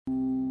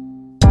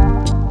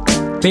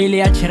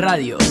PLH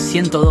Radio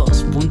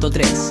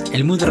 102.3,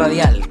 el mood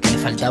radial que le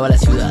faltaba a la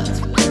ciudad.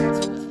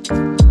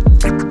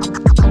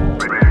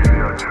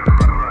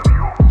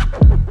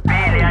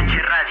 PLH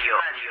Radio.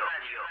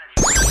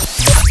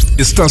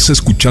 Estás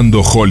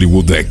escuchando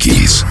Hollywood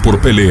X por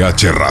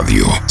PLH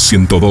Radio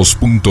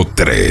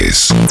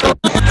 102.3.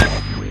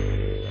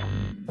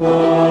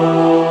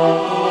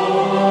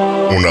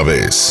 Una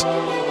vez,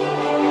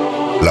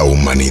 la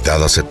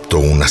humanidad aceptó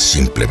una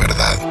simple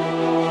verdad: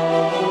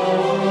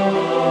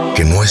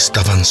 que no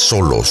estaban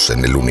solos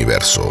en el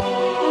universo.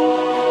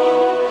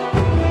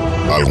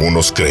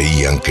 Algunos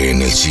creían que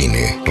en el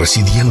cine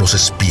residían los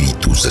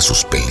espíritus de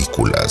sus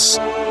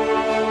películas.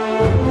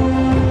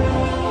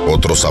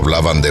 Otros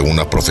hablaban de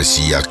una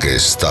profecía que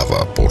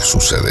estaba por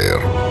suceder.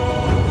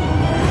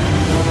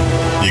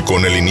 Y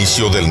con el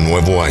inicio del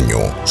nuevo año,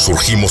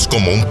 surgimos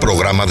como un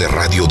programa de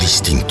radio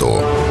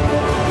distinto.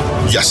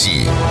 Y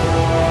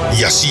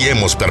así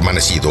hemos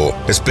permanecido,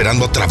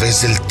 esperando a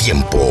través del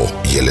tiempo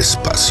y el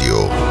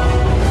espacio.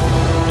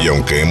 Y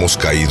aunque hemos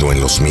caído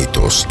en los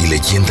mitos y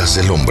leyendas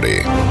del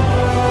hombre,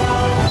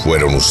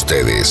 fueron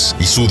ustedes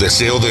y su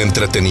deseo de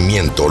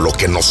entretenimiento lo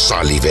que nos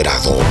ha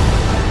liberado.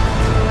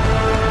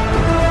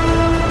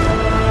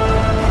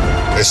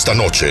 Esta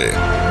noche,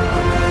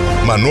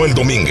 Manuel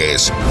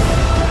Domínguez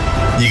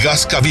y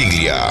Gas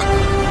Caviglia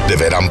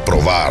deberán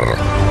probar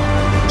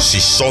si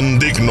son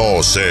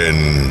dignos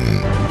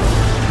en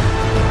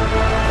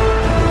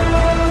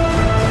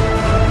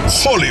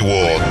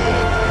Hollywood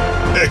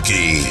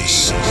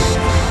X.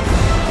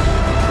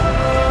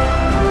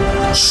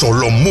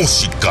 Solo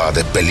música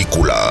de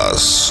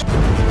películas.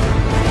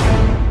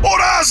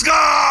 ¡Horasgard!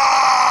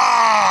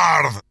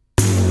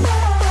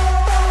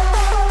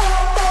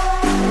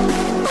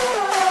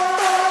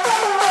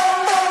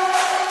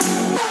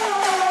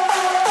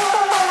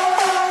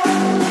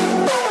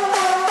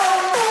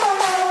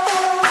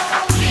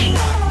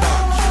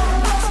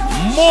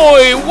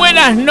 Muy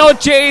buenas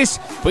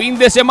noches, fin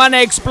de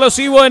semana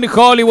explosivo en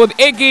Hollywood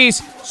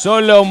X,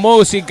 solo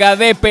música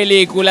de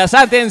películas.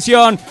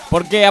 Atención,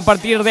 porque a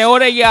partir de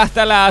ahora y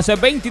hasta las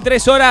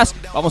 23 horas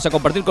vamos a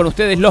compartir con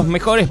ustedes las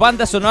mejores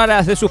bandas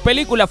sonoras de sus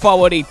películas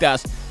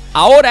favoritas.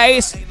 Ahora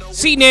es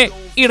cine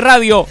y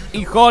radio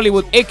y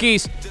Hollywood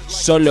X,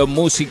 solo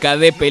música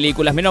de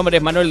películas. Mi nombre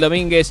es Manuel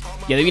Domínguez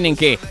y adivinen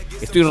qué,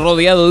 estoy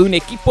rodeado de un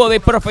equipo de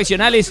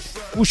profesionales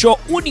cuyo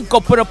único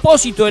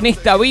propósito en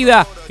esta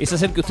vida es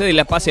hacer que ustedes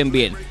la pasen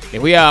bien.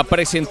 Les voy a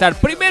presentar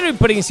primero y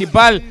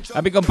principal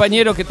a mi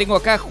compañero que tengo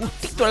acá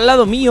justito al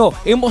lado mío,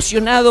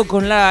 emocionado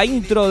con la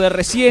intro de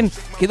recién,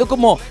 quedó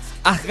como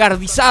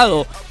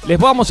asgardizado. Les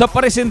vamos a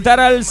presentar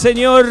al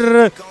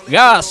señor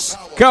Gas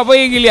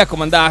Caviglia.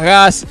 ¿Cómo andás,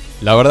 Gas?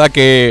 La verdad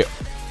que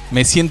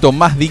me siento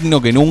más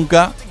digno que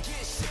nunca.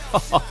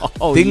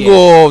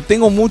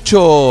 Tengo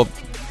mucho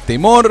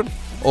temor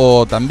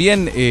o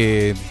también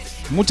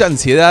mucha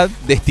ansiedad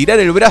de estirar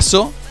el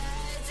brazo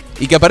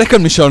y que aparezca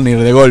el Mjolnir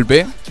de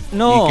golpe.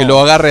 No. Y que lo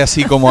agarre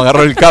así como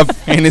agarró el Cap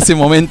en ese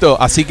momento.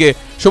 Así que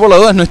yo por las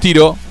dudas no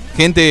estiro.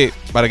 Gente,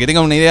 para que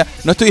tengan una idea,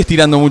 no estoy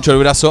estirando mucho el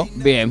brazo.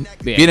 Bien.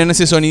 Viene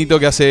ese sonidito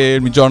que hace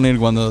el Mjolnir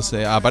cuando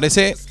se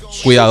aparece.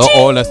 Cuidado.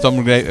 O la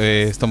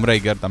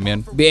Stormbreaker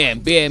también.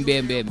 Bien.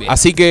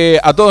 Así que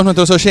a todos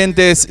nuestros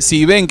oyentes,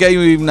 si ven que hay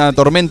una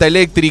tormenta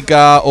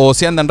eléctrica o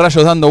se andan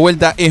rayos dando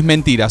vuelta, es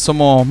mentira.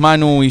 Somos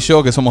Manu y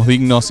yo que somos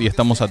dignos y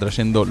estamos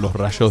atrayendo los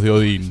rayos de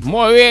Odín.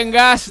 Muy bien,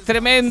 Gas,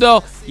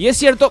 tremendo. Y es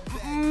cierto,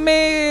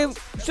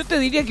 yo te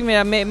diría que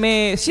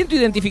me siento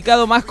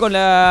identificado más con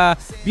la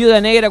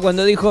Viuda Negra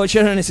cuando dijo: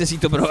 yo no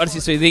necesito probar si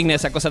soy digna,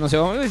 esa cosa no se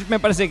va. Me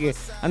parece que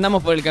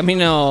andamos por el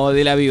camino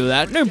de la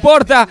viuda. No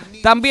importa,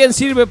 también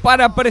sirve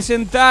para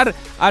presentar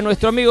a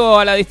nuestro amigo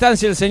a la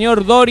distancia, el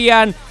señor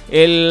Dorian,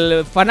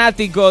 el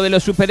fanático de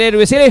los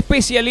superhéroes, el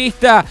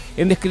especialista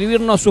en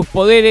describirnos sus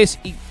poderes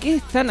y qué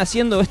están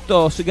haciendo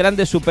estos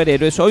grandes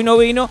superhéroes. Hoy no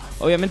vino,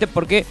 obviamente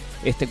porque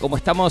como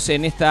estamos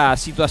en esta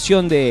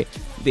situación de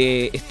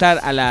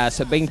estar a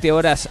las 20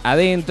 horas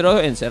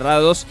adentro,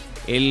 encerrados.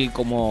 Él,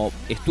 como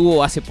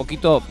estuvo hace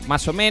poquito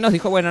más o menos,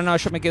 dijo: bueno, no,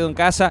 yo me quedo en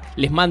casa,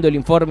 les mando el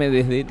informe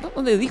desde...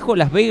 ¿Dónde dijo?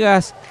 ¿Las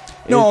Vegas?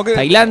 No,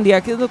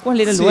 Tailandia.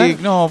 ¿Cuál era el lugar?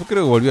 No,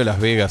 creo que volvió a Las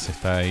Vegas,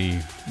 está ahí.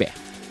 Bien.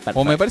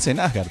 O me parece en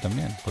Asgard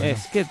también.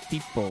 Qué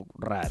tipo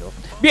raro.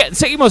 Bien,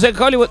 seguimos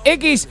en Hollywood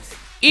X.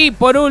 Y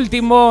por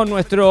último,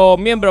 nuestro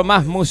miembro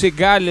más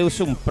musical es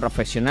un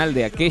profesional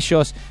de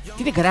aquellos.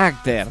 Tiene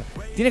carácter.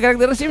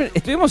 Recién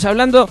estuvimos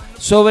hablando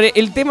sobre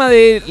el tema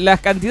de la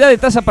cantidad de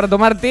tazas para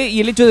tomar té y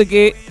el hecho de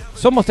que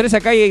somos 3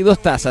 acá y hay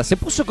 2 tazas. Se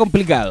puso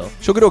complicado.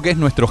 Yo creo que es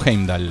nuestro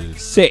Heimdall.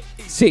 Sí,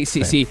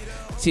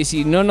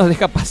 no nos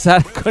deja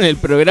pasar con el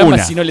programa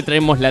si no le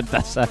traemos la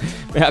taza.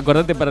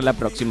 Acordate para la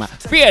próxima.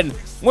 Bien,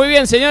 muy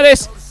bien,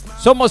 señores.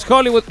 Somos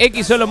Hollywood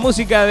X, solo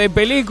música de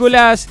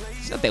películas.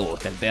 Si no te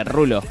gusta el té,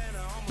 Rulo,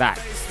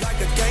 dale.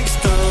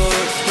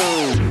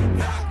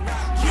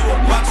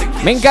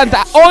 Me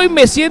encanta. Hoy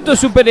me siento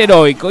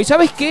superheroico. ¿Y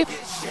sabes qué?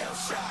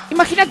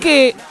 Imagina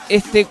que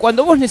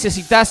cuando vos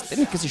necesitas,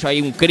 tenés, qué sé yo,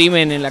 hay un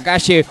crimen en la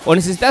calle o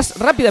necesitas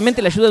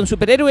rápidamente la ayuda de un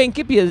superhéroe, ¿en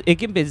qué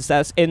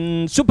piensas?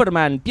 ¿En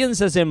Superman?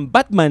 ¿Piensas en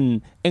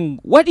Batman? ¿En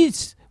who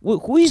is?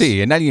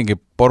 Sí, en alguien que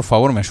por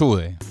favor me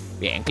ayude.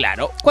 Bien,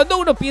 claro. Cuando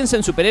uno piensa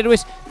en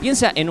superhéroes,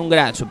 piensa en un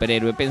gran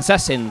superhéroe.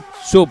 Pensás en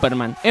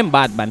Superman, en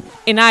Batman,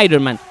 en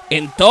Iron Man,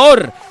 en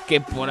Thor,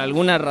 que por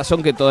alguna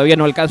razón que todavía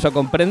no alcanzo a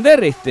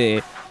comprender,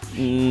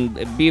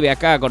 vive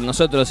acá con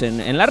nosotros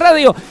en la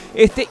radio,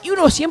 y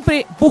uno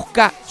siempre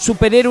busca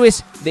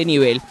superhéroes de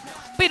nivel.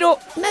 Pero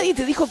nadie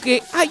te dijo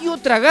que hay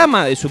otra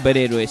gama de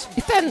superhéroes.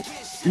 Están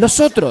los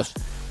otros,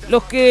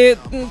 los que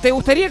te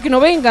gustaría que no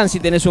vengan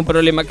si tenés un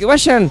problema, que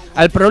vayan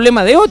al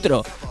problema de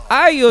otro.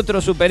 Hay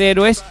otros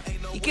superhéroes,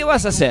 ¿y qué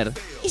vas a hacer?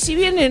 Y si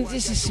vienen,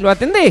 si lo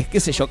atendés, qué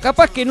sé yo,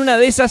 capaz que en una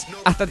de esas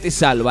hasta te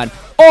salvan.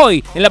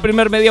 Hoy, en la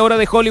primera media hora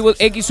de Hollywood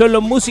X,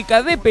 solo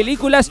música de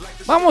películas,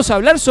 vamos a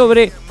hablar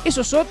sobre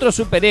esos otros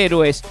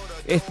superhéroes.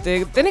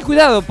 Tenés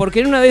cuidado, porque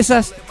en una de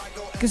esas,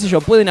 qué sé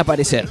yo, pueden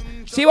aparecer.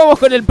 Sí, vamos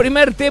con el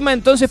primer tema,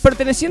 entonces,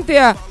 perteneciente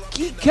a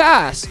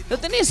Kick-Ass. ¿Lo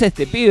tenés a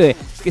este pibe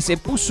que se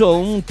puso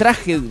un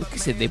traje,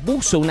 de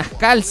buzo, unas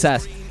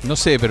calzas? No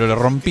sé, pero le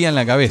rompían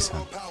la cabeza.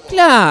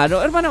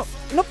 Claro, hermano,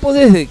 no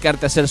podés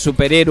dedicarte a ser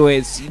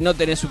superhéroe si no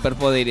tenés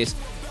superpoderes.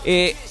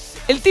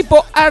 El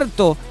tipo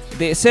harto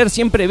de ser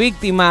siempre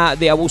víctima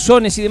de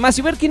abusones y demás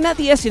y ver que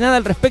nadie hace nada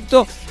al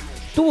respecto,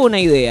 tuvo una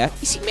idea.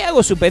 ¿Y si me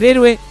hago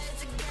superhéroe?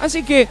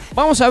 Así que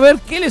vamos a ver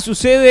qué le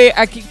sucede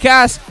a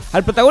Kick-Ass,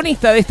 al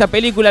protagonista de esta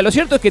película. Lo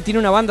cierto es que tiene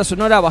una banda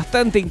sonora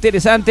bastante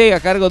interesante a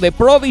cargo de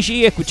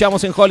Prodigy.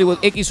 Escuchamos en Hollywood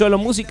X solo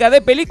música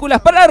de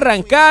películas para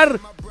arrancar.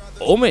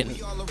 Omen.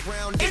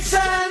 It's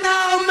an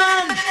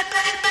omen.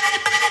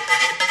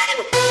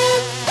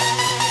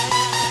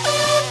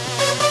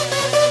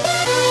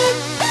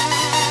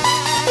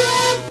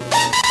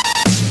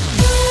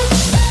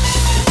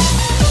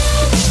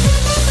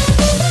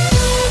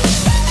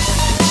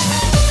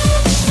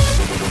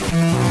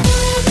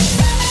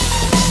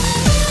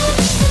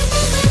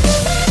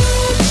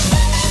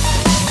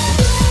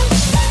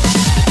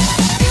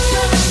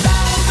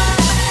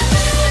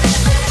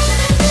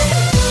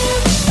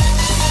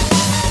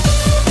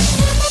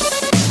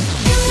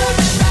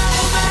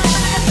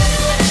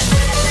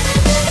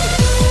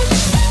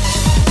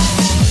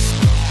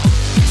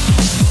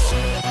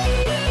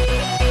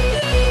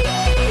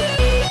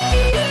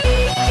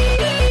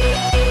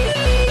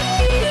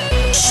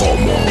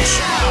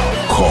 Somos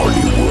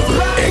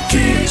Hollywood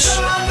X.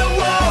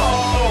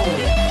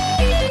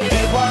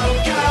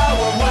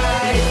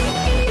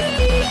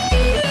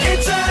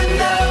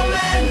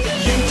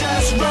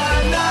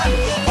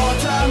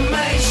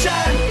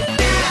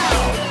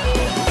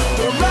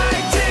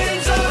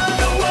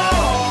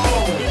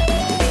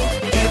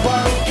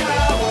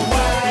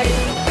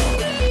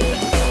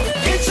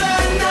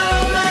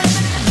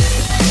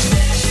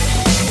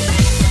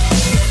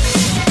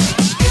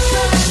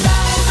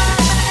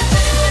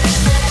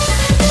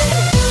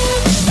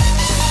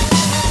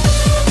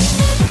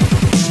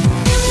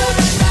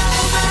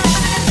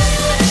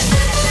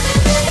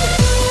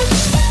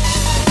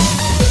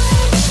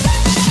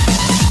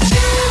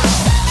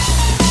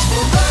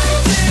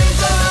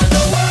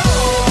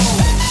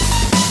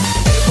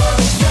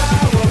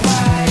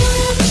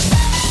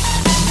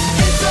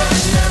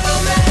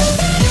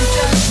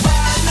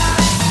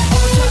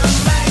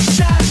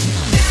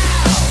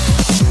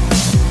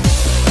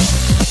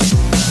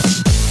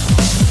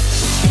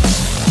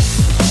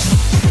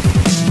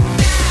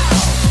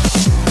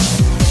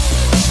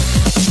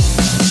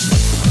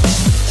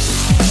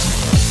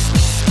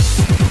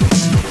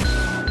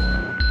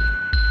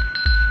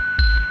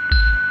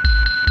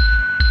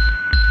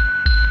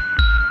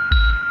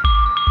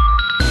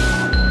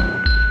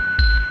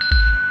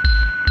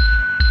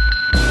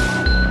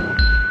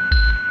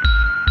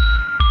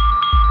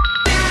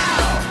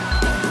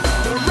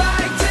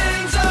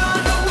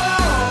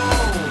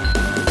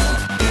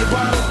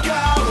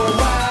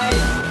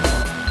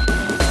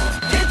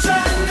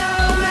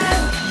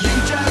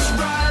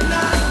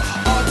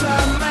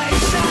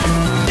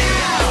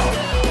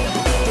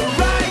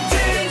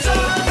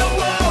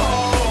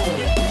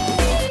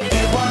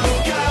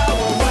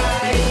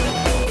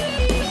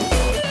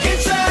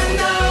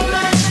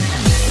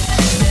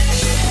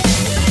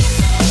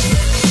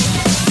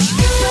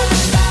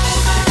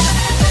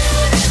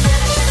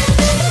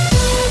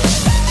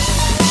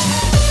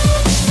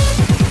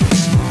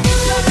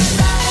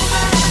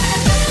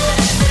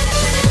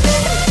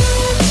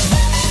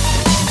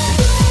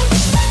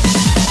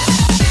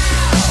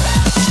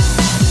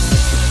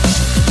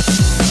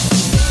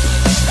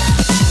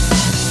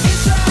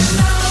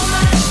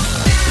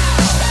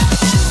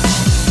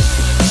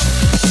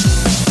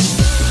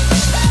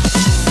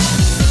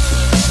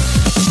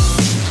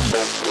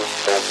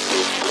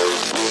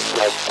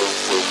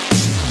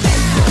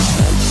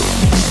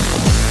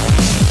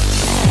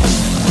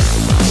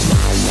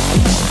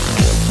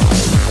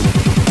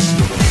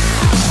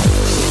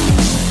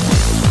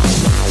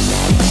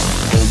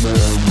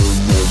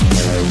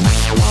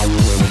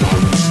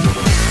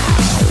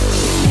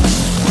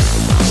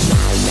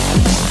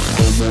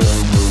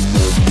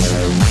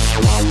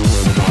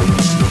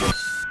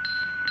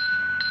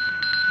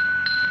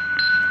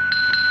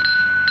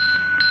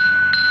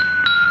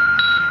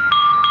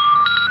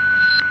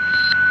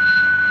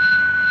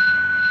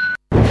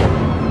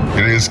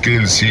 que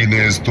el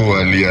cine es tu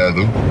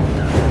aliado?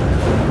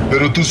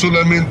 Pero tú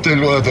solamente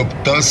lo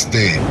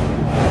adoptaste.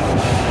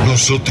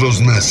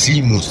 Nosotros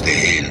nacimos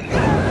de él.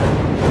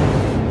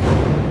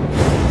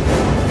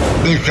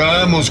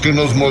 Dejamos que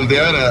nos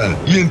moldeara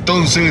y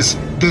entonces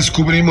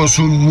descubrimos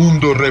un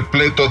mundo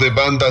repleto de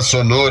bandas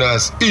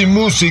sonoras y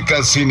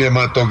música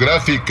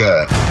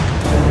cinematográfica.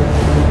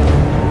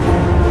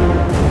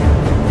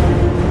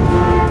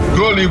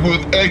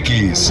 Hollywood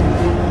X.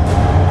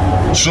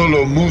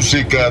 Solo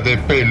música de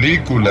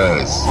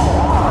películas.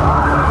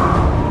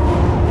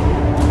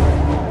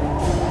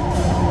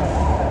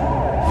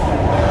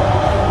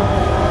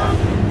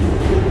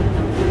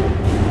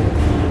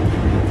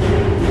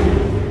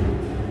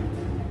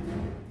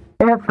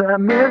 It's the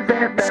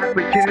music that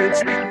we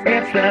choose.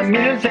 It's the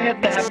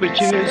music that we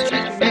choose.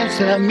 It's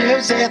the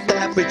music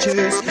that we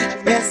choose.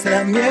 It's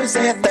the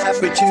music that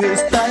we choose.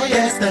 It's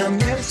the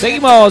music.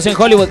 Seguimos en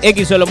Hollywood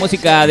X, solo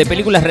música de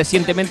películas.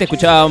 Recientemente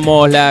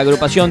escuchábamos la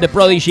agrupación de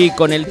Prodigy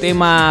con el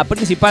tema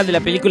principal de la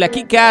película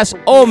Kick-Ass,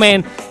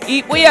 Omen.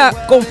 Y voy a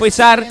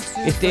confesar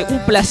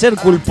un placer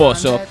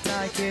culposo.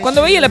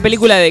 Cuando veía la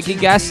película de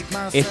Kick-Ass,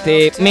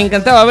 me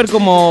encantaba ver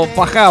cómo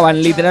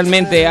fajaban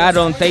literalmente a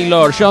Aaron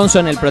Taylor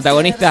Johnson, el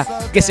protagonista,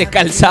 que se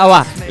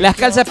calzaba las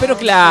calzas. Pero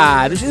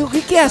claro, yo digo,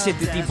 ¿qué hace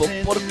este tipo?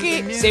 ¿Por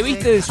qué se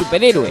viste de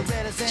superhéroe?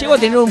 Llego a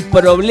tener un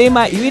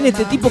problema y viene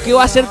este tipo, ¿qué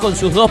va a hacer con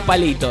sus dos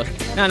palitos?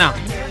 No.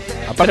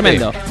 Aparte,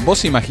 tremendo.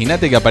 Vos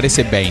imaginate que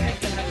aparece Bane.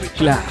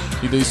 Claro.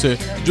 Y te dice,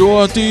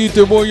 yo a ti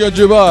te voy a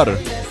llevar.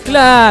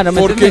 Claro,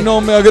 ¿me porque entendés?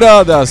 no me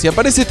agradas. Y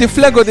aparece este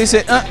flaco y te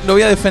dice, lo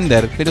voy a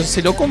defender. Pero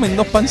se lo comen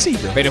dos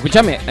pancitos. Pero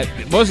escúchame,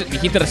 vos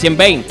dijiste recién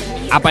Bane.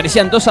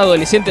 Aparecían dos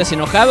adolescentes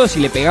enojados y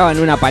le pegaban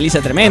una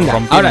paliza tremenda.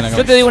 Rompieron Ahora, la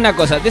yo te digo una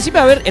cosa. Decime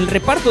a ver el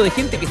reparto de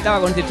gente que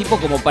estaba con este tipo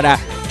como para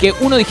que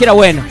uno dijera,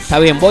 bueno, está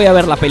bien, voy a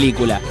ver la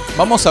película.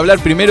 Vamos a hablar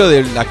primero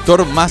del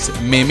actor más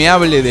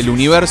memeable del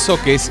universo,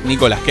 que es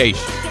Nicolas Cage.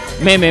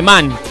 Meme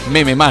Man.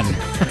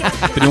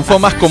 Triunfó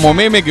más como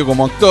meme que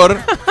como actor.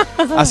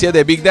 Hacía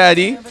de Big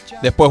Daddy.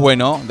 Después,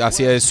 bueno,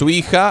 hacía de su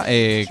hija,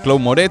 Chloe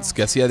Moretz,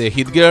 que hacía de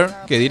Hit Girl,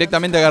 que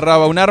directamente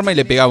agarraba un arma y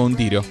le pegaba un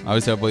tiro. A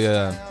veces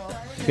podía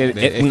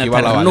Una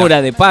esquivar la ternura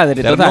bala. de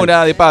padre, total.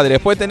 Ternura de padre.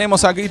 Después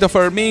tenemos a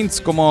Christopher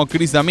Mintz como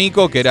Chris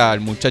D'Amico, que era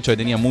el muchacho que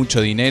tenía mucho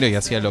dinero y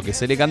hacía lo que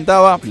se le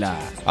cantaba. Claro.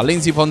 A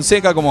Lindsay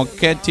Fonseca como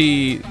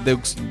Katy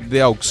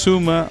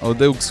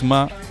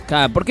Deux-Ma.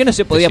 Claro, ¿por qué no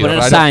se podía Apellido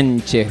poner raro.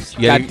 Sánchez,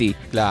 Y Katy?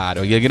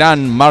 Claro, y el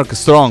gran Mark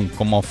Strong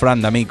como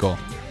Fran D'Amico.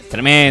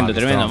 Tremendo.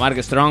 Strong.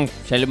 Mark Strong,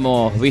 ya lo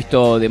hemos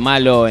visto de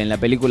malo en la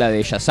película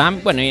de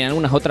Shazam, bueno, y en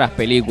algunas otras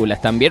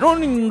películas también.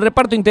 Un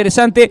reparto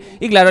interesante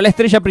y claro, la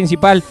estrella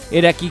principal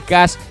era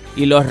Kick-Ass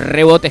y los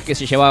rebotes que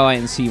se llevaba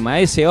encima.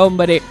 Ese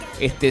hombre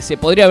se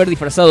podría haber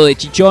disfrazado de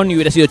Chichón y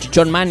hubiera sido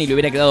Chichón Man y le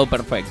hubiera quedado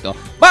perfecto.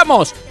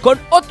 Vamos con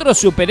otro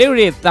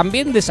superhéroe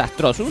también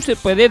desastroso, un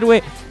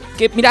superhéroe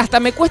que, mira, hasta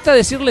me cuesta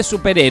decirle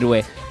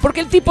superhéroe,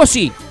 porque el tipo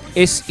sí,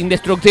 es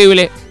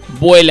indestructible,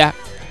 vuela,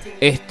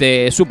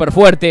 súper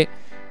fuerte.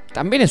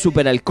 También es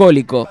súper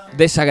alcohólico,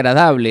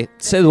 desagradable,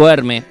 se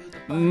duerme,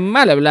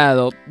 mal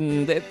hablado,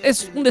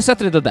 es un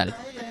desastre total.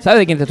 ¿Sabes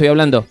de quién te estoy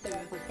hablando?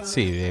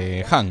 Sí,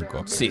 de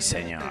Hancock. Sí,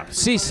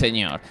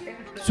 señor.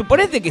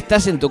 Suponete que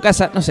estás en tu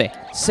casa, no sé,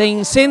 se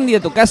incendia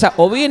tu casa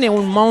o viene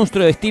un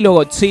monstruo de estilo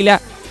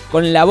Godzilla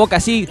con la boca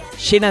así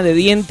llena de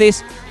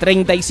dientes,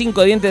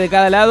 35 dientes de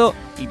cada lado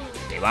y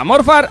te va a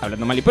morfar,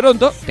 hablando mal y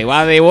pronto, te va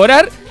a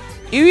devorar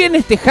y viene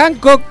este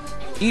Hancock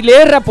y le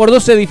erra por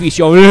 2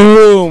 edificios.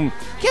 ¡Blum!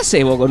 ¿Qué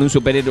haces vos con un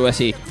superhéroe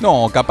así?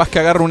 No, capaz que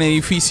agarra un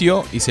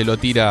edificio y se lo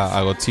tira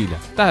a Godzilla.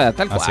 Tal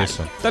Hace cual,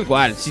 eso. tal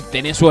cual, si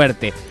tenés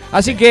suerte.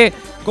 Así que,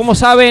 como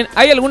saben,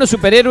 hay algunos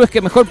superhéroes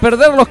que mejor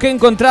perderlos que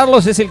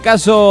encontrarlos. Es el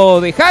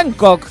caso de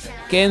Hancock,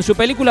 que en su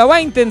película va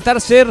a intentar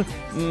ser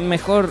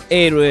mejor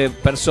héroe,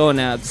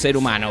 persona, ser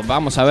humano.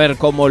 Vamos a ver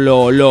cómo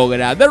lo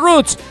logra. The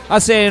Roots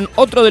hacen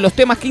otro de los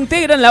temas que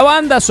integran la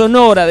banda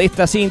sonora de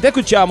esta cinta.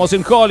 Escuchamos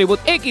en Hollywood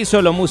X,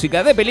 solo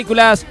música de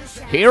películas.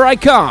 Here I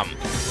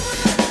Come.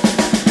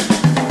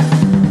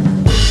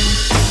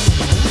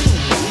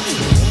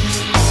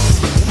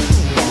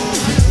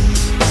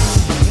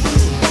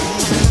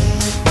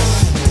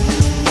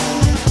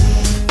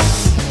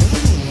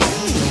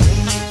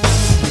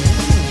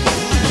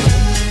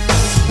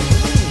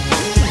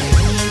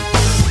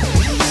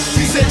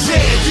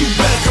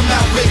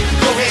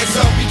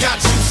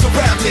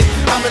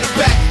 I'm in the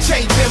back,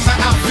 changing my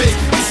outfit.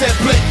 He said,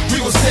 Blake, we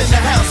will send the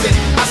house in.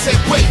 I said,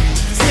 wait,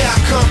 here I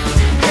come,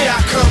 here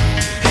I come,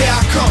 here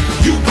I come.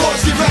 You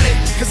boys get ready,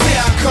 cause here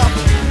I come,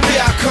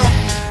 here I come,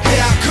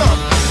 here I come.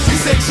 He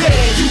said, Jay,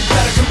 you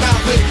better come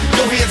out with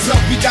your hands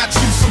up, we got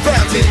you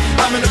surrounded.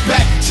 I'm in the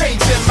back,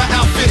 changing my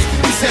outfit.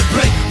 He said,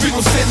 Blake, we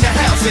will send the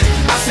house in.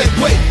 I said,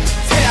 wait,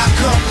 here I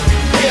come,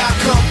 here I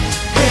come,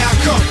 here I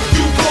come.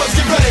 You boys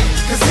get ready,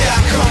 cause here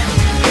I come,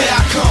 here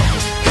I come,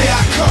 here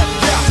I come.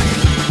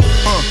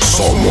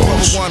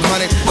 Somos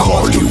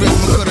Hollywood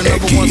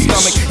X.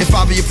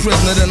 be a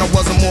prisoner, then I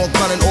wasn't more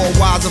cunning or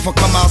wise. If I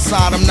come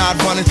outside, I'm not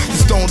running. The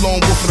stone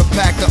lone wolf of the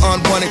pack, the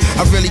unbunted.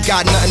 I really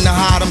got nothing to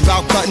hide, I'm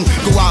about cutting.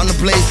 Go out in the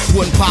blaze,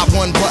 wouldn't pop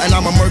one button.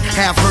 I'm a merc,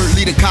 half hurt,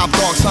 leader, cop,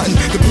 dogs hunting.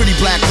 The pretty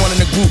black one in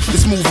the group, the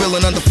smooth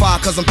villain under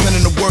fire, cause I'm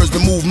penning the words to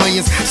move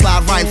millions.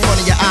 Slide right in front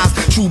of your eyes,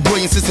 true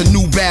brilliance, it's a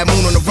new bad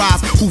moon on the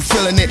rise. Who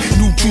feeling it?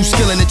 New true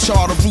skillin' it,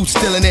 charter root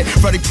still in it.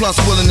 Ready plus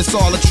willing, it's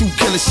all a true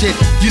killer shit.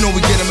 You know we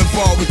get them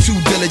involved with too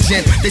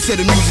diligent. They say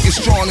the music is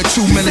strong and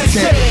too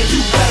militant. You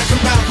better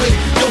come out with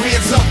your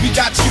hands up, we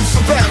got you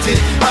surrounded.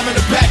 I'm in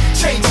the back,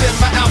 changing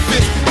my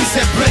outfit. He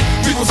said, Blake,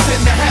 we gon'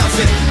 send the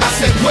housing. I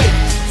said, wait,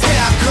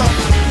 here I come,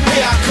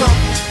 here I come,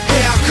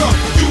 here I come.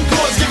 You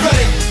boys get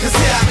ready, cause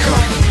here I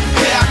come,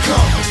 here I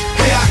come,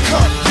 here I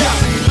come, yeah.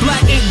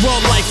 Black ain't raw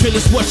life and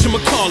it's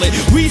whatchamacallit.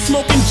 Weed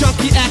smoking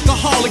junkie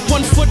alcoholic.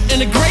 1 foot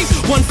in the grave,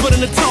 1 foot in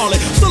the toilet.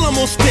 Still I'm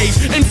on stage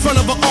in front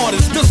of an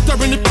artist, still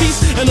stirring the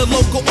peace and the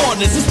local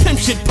ordinance. It's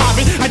pimp shit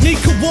poppin', I need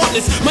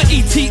coordinates. My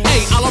ETA,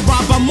 I'll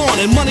arrive by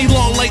morning. Money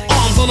long like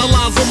arms on the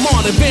lines of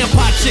morning.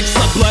 Vampire chicks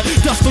suck blood,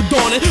 dust till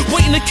dawning.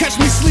 Waiting to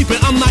catch me sleeping,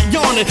 I'm not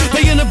yawning.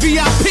 They in the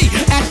VIP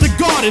at the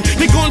garden.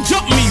 They gon'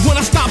 jump me when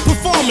I stop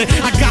performing.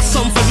 I got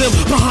something for them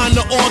behind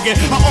the organ.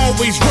 I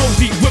always roll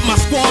deep with my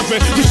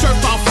squadron. The shirt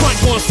out front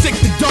gon' stick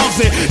the dogs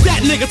in.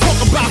 That nigga talk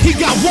about he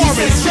got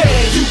warrants. Yeah,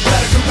 you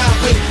better come out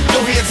with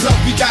your hands up,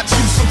 we got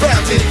you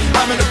surrounded.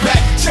 I'm in the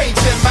back,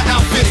 changing my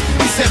outfit.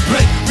 He said,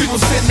 Blake, we gon'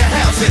 send the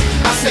housing.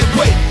 I said,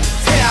 wait,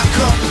 here I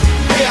come,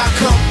 here I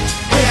come,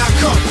 here I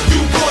come.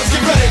 You boys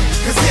get ready,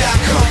 cause here I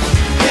come,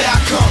 here I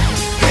come,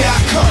 here I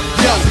come.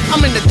 Yo,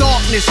 I'm in the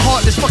darkness,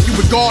 heartless, fuck you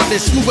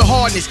regardless. Moving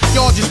hardness,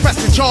 y'all just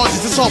pressing charges.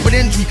 It's all but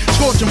injury,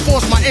 scorch and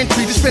force my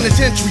entry. This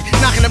penitentiary,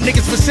 knocking up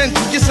niggas for century.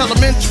 It's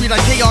elementary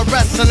like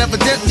KRS, and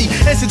evidently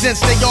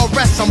incidents they all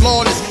rest. I'm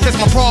lawless, that's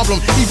my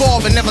problem.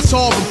 Evolve and never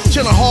solve them.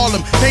 Chillin'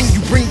 Harlem, then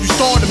you bring you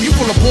stardom. You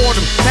full of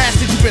boredom,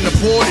 bastard, you been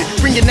aborted.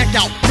 Bring your neck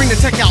out, bring the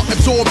tech out,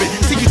 absorb it.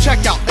 Till you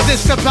check out, and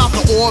then step out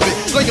the orbit.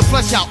 Lay your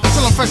flesh out,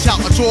 until I'm fresh out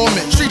of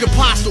torment. Street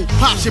apostle,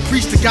 pop shit,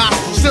 preach the gospel.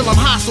 Still I'm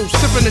hostile,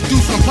 sipping the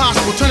deuce from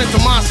impossible. Turn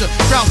into monster,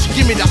 Grouch,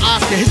 give me the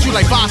Oscar. Hit you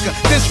like vodka,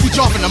 then switch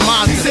off in the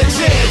Mazda. He said,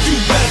 yeah, you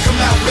better come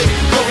out with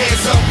your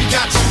hands up, we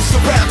got you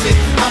surrounded.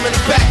 I'm in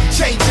the back,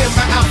 changing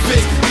my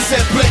outfit. He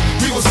said, Blake,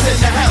 we gon' send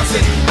the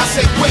housing. I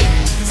said, wait,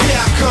 here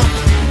I come,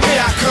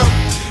 here I come,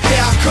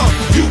 here I come.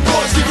 You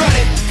boys get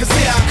ready, cause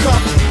here I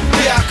come,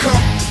 here I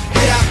come,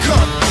 here I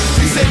come.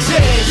 He said,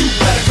 yeah, you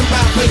better come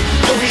out with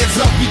your hands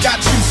up, we got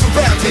you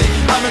surrounded.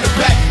 I'm in the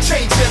back,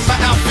 changing my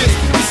outfit.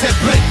 He said,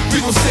 Blake, we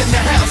gon' send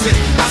the housing.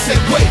 I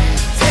said, wait,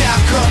 here I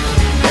come,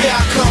 here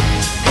I come,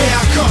 here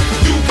I come.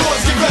 You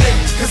boys get ready,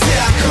 cause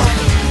here I come,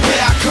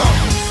 here I come,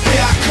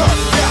 here I come,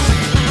 yeah.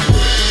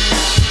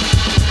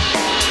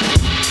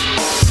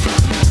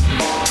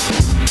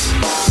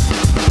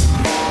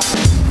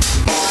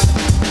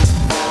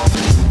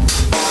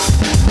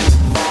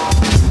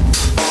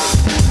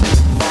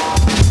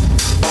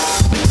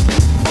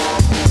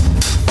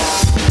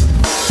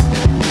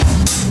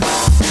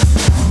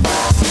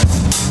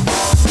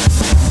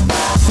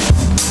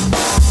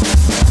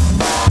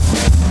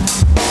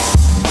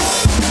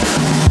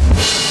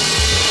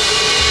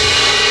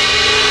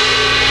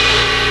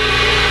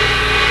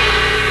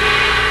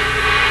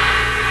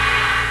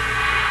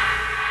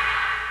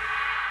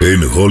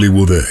 En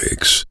Hollywood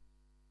X,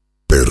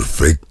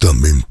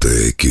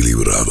 perfectamente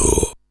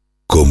equilibrado,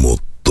 como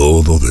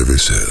todo debe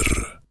ser.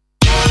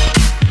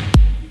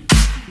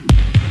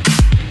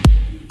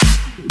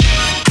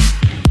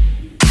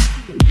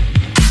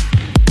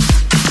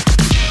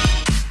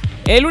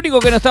 El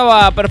único que no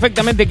estaba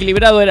perfectamente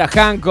equilibrado era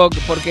Hancock,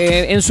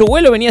 porque en su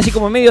vuelo venía así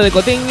como medio de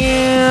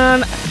coteña,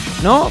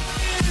 ¿no?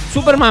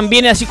 Superman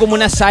viene así como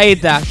una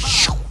saeta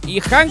y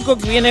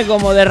Hancock viene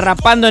como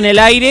derrapando en el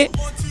aire.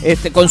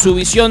 Con su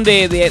visión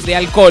de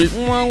alcohol.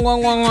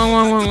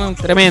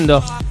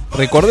 Tremendo.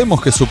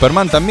 Recordemos que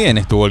Superman también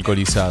estuvo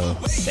alcoholizado.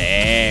 Sí,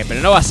 pero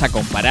no vas a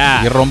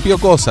comparar. Y rompió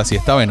cosas y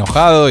estaba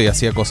enojado y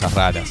hacía cosas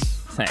raras.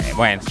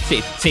 Bueno,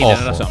 sí, Ojo.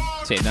 tenés razón.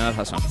 Sí, tenés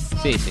razón.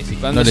 Sí.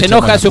 Cuando No se le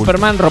enoja echamos la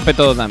Superman rompe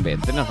todo también.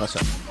 Tenés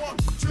razón.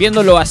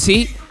 Viéndolo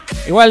así,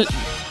 igual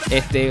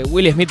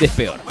Will Smith es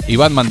peor. Y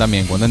Batman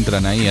también, cuando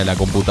entran ahí a la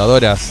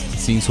computadora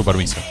sin su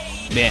permiso.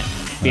 Bien,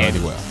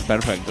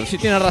 perfecto. Sí,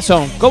 tiene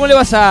razón. ¿Cómo le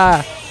vas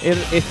a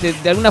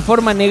de alguna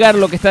forma negar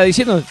lo que está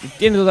diciendo?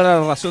 Tiene toda la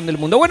razón del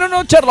mundo. Bueno,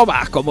 no charlo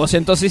más con vos.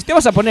 Entonces, si te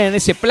vas a poner en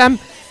ese plan,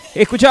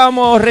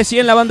 escuchábamos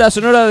recién la banda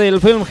sonora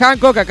del film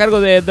Hancock a cargo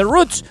de The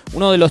Roots,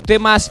 uno de los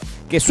temas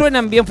que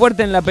suenan bien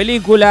fuerte en la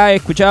película.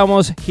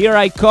 Escuchábamos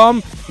Here I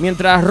Come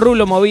mientras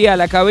Rulo movía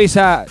la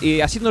cabeza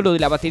haciéndolo de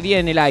la batería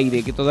en el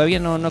aire, que todavía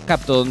no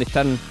capto dónde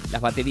están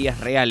las baterías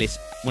reales.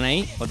 Una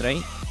ahí, otra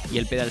ahí y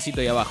el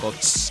pedalcito ahí abajo.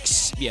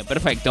 Bien,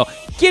 perfecto.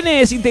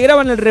 ¿Quiénes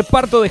integraban el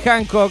reparto de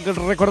Hancock?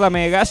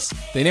 Recordame, Gas.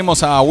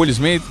 Tenemos a Will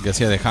Smith, que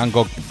hacía de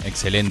Hancock,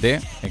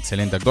 excelente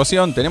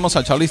actuación. Tenemos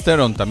a Charlize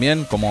Theron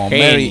también como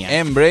Mary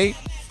Embry,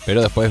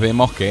 pero después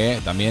vemos que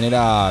también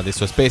era de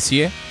su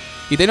especie.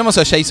 Y tenemos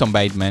a Jason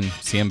Bateman,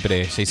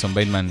 siempre Jason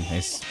Bateman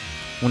es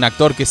un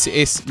actor que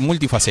es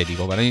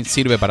multifacético, para mí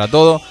sirve para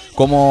todo,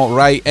 como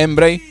Ray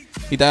Embry,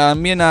 y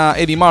también a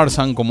Eddie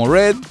Marsan como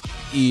Red,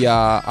 y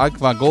a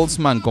Aqua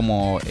Goldsman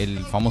como el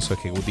famoso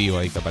ejecutivo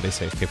ahí que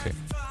aparece, el jefe.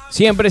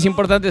 Siempre es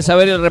importante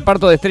saber el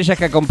reparto de estrellas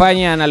que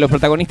acompañan a los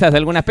protagonistas de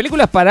algunas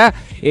películas para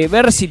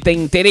ver si te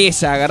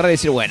interesa agarrar y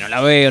decir, bueno,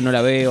 la veo, no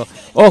la veo.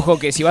 Ojo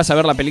que si vas a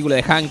ver la película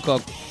de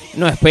Hancock,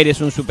 no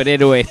esperes un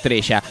superhéroe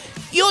estrella.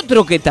 Y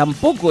otro que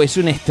tampoco es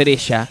una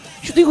estrella,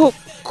 yo digo,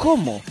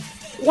 ¿cómo?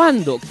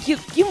 ¿Cuándo?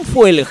 ¿Quién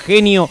fue el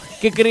genio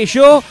que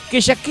creyó que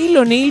Shaquille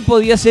O'Neal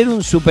podía ser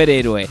un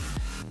superhéroe?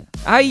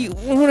 Hay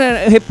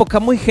una época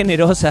muy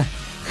generosa.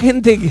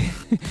 Gente que...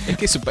 Es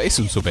que es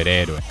un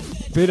superhéroe.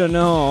 Pero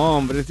no,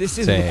 hombre, ese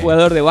es un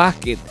jugador de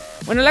básquet.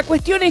 Bueno, la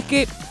cuestión es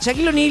que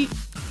Shaquille O'Neal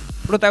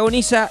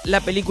protagoniza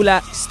la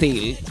película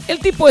Steel. El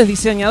tipo es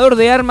diseñador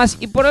de armas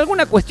y por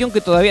alguna cuestión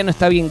que todavía no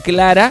está bien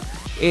clara,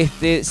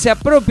 se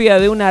apropia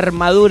de una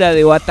armadura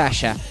de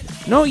batalla,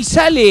 ¿no? Y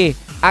sale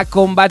a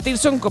combatir,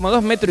 son como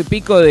 2 metros y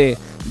pico de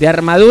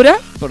armadura,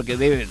 porque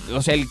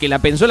el que la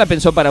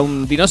pensó para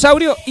un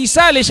dinosaurio, y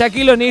sale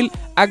Shaquille O'Neal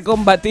a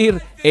combatir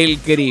el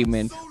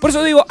crimen. Por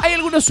eso digo, hay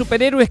algunos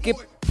superhéroes que,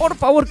 por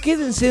favor,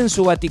 quédense en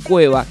su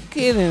baticueva.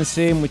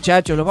 Quédense,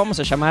 muchachos, los vamos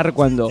a llamar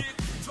cuando,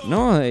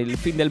 ¿no? El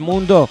fin del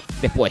mundo,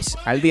 después,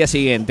 al día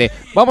siguiente.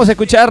 Vamos a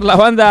escuchar la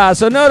banda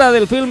sonora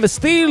del film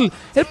Steel.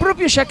 El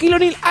propio Shaquille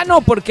O'Neal,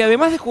 porque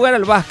además de jugar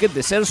al básquet,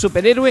 de ser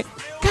superhéroe,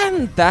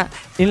 canta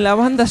en la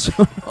banda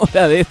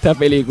sonora de esta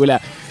película.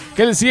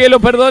 Que el cielo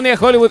perdone a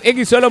Hollywood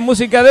X solo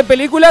música de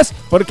películas,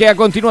 porque a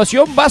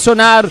continuación va a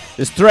sonar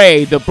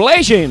Straight to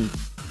Blazing.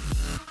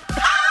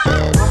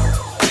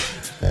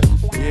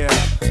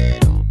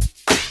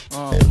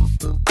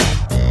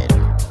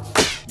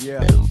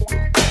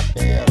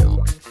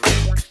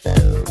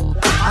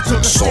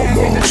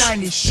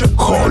 Somos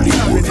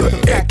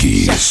Hollywood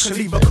X. To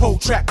leave a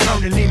cold track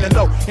burning, leaning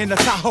low in the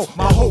Tahoe,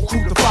 my whole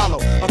crew to follow.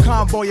 A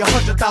convoy,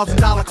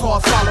 $100,000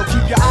 cars follow.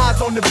 Keep your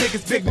eyes on the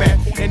biggest big man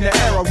in the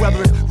era,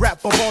 whether it's rap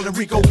or ball and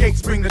Rico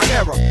Gates bring the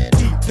terror.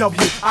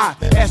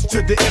 DWIS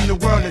to the M, the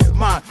world is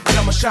mine, and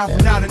I'ma shine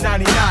from now to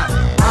 99.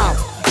 I'm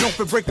known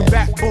for breaking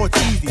backboards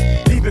easy,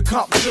 leaving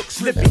comp shook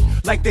slippy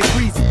like they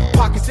greasy.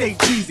 Pockets ain't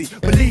cheesy,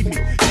 believe me.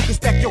 You can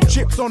stack your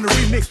chips on the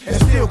remix and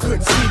still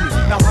couldn't see me.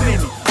 Now flee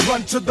me,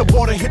 run to the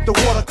border, hit the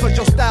water, cause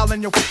your style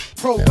and your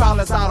profile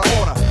is out of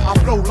order. I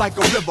flow like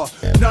a river,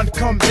 none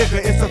come bigger.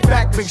 It's a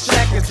fact, Big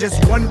Shaq is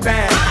just one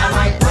bag. I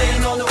like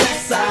playing on the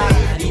west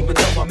side, even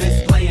though I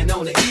miss playing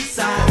on the east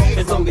side.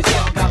 As long as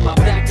y'all got my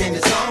back, then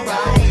it's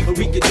alright. But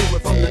we can do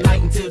it from the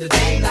night until the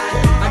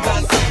daylight. I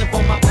got something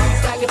for my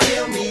past that can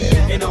feel me,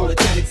 and all the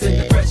critics in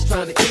the press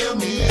trying to kill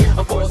me.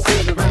 A force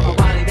field around my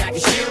body that can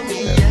shield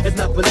me. There's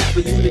nothing left for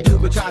you to do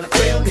but try to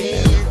thrill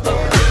me.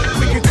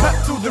 We can cut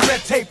through the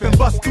red tape and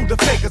bust through the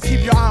fakers.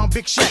 Keep your eye on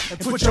Big Shaq and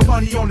put your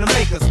money on the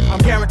Lakers. I'm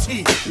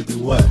guaranteed to do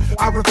what?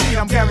 I repeat,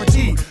 I'm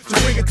guaranteed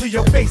to bring it to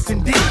your face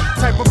indeed.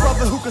 Type of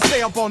brother who can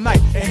stay up all night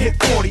and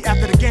hit 40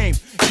 after the game.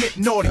 Get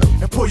naughty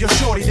and pull your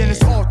shorty, then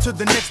it's on to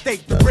the next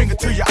state to bring it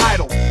to your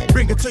idol.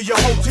 Bring it to your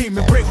whole team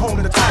and bring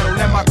home the title.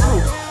 And my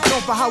crew,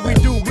 known for how we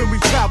do when we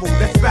travel.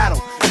 Let's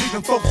battle,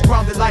 leaving folks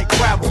grounded like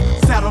gravel.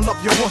 Saddle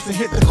up your horse and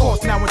hit the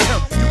course now in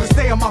turn. You can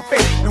stay on my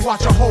face and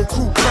watch your whole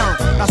crew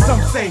burn. Now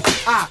some say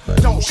I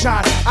don't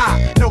shine,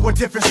 I know a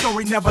different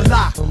story, never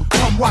lie.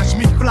 Come watch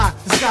me fly,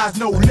 the sky's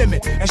no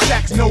limit, and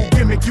Shaq's no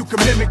gimmick. You can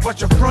mimic, but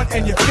your front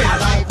and your finish. I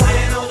like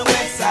playing on the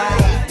west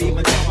side,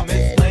 even though I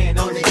miss playing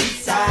on the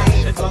east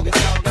side. As long as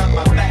y'all got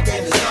my back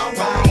and it's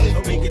alright,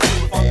 but we can do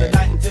it from the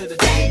night until the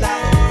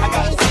daylight. I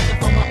got something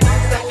for my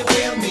past that can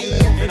feel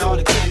me, and all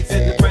the critics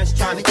in the press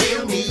trying to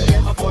kill me.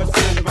 A force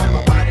field around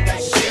my body that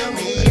can shield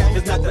me.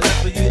 There's nothing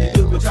left for you to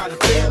do but try to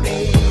feel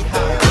me.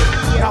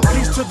 Now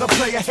peace to the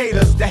player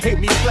haters that hate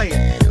me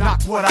playing.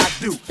 Not what I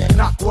do,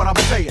 not what I'm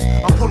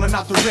saying. I'm pulling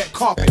out the red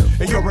carpet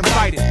and you're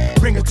invited.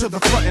 Bring it to the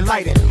front and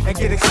light it and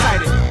get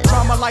excited.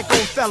 Drama like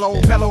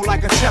Othello, mellow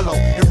like a cello.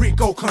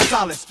 Enrico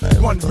Gonzalez,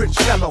 one rich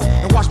fellow.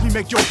 And watch me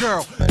make your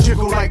girl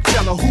jiggle like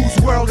Jello.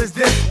 Whose world is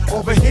this?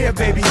 Over here,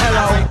 baby, hello.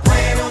 I like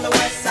playing on the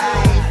west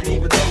side,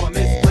 even though I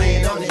miss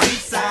playing on the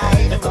east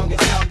side. As long as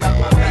y'all got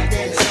my back,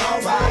 then it's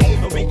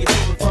alright. But we can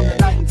do it from the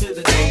night until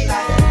the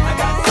daylight. I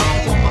got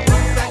something for my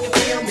friends that can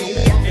feel me,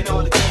 and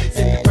all the critics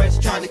in the press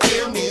trying to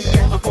kill me.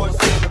 A force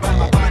field around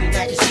my body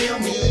that can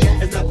shield me.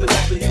 There's nothing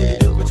left for you to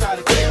do but try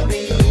to kill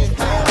me.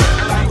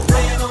 I like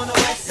playing on the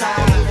west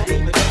side,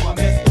 even though I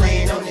miss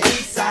playing on the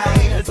east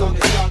side. As long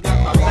as y'all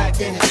got my back,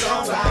 then it's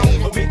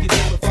alright. But we can do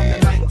it from the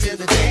night until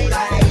the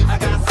daylight. I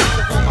got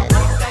something for my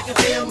friends that can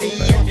feel me,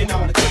 and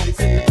all the critics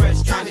in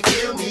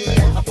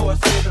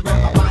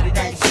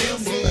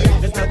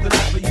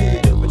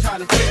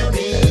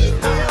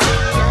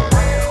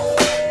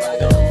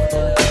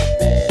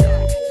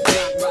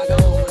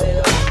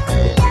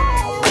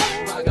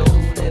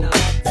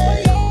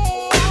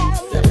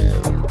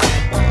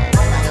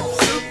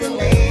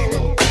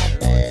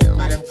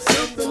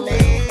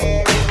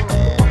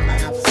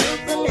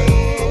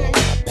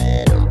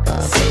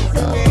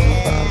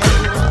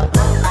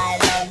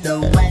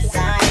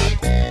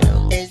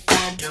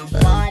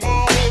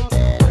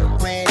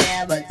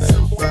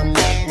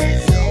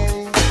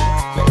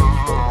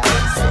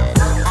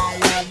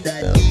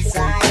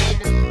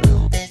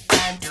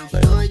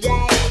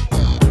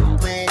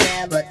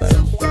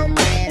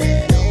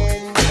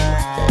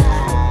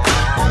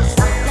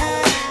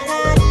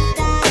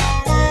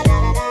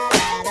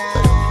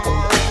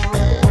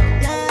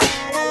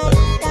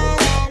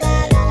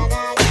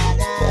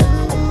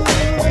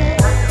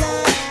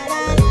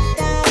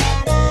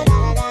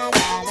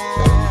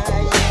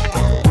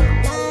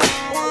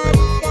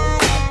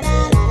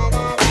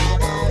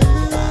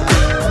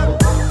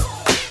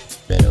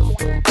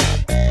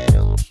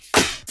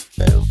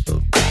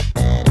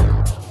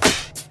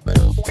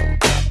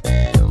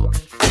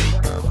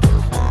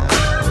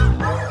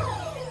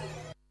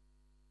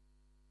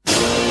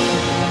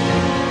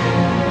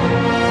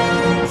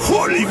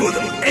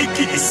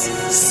X,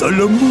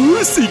 solo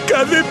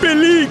música de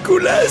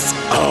películas.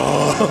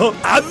 Oh,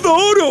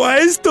 adoro a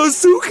estos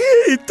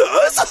sujetos.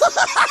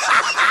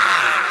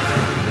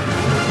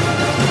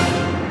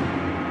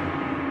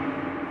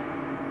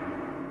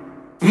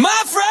 My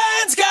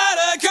friend's got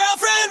a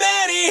girlfriend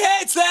and he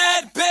hates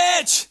that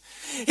bitch.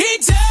 He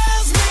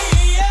tells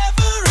me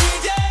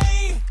every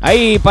day.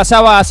 Ahí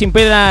pasaba sin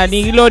pena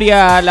ni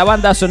gloria la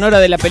banda sonora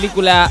de la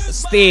película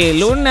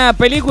Steel, una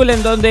película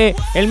en donde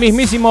el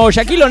mismísimo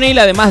Shaquille O'Neal,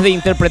 además de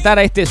interpretar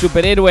a este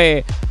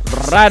superhéroe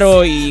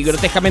raro y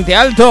grotescamente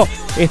alto,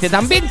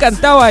 también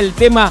cantaba el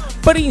tema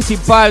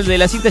principal de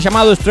la cinta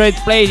llamado Straight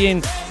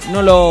Playing.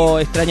 No lo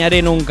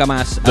extrañaré nunca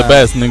más. The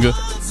best, nigga.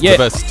 Yeah.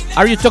 The best.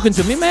 Are you talking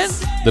to me, man?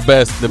 The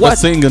best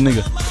singer,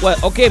 nigga. Well,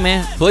 okay,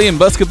 man. Playing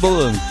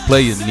basketball and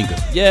playing, nigga.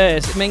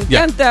 Yes, me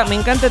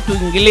encanta tu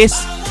inglés,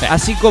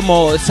 así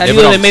como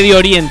salido de Medio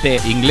Oriente.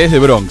 Inglés de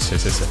Bronx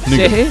es ese.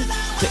 Nigga.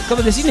 ¿Sí?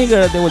 ¿Cómo decís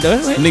nigga de vuelta?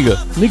 ¿Ves?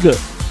 Nigga. Nigga.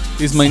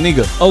 It's my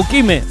nigga.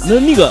 Okay, man. No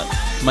nigga.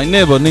 My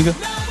neighbor, nigga.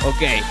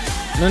 Ok,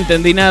 no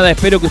entendí nada,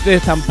 espero que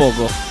ustedes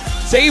tampoco.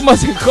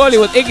 Seguimos en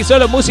Hollywood X,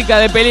 solo música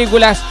de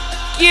películas.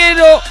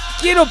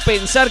 Quiero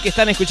pensar que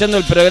están escuchando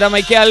el programa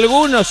y que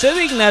algunos se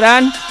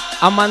dignarán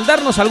a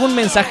mandarnos algún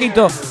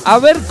mensajito a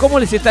ver cómo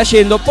les está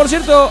yendo. Por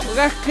cierto,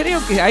 Gas, creo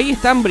que ahí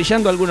están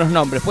brillando algunos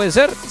nombres, ¿puede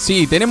ser?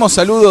 Sí, tenemos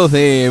saludos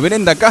de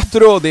Brenda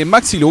Castro, de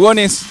Maxi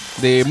Lugones,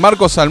 de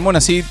Marcos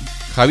Almonacid,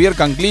 Javier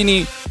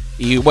Canclini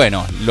y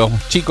bueno, los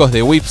chicos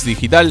de Whips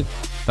Digital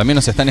también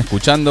nos están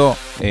escuchando.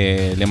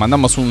 Le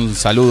mandamos un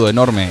saludo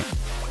enorme,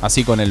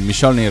 así con el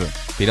Mjolnir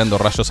tirando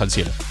rayos al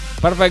cielo.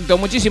 Perfecto,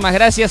 muchísimas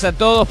gracias a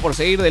todos por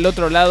seguir del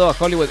otro lado a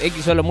Hollywood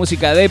X, solo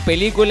música de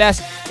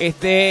películas. Y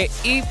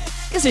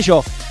qué sé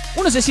yo,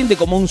 uno se siente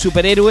como un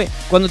superhéroe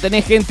cuando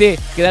tenés gente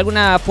que de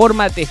alguna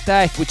forma te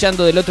está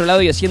escuchando del otro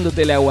lado y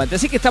haciéndote el aguante.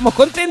 Así que estamos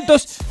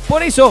contentos,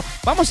 por eso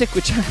vamos a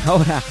escuchar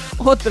ahora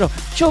otro.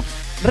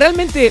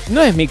 Realmente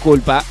no es mi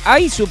culpa.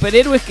 Hay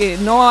superhéroes que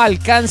no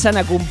alcanzan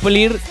a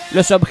cumplir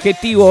los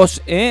objetivos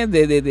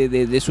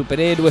de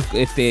superhéroes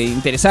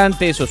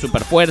interesantes o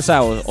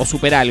superfuerza o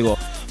super algo.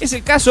 Es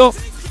el caso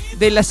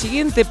de la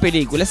siguiente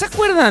película. ¿Se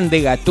acuerdan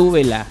de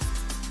Gatúbela?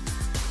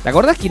 ¿Te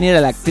acordás quién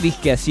era la actriz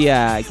que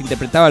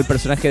interpretaba el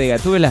personaje de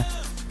Gatúbela?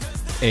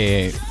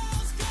 ¿Te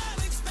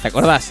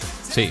acordás?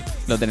 Sí.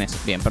 Lo tenés.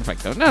 Bien,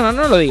 perfecto. No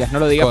lo digas.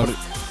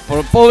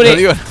 Por pobre.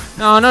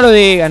 No lo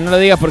digas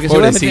porque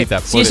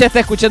pobrecita, seguramente si ella está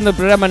escuchando el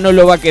programa no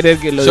lo va a querer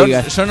que lo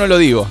digas. Yo no lo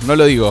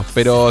digo,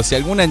 pero si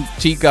alguna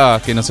chica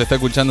que nos está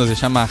escuchando se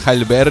llama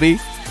Halle Berry,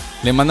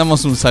 le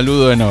mandamos un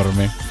saludo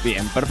enorme.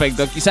 Bien,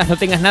 perfecto. Quizás no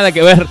tengas nada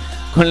que ver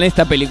con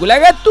esta película.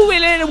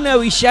 Gatúbela era una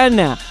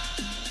villana.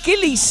 ¿Qué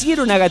le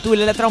hicieron a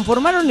Gatúbela? La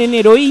transformaron en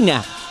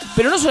heroína.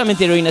 Pero no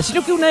solamente heroína,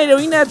 sino que una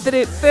heroína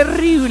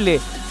terrible.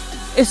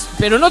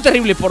 Pero no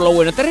terrible por lo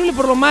bueno, terrible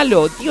por lo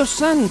malo. Dios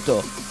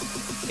santo.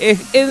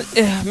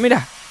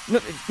 Mirá,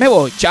 me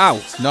voy,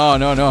 chao. No,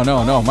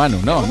 Manu,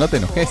 no te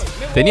enojes.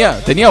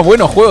 Tenía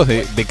buenos juegos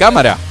de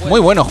cámara, muy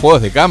buenos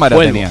juegos de cámara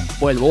tenía.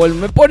 Vuelvo,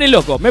 me pone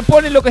loco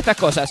estas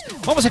cosas.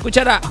 Vamos a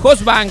escuchar a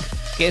Hostbank,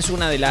 que es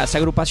una de las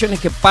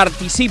agrupaciones que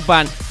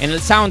participan en el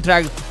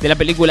soundtrack de la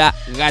película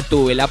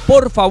Gatúbela.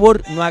 Por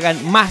favor, no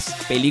hagan más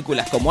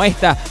películas como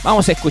esta.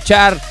 Vamos a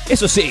escuchar,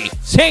 eso sí,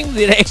 Same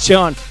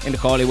Direction en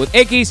Hollywood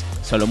X,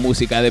 solo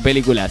música de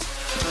películas.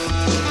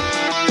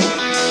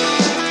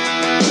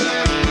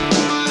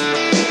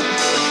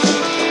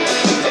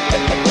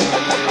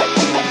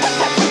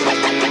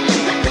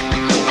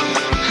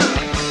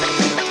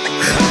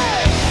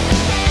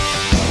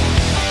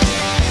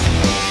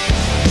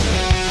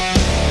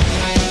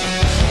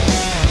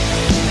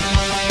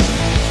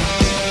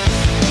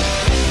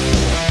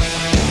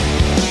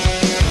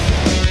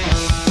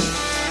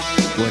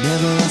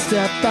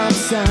 Step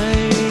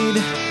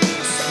outside,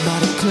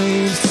 somebody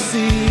claims to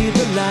see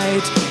the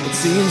light. It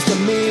seems to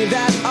me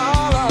that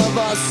all of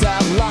us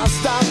have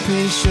lost our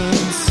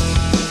patience,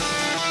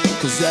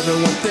 'cause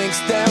everyone thinks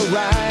they're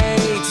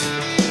right,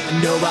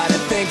 and nobody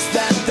thinks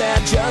that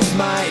there just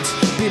might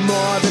be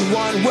more than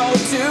one road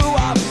to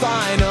our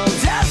final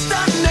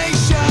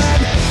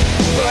destination.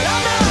 But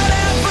I'm not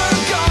ever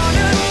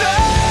gonna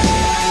know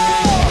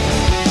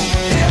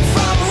if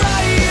I'm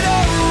right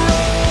or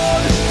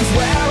wrong, 'cause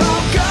we're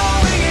all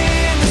going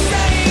in the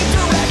same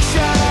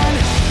direction,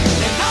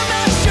 and I'm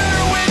not sure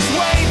which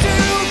way to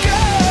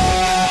go,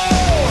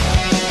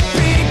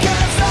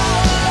 because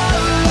all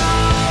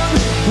along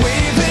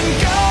we've been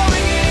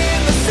going in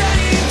the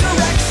same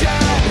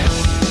direction.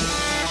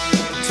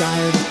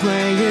 Tired of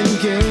playing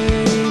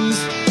games,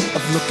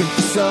 of looking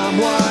for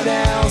someone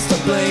else to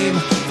blame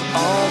for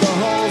all the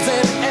holes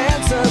and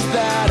answers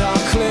that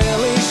are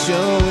clearly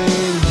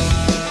showing.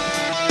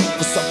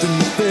 For something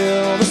to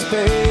fill the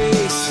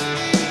space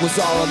was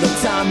all of the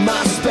time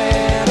I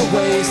spent a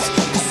waste,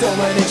 'cause so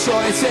many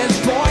choices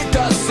point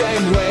the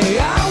same way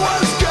I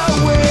was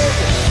going.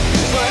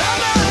 But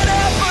I'm not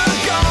ever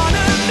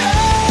gonna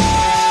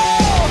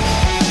know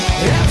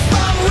if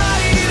I'm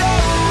right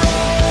or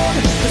wrong,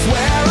 'cause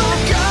we're all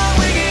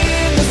going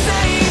in the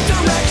same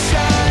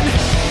direction,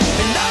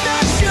 and I'm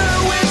not sure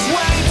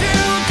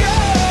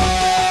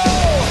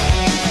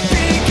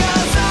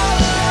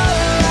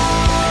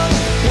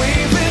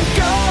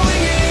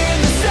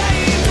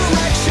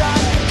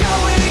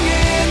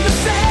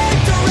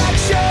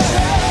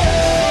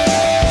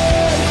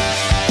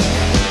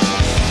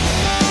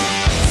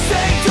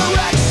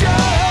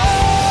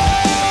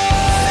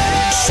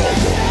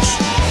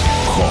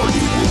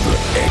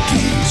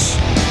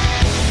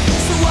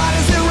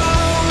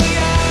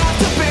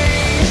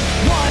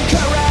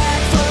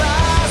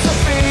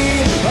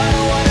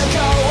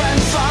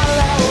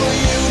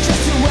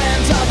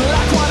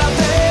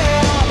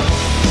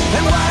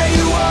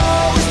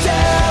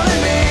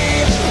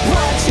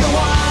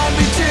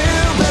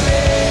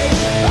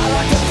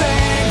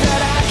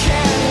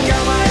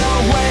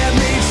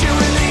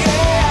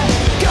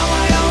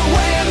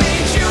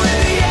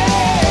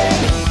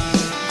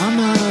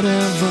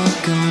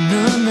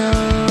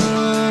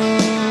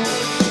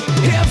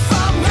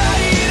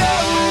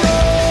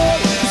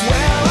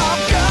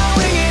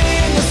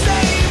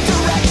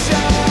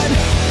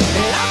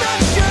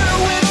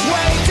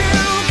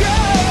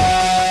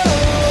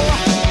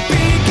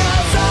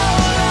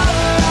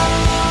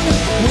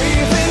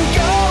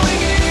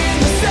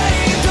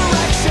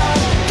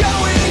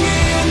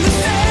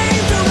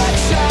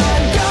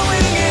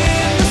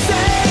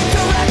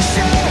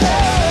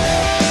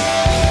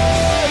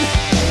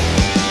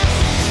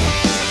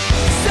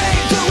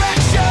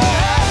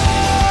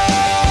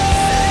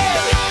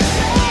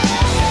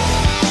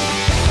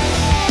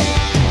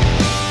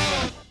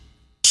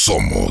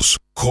Somos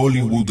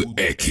Hollywood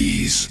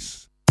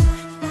X.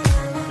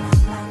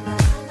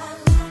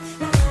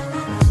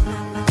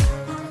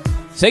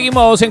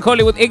 Seguimos en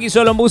Hollywood X,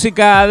 solo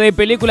música de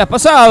películas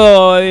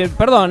pasado.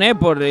 Perdón,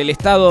 por el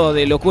estado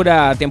de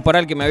locura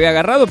temporal que me había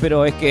agarrado,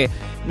 pero es que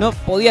no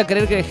podía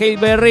creer que Halle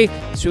Berry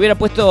se hubiera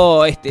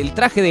puesto el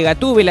traje de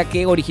Gatúbela,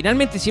 que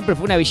originalmente siempre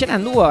fue una villana,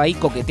 anduvo ahí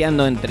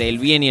coqueteando entre el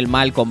bien y el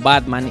mal con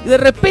Batman. Y de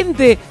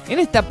repente, en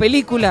esta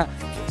película,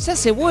 se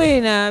hace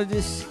buena.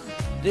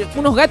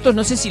 Unos gatos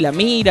no sé si la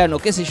miran o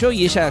qué sé yo,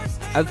 y ella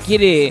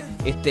adquiere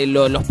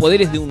los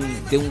poderes de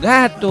un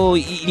gato,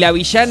 y la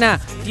villana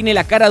tiene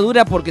la cara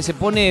dura porque se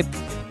pone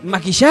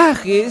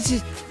maquillaje.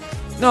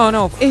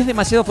 No, es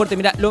demasiado fuerte.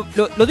 Mirá, lo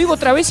digo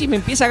otra vez y me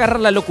empieza a agarrar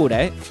la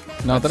locura, ¿eh?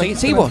 No,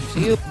 Seguí vos,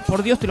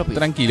 por Dios te lo pido.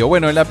 Tranquilo.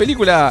 Bueno, en la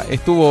película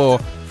estuvo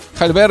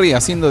Halle Berry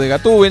haciendo de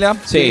Gatúbela.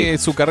 Sí.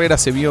 Su carrera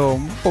se vio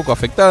un poco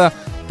afectada.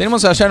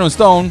 Tenemos a Sharon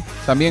Stone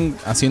también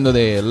haciendo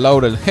de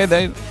Laurel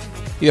Headay.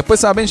 Y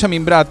después a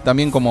Benjamin Bratt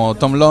también como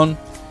Tom Lone.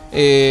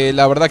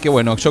 La verdad que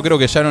bueno, yo creo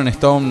que Sharon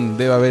Stone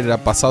debe haber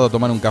pasado a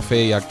tomar un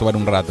café y a actuar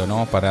un rato,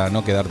 ¿no? Para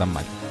no quedar tan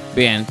mal.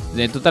 Bien,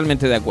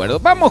 totalmente de acuerdo.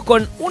 Vamos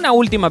con una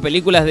última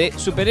película de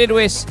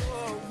superhéroes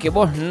que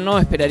vos no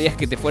esperarías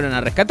que te fueran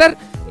a rescatar.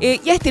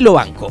 Y a este lo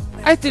banco.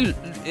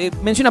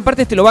 Menciona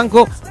aparte este lo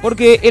banco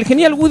porque el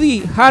genial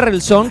Woody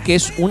Harrelson, que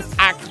es un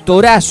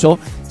actorazo,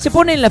 se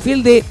pone en la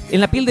piel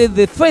de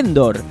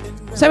Defendor.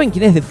 ¿Saben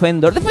quién es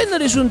Defendor?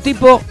 Defendor es un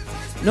tipo,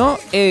 ¿no?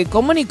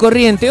 Común y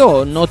corriente,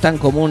 o no tan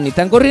común ni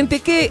tan corriente,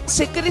 que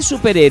se cree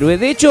superhéroe.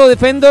 De hecho,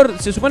 Defendor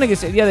se supone que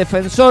sería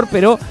defensor,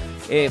 pero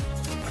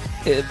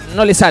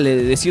no le sale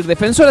decir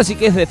defensor, así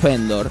que es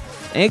Defendor.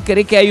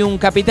 Cree que hay un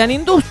Capitán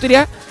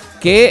Industria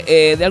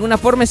que de alguna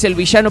forma es el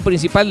villano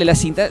principal de la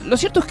cinta. Lo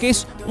cierto es que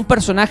es un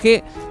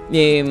personaje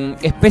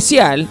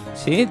especial,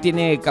 ¿sí?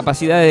 Tiene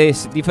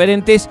capacidades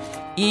diferentes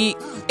y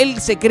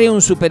él se cree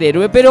un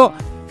superhéroe, pero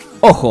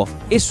ojo,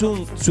 es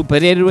un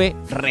superhéroe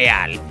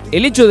real.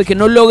 El hecho de que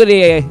no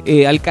logre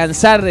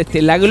alcanzar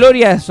la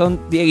gloria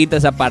son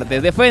dieguitas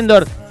aparte.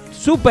 Defendor,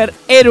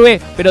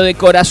 superhéroe, pero de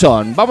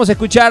corazón. Vamos a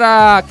escuchar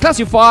a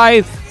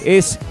Classified.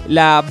 Es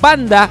la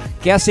banda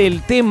que hace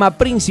el tema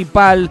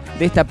principal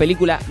de esta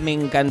película. Me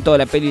encantó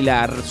la peli,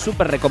 la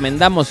super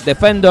recomendamos.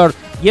 Defendor.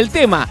 Y el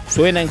tema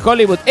suena en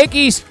Hollywood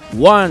X,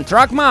 One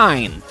Track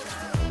Mind.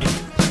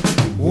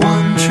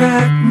 One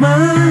track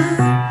mind,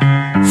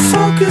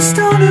 focused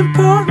on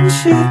important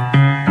shit,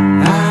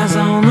 eyes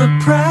on the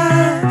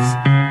prize.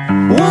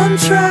 One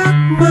track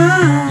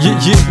mind,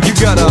 you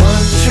gotta.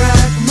 One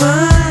track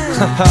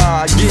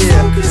mind,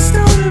 yeah. focused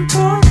on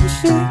important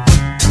shit,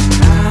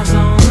 eyes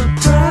on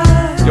the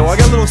prize. Yo, I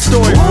got a little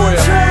story for One you.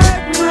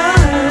 track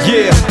mind,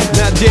 Yeah,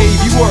 now Dave,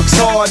 he works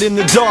hard in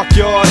the dark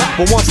yard,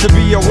 but wants to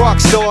be a rock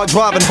star,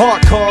 driving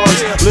hot cars,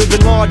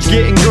 living large,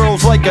 getting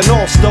girls like an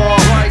all-star,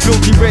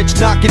 filthy rich,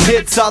 knocking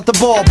hits out the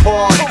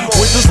ballpark,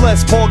 with his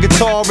Les Paul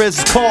guitar as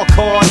his car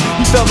card.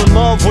 He fell in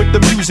love with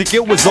the music,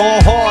 it was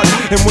all hard,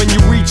 and when you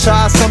reach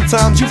high,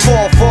 sometimes you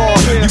fall far.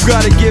 You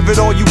gotta give it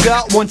all you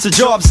got once the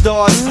job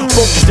starts.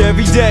 Focused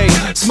every day,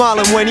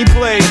 smiling when he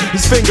played.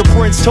 His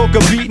fingerprints took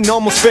a beat and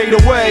almost fade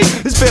away.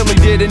 His family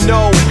didn't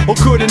know or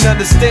couldn't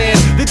understand.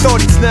 They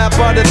thought he'd snap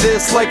out of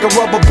this like a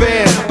rubber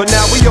band, but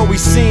now he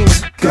always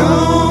seems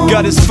gone.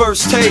 Got his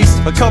first taste,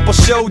 a couple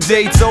show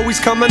dates, always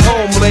coming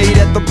home late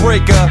at the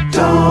break of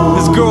dawn.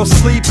 His girl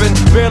sleeping,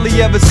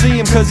 barely ever see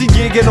him cause he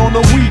gigging on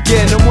the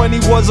weekend. And when he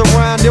was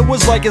around, it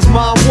was like his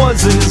mom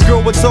wasn't. His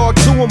girl would talk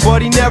to him,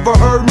 but he never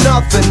heard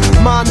nothing.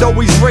 Mind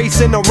always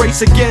racing, a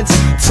race against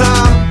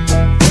time.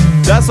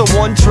 That's a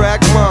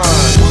one-track mind.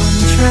 one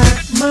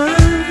track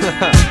mind,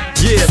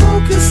 Yeah,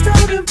 focused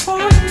on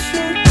important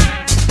shit,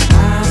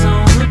 eyes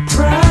on the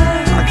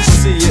prize. I can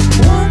see it.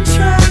 One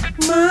track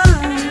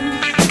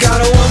mind,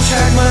 got a one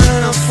track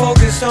mind, I'm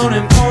focused on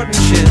important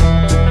shit.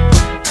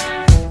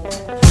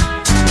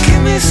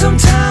 Give me some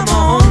time,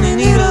 I only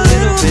need a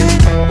little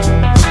bit.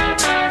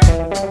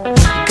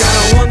 Got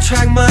a one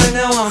track mind,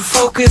 now I'm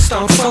focused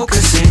on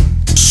focusing.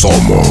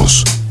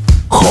 Somos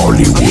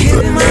Hollywood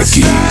Hitting my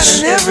stride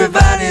X. and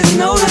everybody's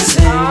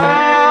noticing.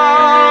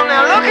 Oh,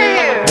 now look at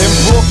here. And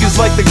Brooke is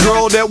like the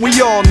girl that we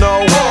all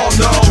know.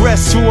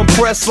 Dressed to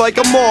impress like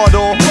a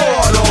model.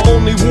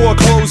 Only wore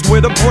clothes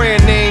with a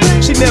brand name.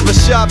 She never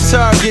shopped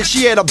Target,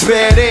 she had a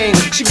bad aim.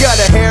 She got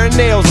her hair and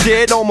nails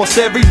did almost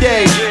every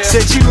day.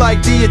 Said she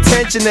liked the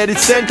attention that it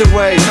sent her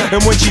way.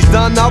 And when she's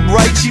done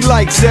upright, she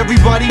likes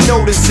everybody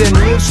noticing.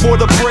 Lives for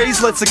the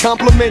praise, lets the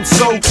compliments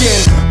soak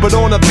in. But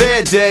on a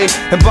bad day,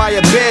 and by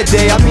a bad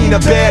day, I mean a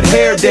bad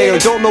hair day, or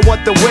don't know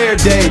what to wear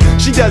day,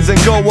 she doesn't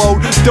go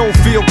out, don't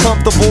feel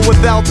comfortable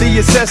without the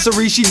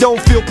accessories, she don't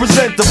feel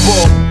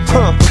presentable.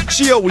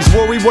 She always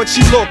worry what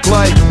she look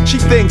like. She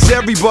thinks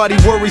everybody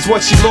worries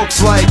what she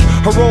looks like.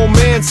 Her old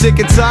man sick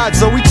and tired,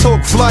 so he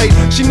took flight.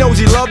 She knows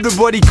he loved her,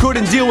 but he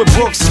couldn't deal with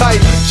Brooke's type.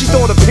 She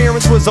thought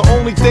appearance was the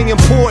only thing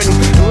important,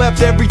 and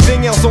left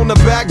everything else on the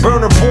back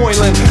burner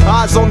boiling.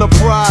 Eyes on the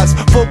prize,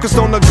 focused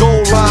on the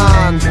goal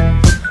line.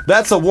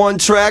 That's a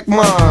one-track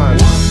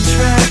mind. One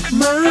track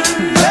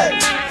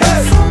mind,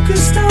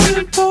 focused on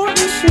important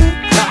shit.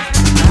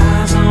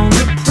 Eyes on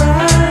the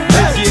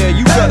prize. Yeah,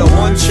 you got a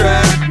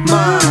one-track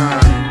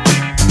mind.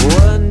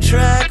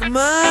 One-track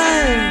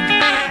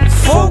mind.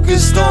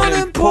 Focused on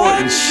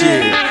important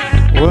shit.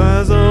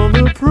 Eyes on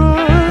the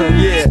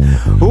prize. Yeah,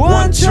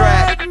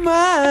 One-track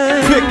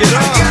mind. Pick it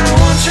up. I got a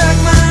one-track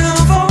mind.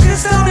 I'm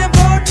focused on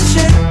important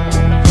shit.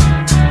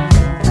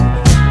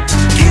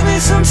 Give me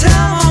some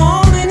time. I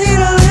only need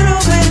a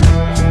little bit.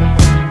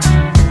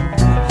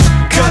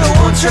 Got a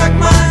one-track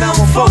mind. Now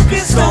I'm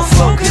focused on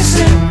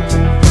focusing.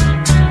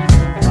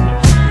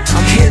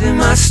 I'm hitting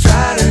my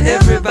stride and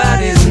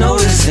everybody's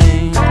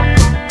noticing.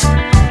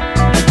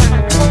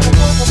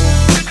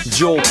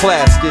 Joel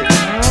Plaskett.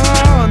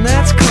 Oh, and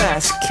that's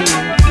class, kid.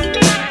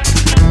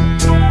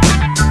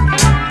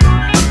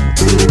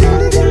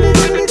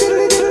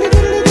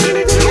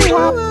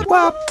 Wop,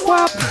 wop,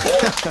 wop.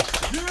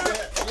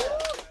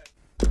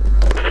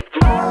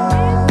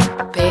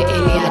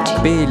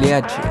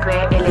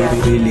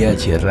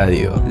 PLH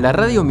Radio. La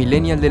radio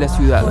millennial de la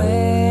ciudad.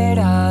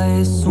 Fuera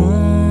es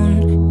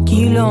un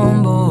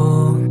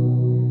quilombo,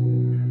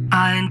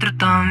 adentro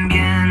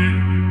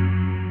también.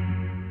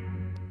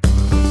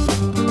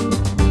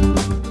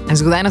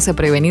 Ayúdanos a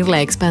prevenir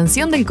la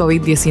expansión del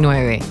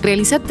COVID-19.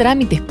 Realiza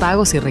trámites,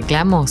 pagos y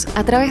reclamos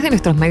a través de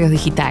nuestros medios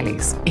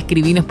digitales.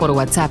 Escribinos por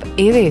WhatsApp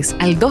EDES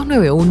al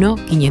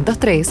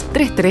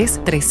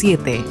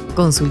 291-503-3337.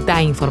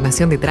 Consulta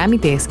información de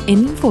trámites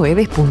en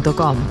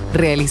infoedes.com.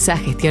 Realiza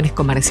gestiones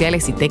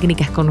comerciales y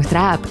técnicas con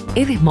nuestra app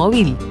EDES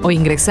Móvil o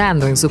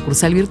ingresando en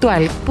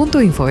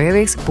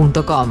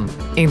sucursalvirtual.infoedes.com.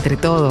 Entre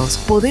todos,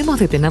 podemos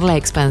detener la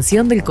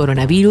expansión del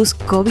coronavirus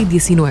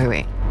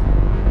COVID-19.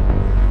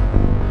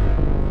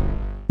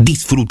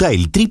 Disfruta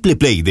el triple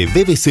play de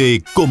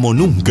BBC como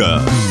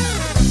nunca.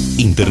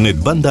 Internet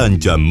banda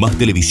ancha, más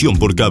televisión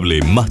por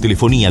cable, más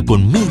telefonía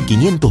con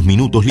 1500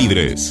 minutos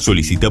libres.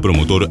 Solicita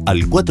promotor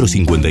al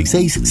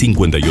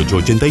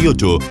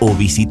 456-5888 o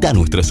visita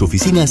nuestras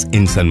oficinas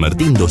en San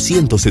Martín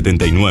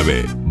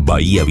 279.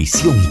 Bahía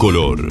Visión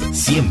Color.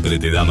 Siempre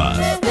te da más.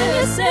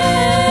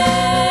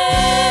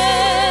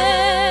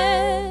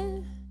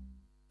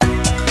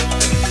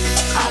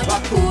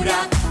 Agua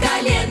pura,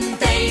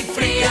 caliente y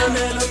fría.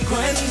 Me lo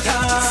cuenta.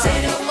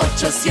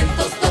 0800-222-3150.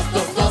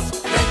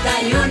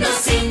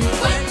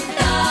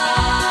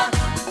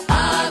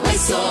 Agua y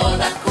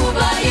soda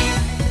Cubarí.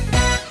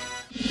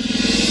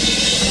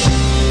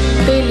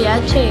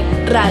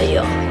 PLH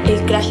Radio,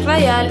 el crash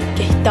radial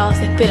que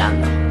estabas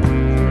esperando.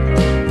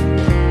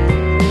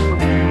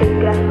 El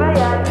crash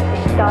radial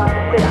que estabas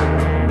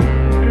esperando.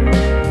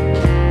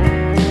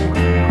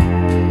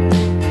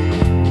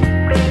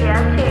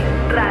 PLH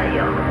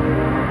Radio.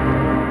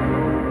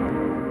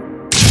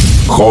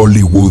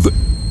 Hollywood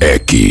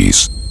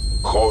X.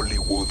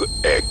 Hollywood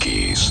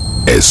X.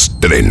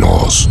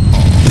 Estrenos.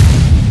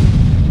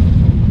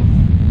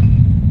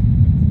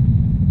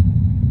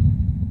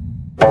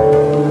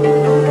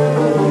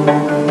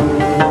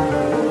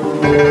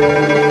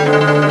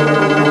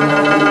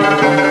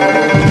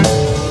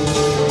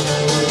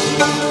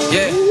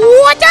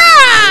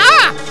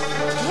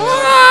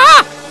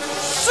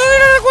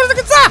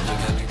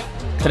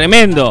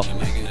 Tremendo.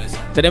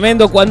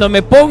 Tremendo cuando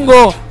me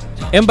pongo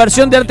en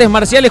versión de artes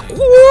marciales.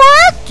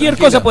 Cualquier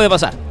cosa puede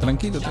pasar.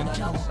 Tranquilo,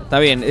 tranquilo. Está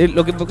bien.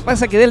 Lo que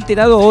pasa es que quedé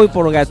alterado hoy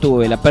por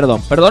Gatúbela.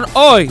 Perdón.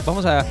 Hoy.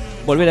 Vamos a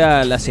volver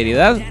a la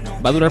seriedad.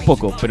 Va a durar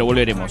poco, pero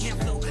volveremos.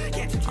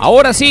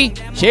 Ahora sí,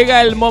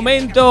 llega el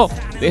momento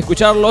de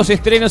escuchar los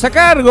estrenos a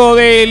cargo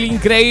del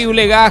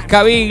increíble Gas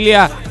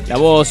Caviglia, la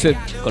voz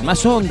con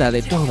más onda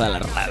de toda la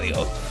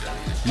radio.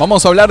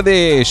 Vamos a hablar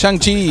de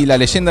Shang-Chi y la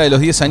leyenda de los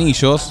 10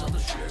 anillos.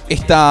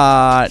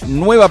 Esta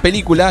nueva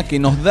película que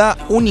nos da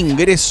un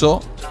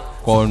ingreso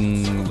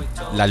con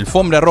la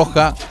alfombra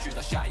roja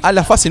a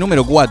la fase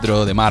número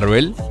 4 de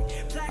Marvel.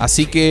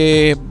 Así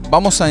que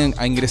vamos a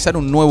ingresar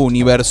un nuevo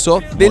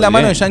universo de la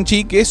mano de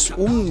Shang-Chi, que es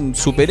un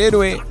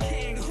superhéroe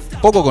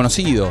poco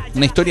conocido,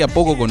 una historia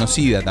poco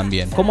conocida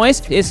también. ¿Cómo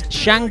es? Es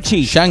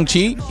Shang-Chi.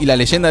 Shang-Chi y la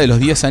leyenda de los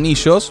 10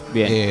 anillos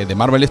de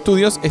Marvel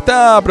Studios.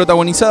 Está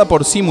protagonizada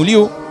por Simu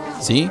Liu,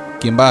 ¿sí?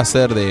 Quien va a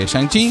ser de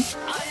Shang-Chi,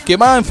 que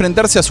va a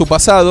enfrentarse a su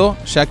pasado,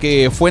 ya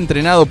que fue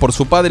entrenado por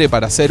su padre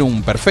para ser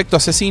un perfecto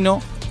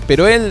asesino,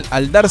 pero él,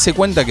 al darse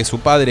cuenta que su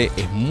padre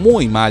es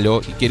muy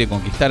malo y quiere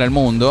conquistar al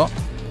mundo,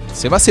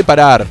 se va a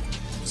separar,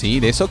 ¿sí?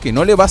 De eso, que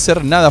no le va a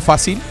ser nada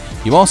fácil.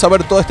 Y vamos a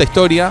ver toda esta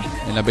historia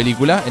en la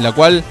película, en la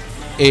cual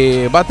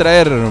va a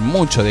traer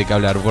mucho de qué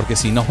hablar, porque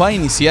si nos va a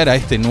iniciar a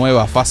esta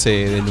nueva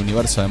fase del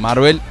universo de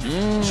Marvel,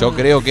 yo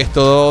creo que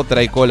esto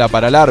trae cola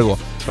para largo.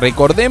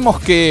 Recordemos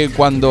que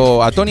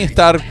cuando a Tony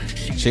Stark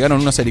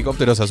llegaron unos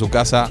helicópteros a su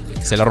casa,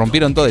 se la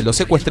rompieron toda y lo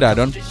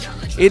secuestraron,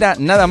 era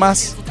nada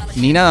más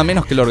ni nada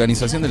menos que la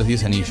Organización de los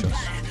 10 Anillos.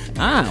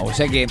 Ah, o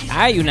sea que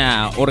hay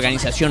una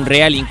organización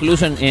real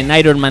incluso en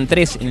Iron Man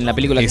 3, en la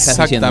película que estás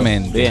diciendo.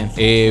 Exactamente.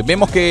 Bien.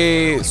 Vemos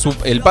que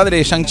el padre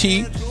de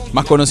Shang-Chi,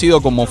 más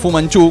conocido como Fu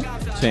Manchu,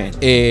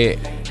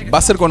 va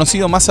a ser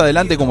conocido más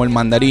adelante como el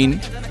Mandarín.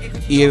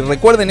 Y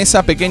recuerden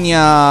esa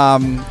pequeña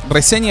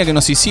reseña que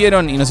nos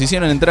hicieron y nos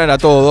hicieron entrar a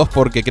todos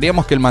porque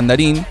creíamos que el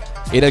mandarín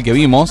era el que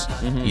vimos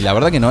y la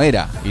verdad que no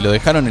era. Y lo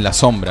dejaron en las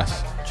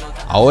sombras.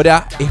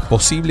 Ahora es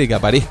posible que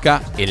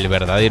aparezca el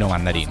verdadero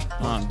mandarín.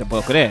 No te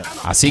puedo creer.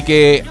 Así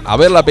que a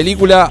ver la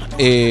película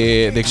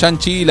de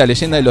Shang-Chi, la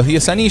leyenda de los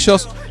 10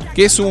 anillos,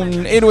 que es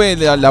un héroe,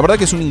 la verdad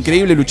que es un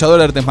increíble luchador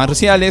de artes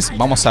marciales.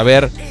 Vamos a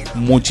ver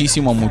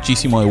muchísimo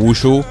de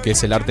Wushu, que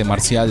es el arte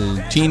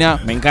marcial china.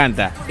 Me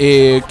encanta.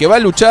 Que va a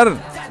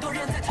luchar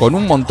con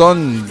un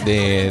montón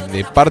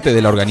de parte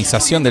de la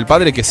organización del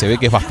padre que se ve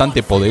que es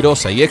bastante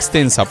poderosa y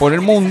extensa por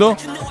el mundo,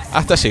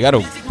 hasta llegar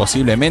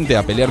posiblemente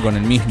a pelear con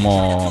el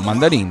mismo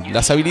mandarín.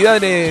 Las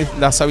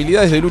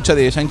habilidades de lucha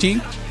de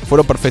Shang-Chi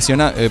fueron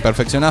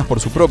perfeccionadas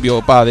por su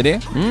propio padre,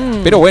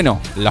 pero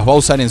bueno, las va a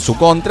usar en su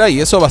contra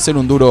y eso va a ser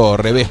un duro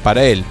revés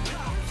para él.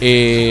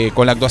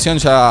 Con la actuación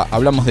ya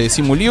hablamos de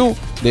Simu Liu,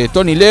 de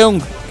Tony Leung,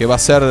 que va a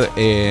ser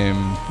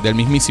del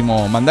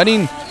mismísimo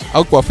mandarín,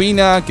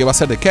 Awkwafina, que va a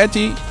ser de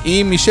Katy,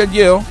 y Michelle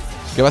Yeoh,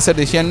 que va a ser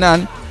de Jian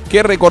Nan,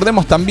 que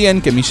recordemos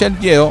también que Michelle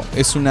Yeoh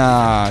es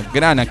una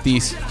gran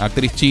actriz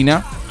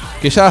china,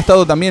 que ya ha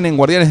estado también en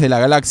Guardianes de la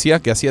Galaxia,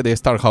 que hacía de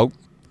Starhawk.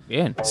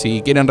 Bien.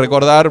 Si quieren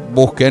recordar,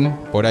 busquen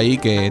por ahí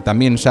que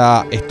también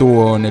ya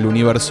estuvo en el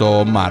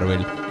universo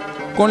Marvel.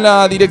 Con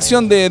la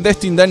dirección de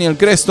Destin Daniel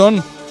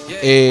Creston,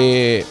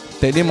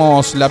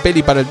 tenemos la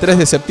peli para el 3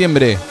 de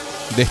septiembre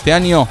de este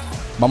año.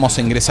 Vamos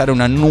a ingresar a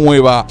una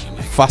nueva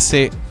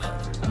fase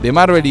de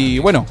Marvel y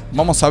bueno,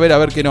 vamos a ver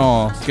qué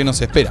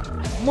nos espera.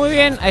 Muy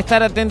bien, a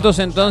estar atentos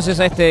entonces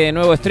a este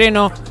nuevo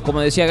estreno.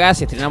 Como decía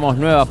Gas, estrenamos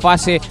nueva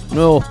fase,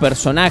 nuevos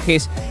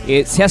personajes.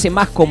 Se hace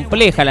más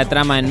compleja la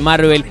trama en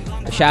Marvel.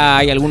 Ya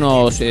hay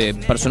algunos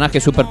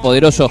personajes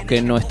superpoderosos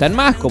que no están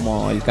más,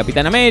 como el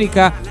Capitán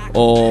América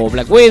o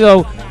Black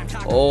Widow.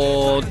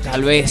 O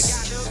tal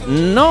vez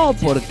no,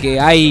 porque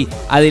hay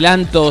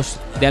adelantos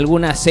de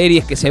algunas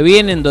series que se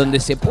vienen donde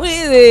se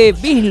puede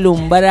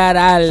vislumbrar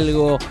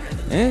algo.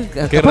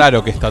 Qué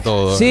raro que está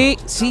todo. Sí,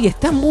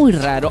 está muy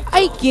raro.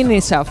 Hay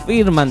quienes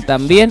afirman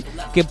también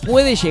que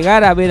puede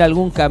llegar a haber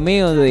algún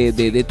cameo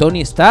de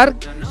Tony Stark.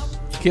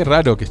 Qué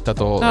raro que está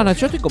todo. No,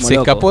 yo estoy como se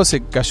loco. escapó,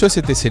 se cayó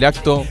ese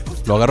Tesseracto,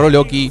 lo agarró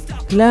Loki.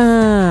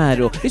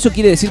 Claro, eso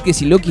quiere decir que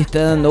si Loki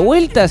está dando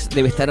vueltas,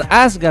 debe estar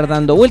Asgard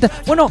dando vueltas.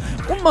 Bueno,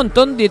 un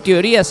montón de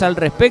teorías al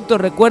respecto.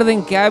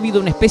 Recuerden que ha habido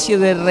una especie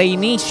de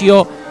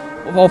reinicio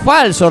o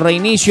falso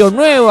reinicio,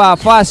 nueva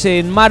fase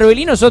en Marvel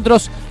y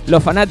nosotros,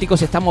 los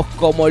fanáticos, estamos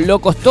como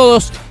locos,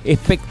 todos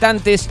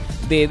expectantes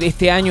de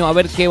este año a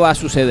ver qué va a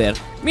suceder.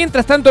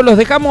 Mientras tanto, los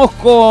dejamos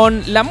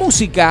con la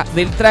música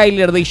del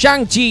tráiler de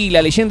Shang-Chi,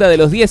 la leyenda de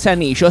los 10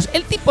 anillos.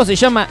 El tipo se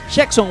llama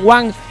Jackson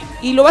Wang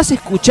y lo vas a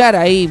escuchar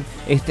ahí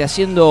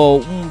haciendo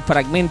un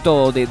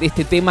fragmento de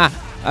este tema.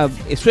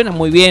 Suena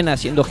muy bien,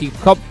 haciendo hip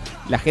hop.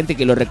 La gente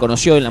que lo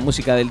reconoció en la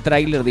música del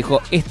tráiler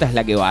dijo, esta es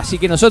la que va. Así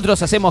que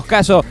nosotros hacemos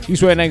caso y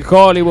suena en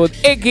Hollywood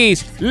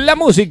X la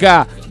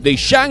música de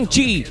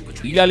Shang-Chi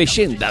y la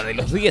leyenda de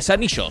los 10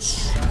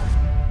 anillos.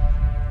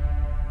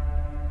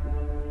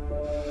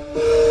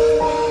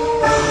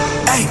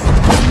 Hey.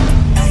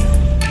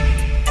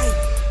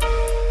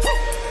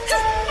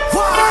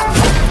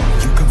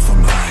 You come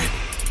from mine.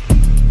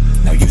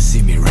 Now you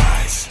see me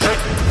rise.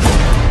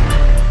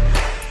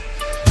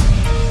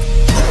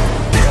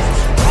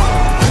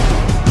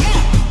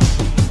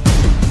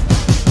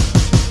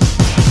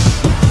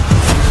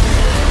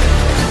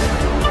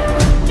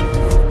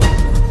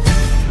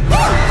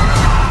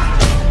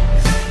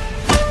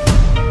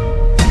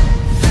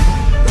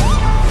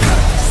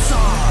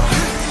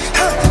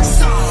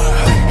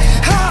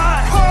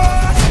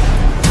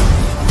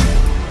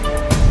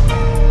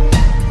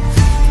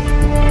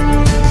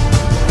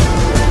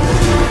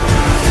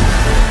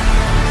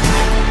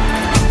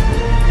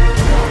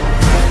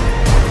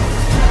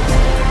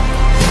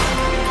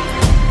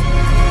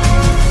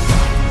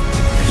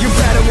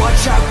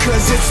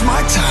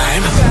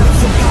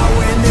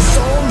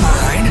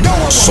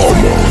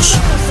 Somos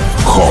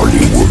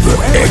Hollywood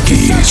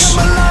X.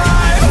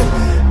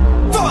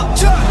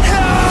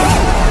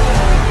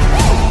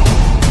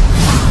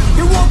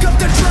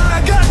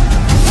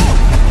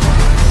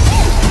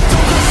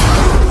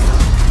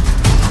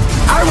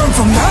 I run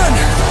from none.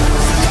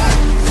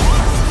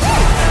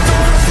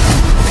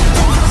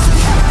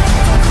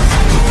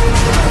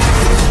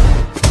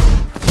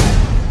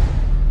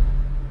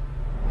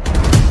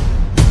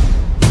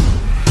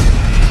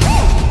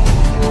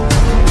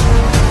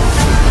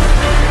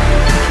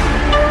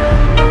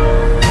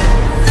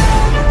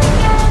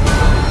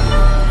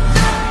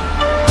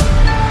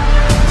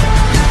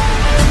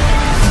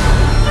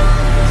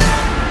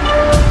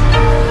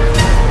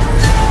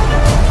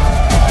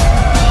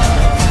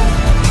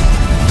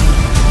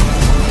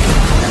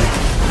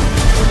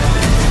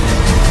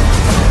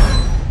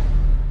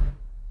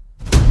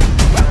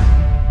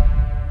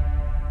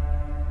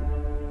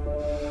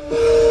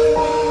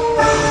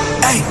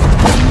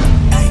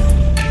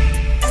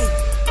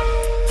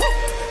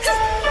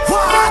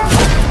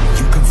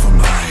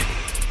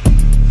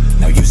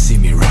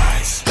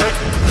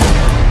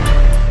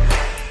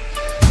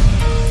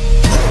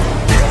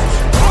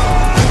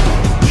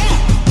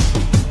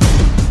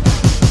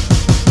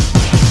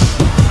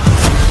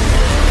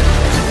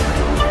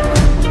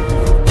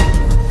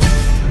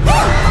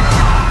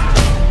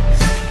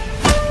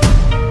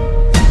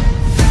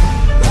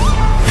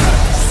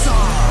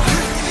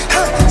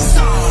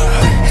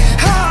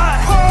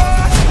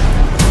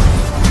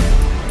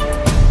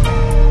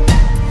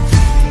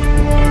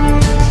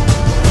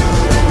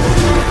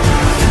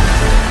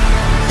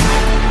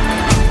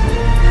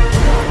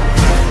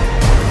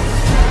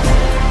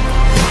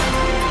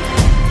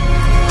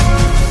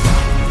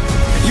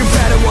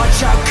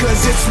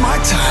 it's my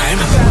time.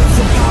 Battle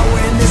for power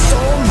in this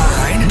all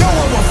mine. No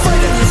one will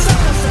afraid of this.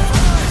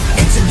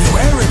 It's a new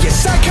era,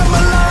 yes, I come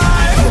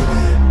alive.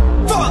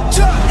 Fuck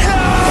to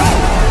hell.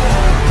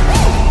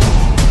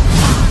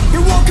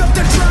 You woke up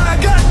the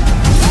dragon.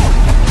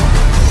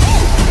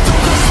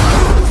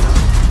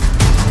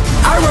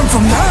 I run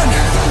from none.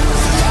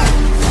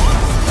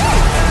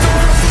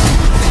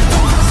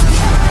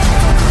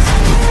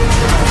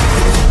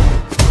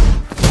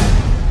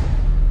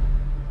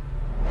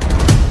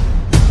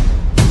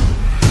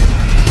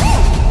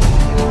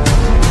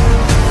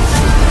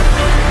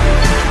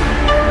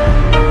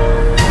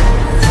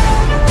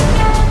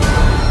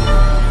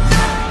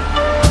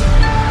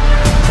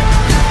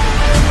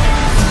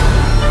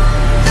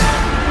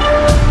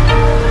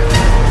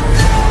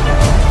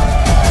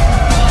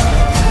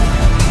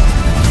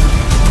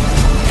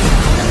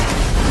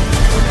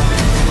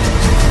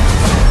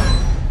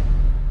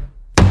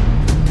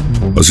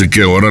 Así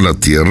que ahora la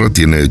Tierra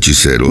tiene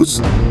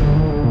hechiceros.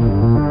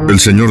 El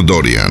señor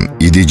Dorian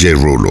y DJ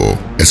Rulo,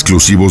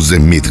 exclusivos de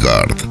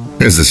Midgard,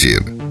 es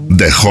decir,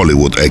 de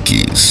Hollywood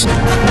X.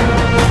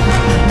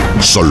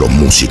 Solo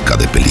música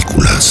de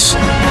películas.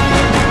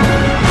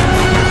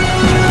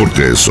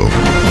 Porque eso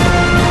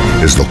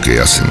es lo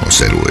que hacen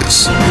los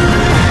héroes.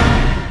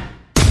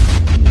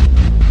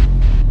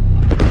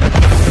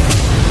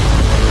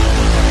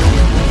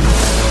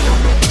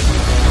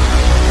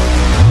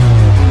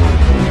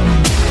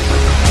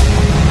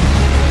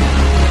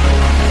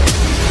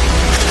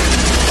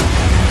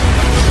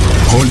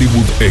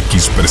 Hollywood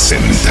X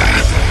presenta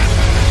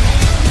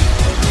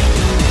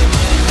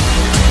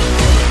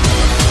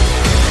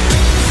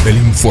El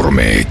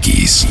Informe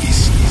X.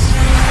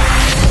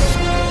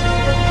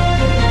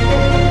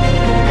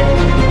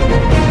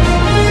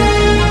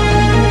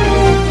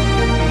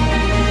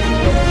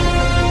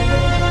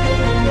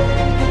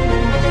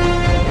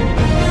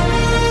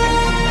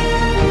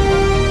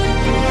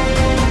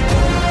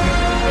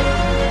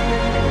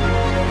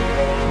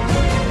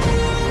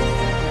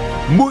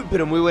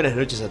 Pero muy buenas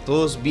noches a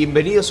todos,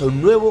 bienvenidos a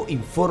un nuevo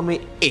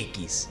Informe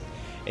X.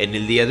 En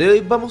el día de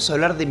hoy vamos a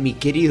hablar de mi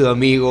querido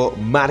amigo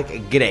Mark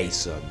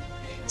Grayson.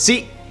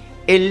 Sí,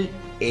 él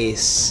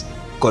es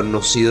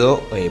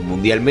conocido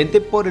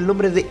mundialmente por el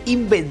nombre de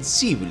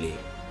Invencible.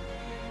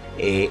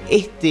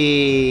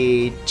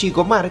 Este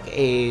chico Mark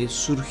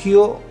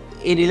surgió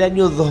en el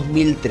año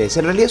 2003.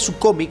 En realidad su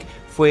cómic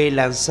fue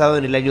lanzado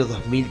en el año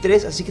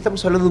 2003, así que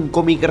estamos hablando de un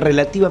cómic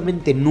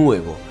relativamente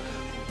nuevo.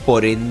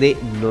 Por ende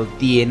no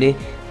tiene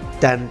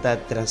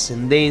tanta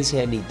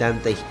trascendencia, ni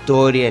tanta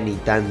historia, ni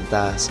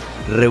tantas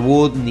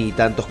reboot, ni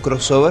tantos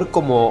crossover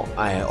como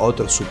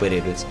otros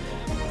superhéroes.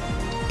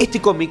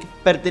 Este cómic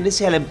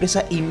pertenece a la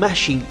empresa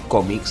Imagine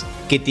Comics,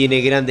 que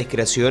tiene grandes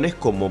creaciones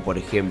como por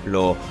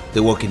ejemplo The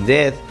Walking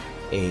Dead,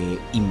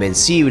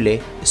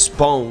 Invencible,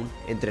 Spawn,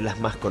 entre las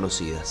más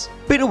conocidas.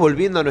 Pero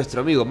volviendo a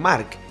nuestro amigo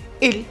Mark,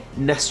 él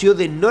nació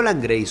de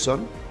Nolan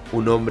Grayson,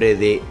 un hombre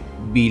de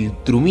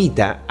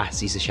Viltrumita,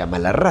 así se llama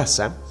la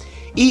raza,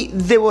 y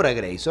Deborah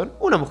Grayson,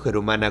 una mujer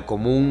humana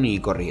común y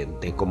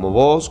corriente, como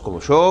vos,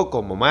 como yo,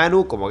 como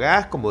Manu, como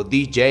Gas, como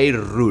DJ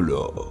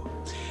Rulo.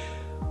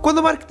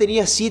 Cuando Mark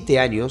tenía 7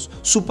 años,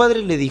 su padre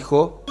le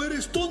dijo: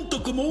 Eres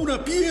tonto como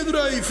una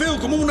piedra y feo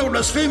como una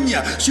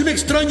blasfemia. Si un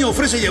extraño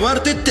ofrece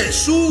llevarte, te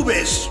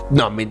subes.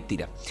 No,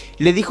 mentira.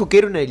 Le dijo que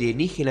era un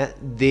alienígena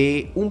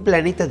de un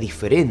planeta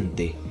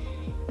diferente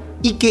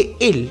y que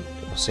él,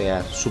 o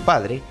sea, su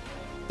padre,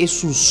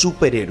 es un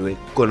superhéroe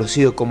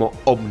conocido como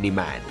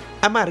Omni-Man.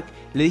 A Mark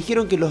le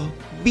dijeron que los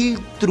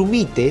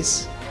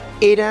Viltrumites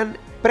eran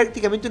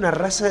prácticamente una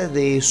raza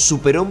de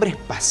superhombres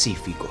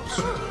pacíficos.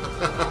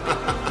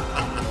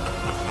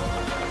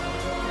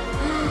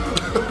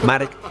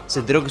 Mark se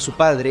enteró que su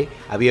padre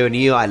había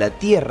venido a la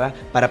Tierra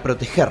para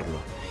protegerlo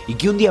y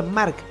que un día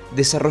Mark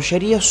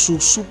desarrollaría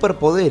sus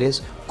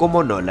superpoderes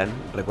como Nolan.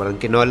 Recuerden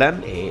que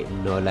Nolan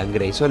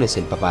Grayson es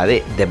el papá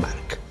de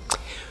Mark.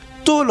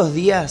 Todos los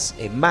días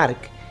Mark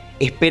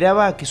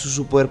esperaba a que sus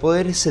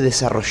superpoderes se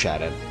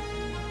desarrollaran.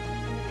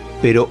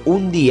 Pero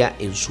un día,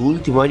 en su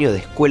último año de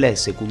escuela de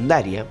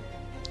secundaria,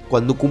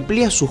 cuando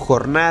cumplía su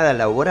jornada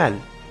laboral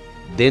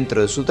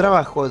dentro de su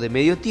trabajo de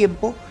medio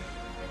tiempo,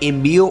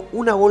 envió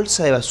una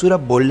bolsa de basura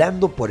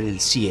volando por el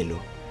cielo.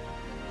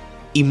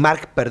 Y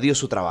Mark perdió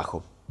su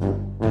trabajo.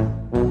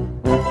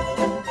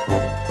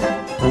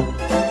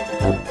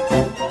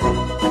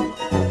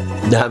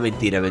 No,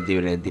 mentira.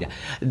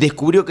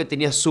 Descubrió que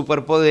tenía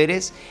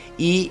superpoderes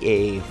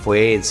y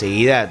fue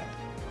enseguida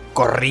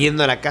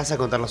corriendo a la casa a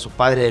contarle a sus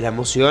padres de la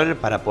emoción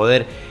para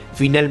poder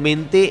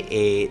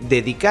finalmente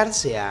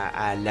dedicarse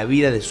a la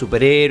vida de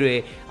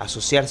superhéroe,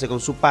 asociarse con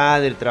su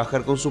padre,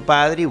 trabajar con su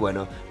padre y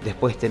bueno,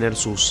 después tener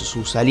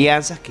sus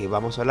alianzas, que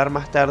vamos a hablar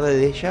más tarde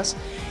de ellas,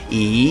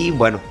 y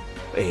bueno,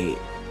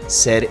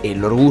 ser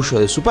el orgullo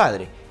de su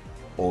padre,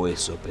 o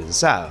eso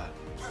pensaba.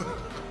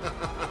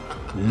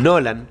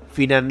 Nolan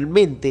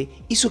finalmente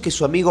hizo que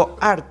su amigo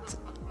Art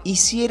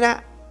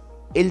hiciera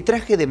el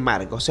traje de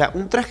Mark, o sea,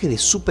 un traje de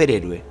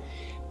superhéroe.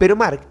 Pero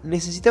Mark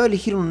necesitaba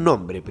elegir un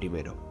nombre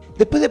primero.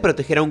 Después de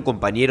proteger a un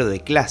compañero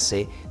de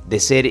clase de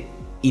ser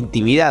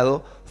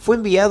intimidado, fue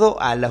enviado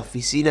a la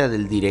oficina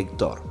del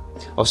director.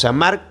 O sea,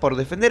 Mark, por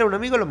defender a un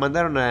amigo, lo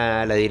mandaron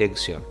a la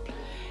dirección,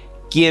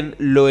 quien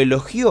lo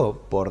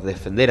elogió por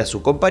defender a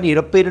su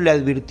compañero, pero le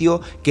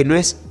advirtió que no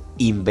es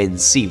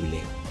invencible.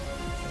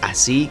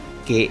 Así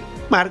que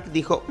Mark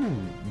dijo,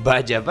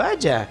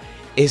 vaya,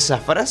 esa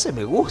frase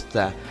me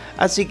gusta.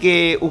 Así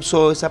que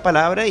usó esa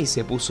palabra y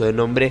se puso de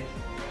nombre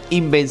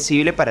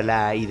Invencible para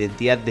la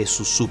identidad de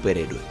su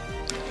superhéroe.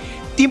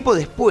 Tiempo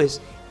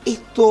después,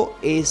 esto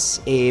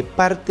es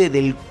parte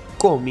del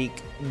cómic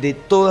de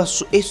toda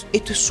su...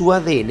 esto es su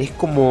ADN, es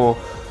como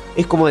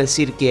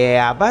decir que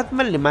a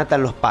Batman le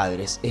matan los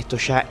padres. Esto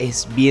ya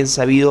es bien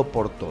sabido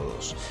por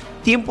todos.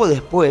 Tiempo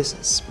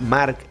después,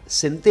 Mark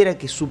se entera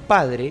que su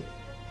padre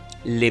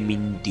le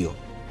mintió.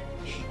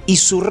 Y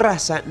su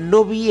raza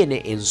no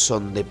viene en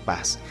son de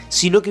paz,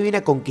 sino que viene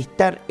a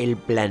conquistar el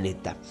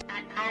planeta.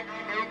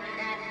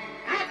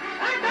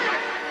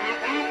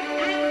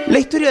 La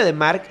historia de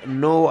Mark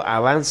no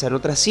avanza, no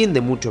trasciende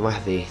mucho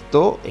más de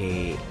esto.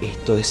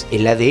 Esto es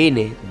el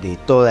ADN de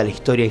toda la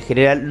historia en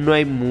general. No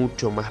hay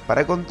mucho más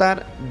para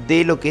contar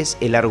de lo que es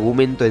el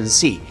argumento en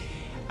sí.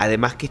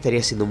 Además que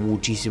estaría haciendo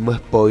muchísimo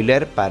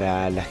spoiler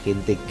para la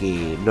gente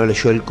que no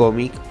leyó el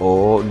cómic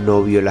o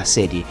no vio la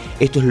serie.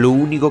 Esto es lo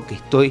único que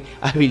estoy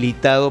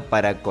habilitado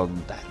para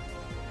contar.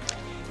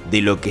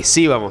 De lo que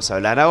sí vamos a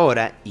hablar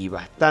ahora, y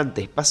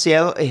bastante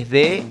espaciado, es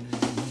de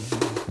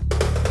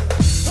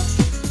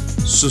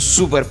sus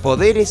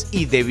superpoderes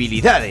y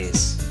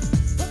debilidades.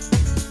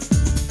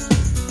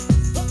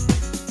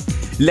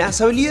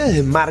 Las habilidades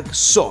de Mark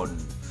son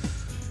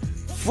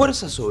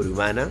fuerza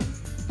sobrehumana,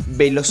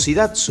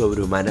 velocidad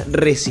sobrehumana,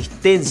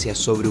 resistencia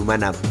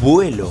sobrehumana,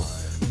 vuelo,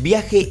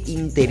 viaje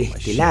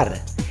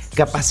interestelar,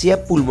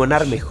 capacidad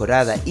pulmonar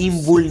mejorada,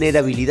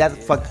 invulnerabilidad,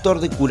 factor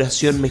de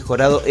curación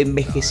mejorado,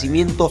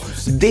 envejecimiento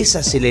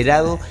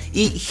desacelerado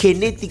y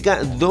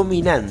genética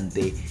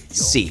dominante.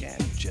 Sí,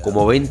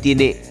 como ven,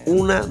 tiene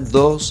 1,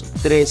 2,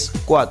 3,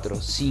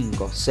 4,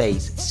 5,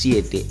 6,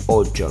 7,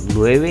 8,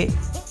 9,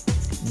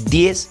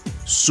 10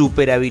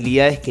 super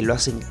habilidades que lo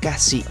hacen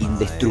casi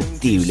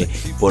indestructible.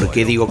 ¿Por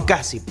qué digo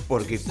casi?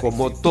 Porque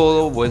como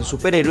todo buen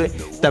superhéroe,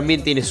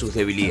 también tiene sus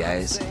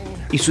debilidades.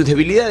 Y sus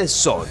debilidades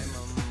son: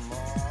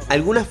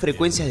 algunas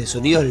frecuencias de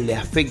sonidos le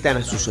afectan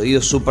a sus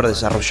oídos super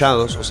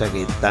desarrollados, o sea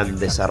que tan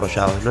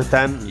desarrollados no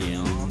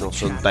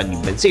son tan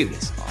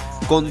invencibles.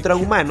 Contra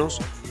humanos,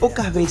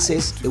 pocas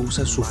veces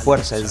usa su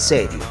fuerza en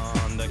serio.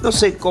 No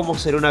sé cómo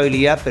será una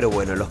habilidad, pero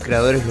bueno, los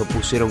creadores lo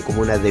pusieron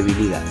como una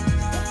debilidad.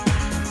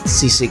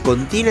 Si se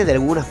contiene de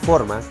alguna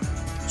forma,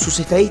 sus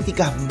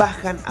estadísticas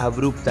bajan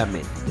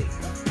abruptamente.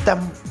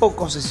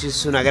 Tampoco sé si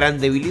es una gran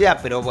debilidad,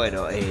 pero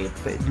bueno,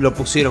 lo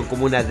pusieron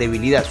como una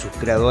debilidad sus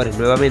creadores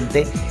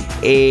nuevamente.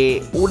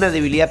 Una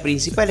debilidad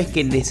principal es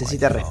que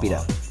necesita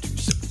respirar.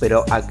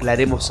 Pero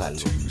aclaremos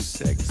algo.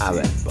 A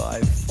ver,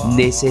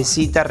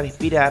 necesita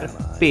respirar,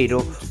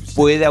 pero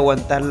puede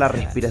aguantar la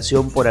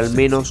respiración por al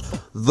menos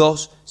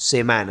 2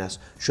 semanas.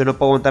 Yo no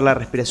puedo aguantar la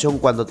respiración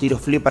cuando tiro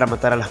flip para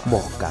matar a las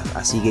moscas,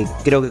 así que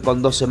creo que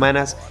con 2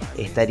 semanas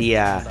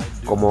estaría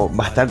como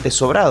bastante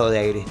sobrado de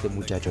aire este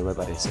muchacho, me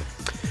parece.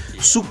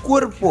 Su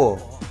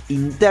cuerpo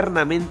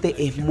internamente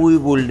es muy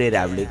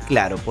vulnerable,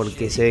 claro,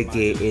 porque se ve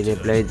que en el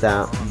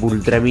planeta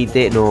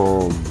Vultramite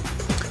no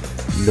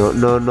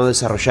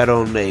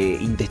desarrollaron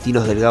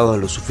intestinos delgados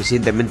lo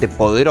suficientemente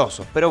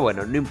poderosos, pero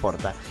bueno, no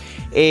importa.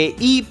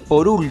 Y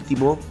por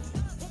último,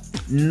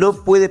 no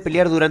puede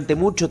pelear durante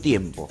mucho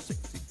tiempo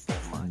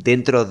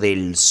dentro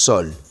del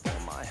sol.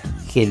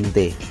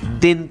 Gente,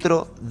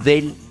 dentro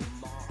del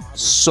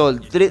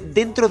sol,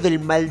 dentro del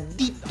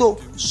maldito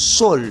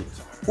sol.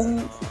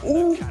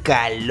 Un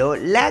calor,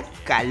 la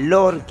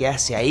calor que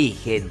hace ahí,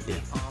 gente.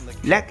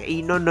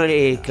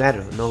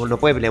 Claro, no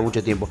puede pelear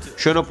mucho tiempo.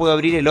 Yo no puedo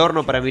abrir el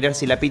horno para mirar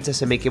si la pizza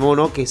se me quemó o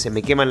no, que se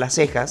me queman las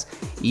cejas.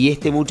 Y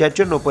este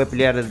muchacho no puede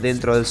pelear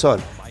dentro del sol.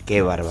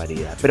 Qué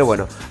barbaridad. Pero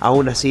bueno,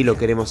 aún así lo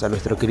queremos a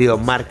nuestro querido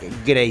Mark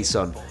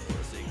Grayson.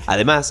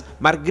 Además,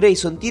 Mark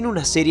Grayson tiene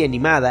una serie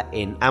animada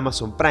en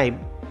Amazon Prime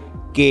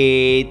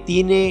que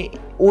tiene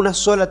una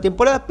sola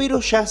temporada, pero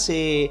ya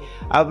se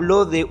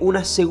habló de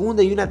una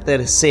segunda y una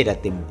tercera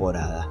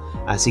temporada.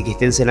 Así que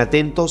esténse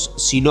atentos.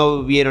 Si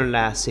no vieron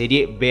la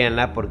serie,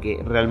 véanla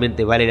porque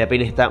realmente vale la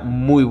pena. Está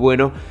muy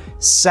bueno.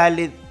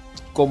 Sale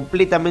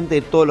completamente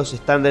de todos los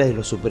estándares de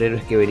los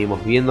superhéroes que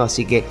venimos viendo.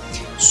 Así que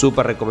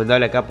súper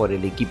recomendable acá por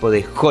el equipo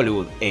de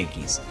Hollywood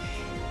X.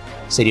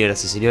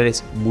 Señoras y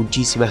señores,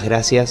 muchísimas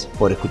gracias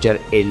por escuchar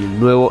el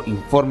nuevo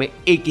Informe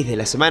X de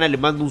la semana. Les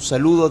mando un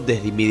saludo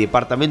desde mi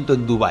departamento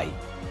en Dubái.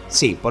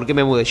 Sí, porque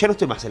me mudé. Ya no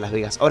estoy más en Las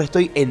Vegas. Ahora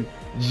estoy en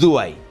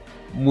Dubái.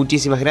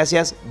 Muchísimas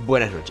gracias.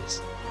 Buenas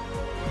noches.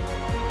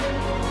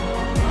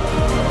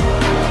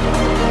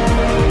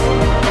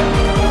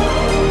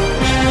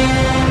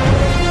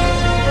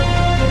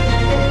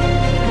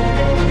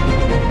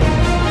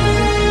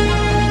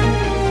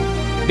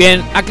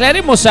 Bien,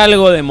 aclaremos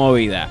algo de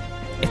movida.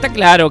 Está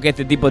claro que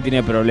este tipo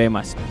tiene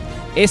problemas.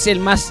 Es el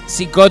más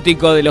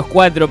psicótico de los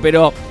 4,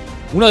 pero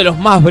uno de los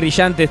más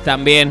brillantes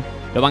también.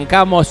 Lo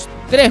bancamos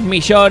 3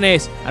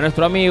 millones a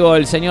nuestro amigo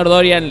el señor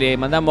Dorian. Le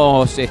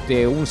mandamos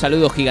un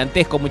saludo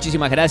gigantesco.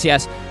 Muchísimas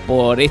gracias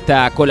por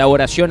esta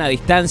colaboración a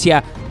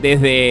distancia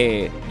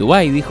desde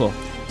Dubái, dijo.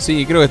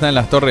 Sí, creo que está en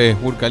las torres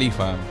Burj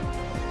Khalifa.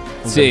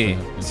 Sí.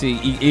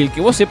 Y el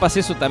que vos sepas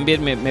eso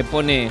también me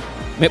pone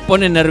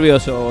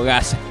nervioso,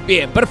 Gas.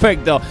 Bien,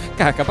 perfecto.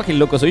 Capaz que el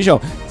loco soy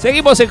yo.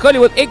 Seguimos en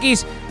Hollywood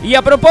X. Y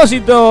a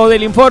propósito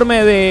del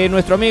informe de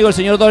nuestro amigo el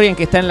señor Dorian,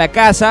 que está en la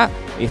casa,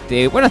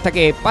 hasta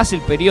que pase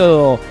el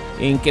periodo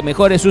en que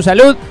mejore su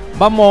salud,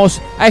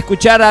 vamos a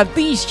escuchar a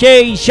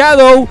DJ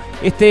Shadow.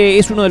 Este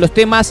es uno de los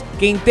temas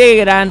que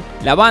integran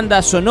la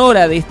banda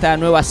sonora de esta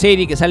nueva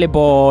serie que sale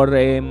por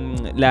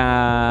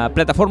la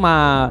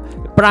plataforma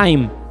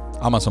Prime.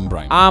 Amazon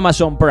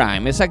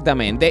Prime,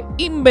 exactamente.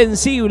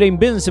 Invincible,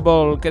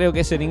 creo que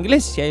es en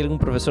inglés. Si hay algún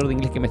profesor de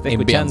inglés que me está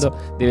escuchando,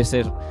 debe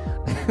ser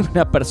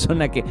una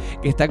persona que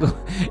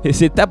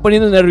se está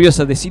poniendo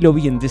nerviosa. Decilo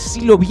bien,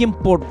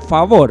 por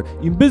favor.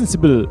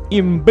 Invincible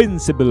en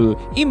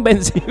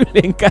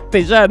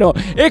castellano.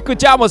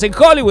 Escuchamos en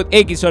Hollywood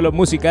X, solo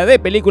música de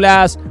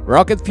películas.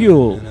 Rocket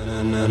Fuel.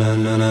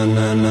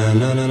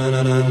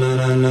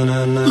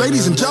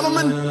 Ladies and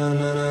gentlemen,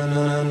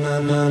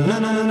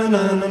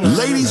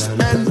 ladies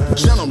and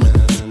gentlemen,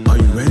 are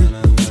you ready?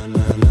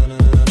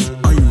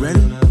 Are you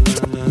ready?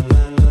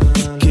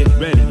 Get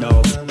ready,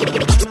 no.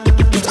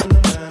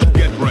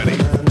 Get ready.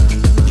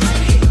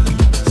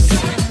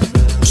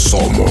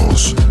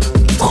 Somos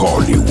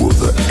Hollywood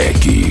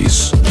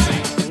X.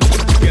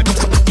 Get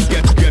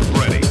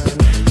ready.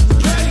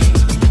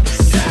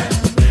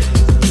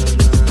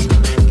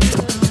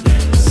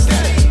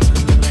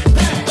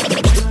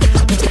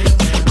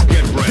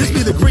 This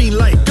be the green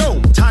light, go.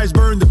 Tires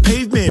burn the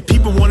pavement.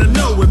 People wanna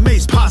know where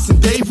Mace, Posse,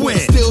 and Dave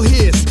went. Still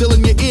here, still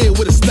in your ear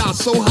with a style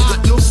so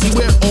hot, you'll see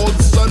where all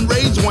the sun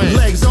rays went.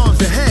 Legs, arms,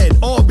 and head,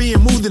 all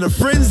being moved in a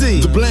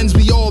frenzy. The blends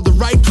be all the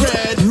right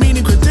cred,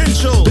 meaning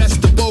credentials.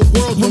 Best of both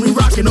worlds when we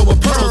rockin' over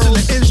pearls in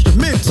the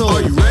instrumental.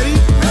 Are you ready?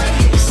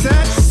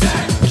 Set.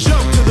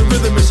 Jump to the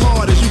rhythm as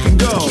hard as you can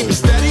go. Keep it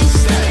steady.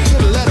 To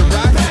the letter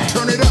right.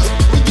 Turn it up.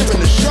 We giving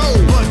the show.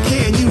 But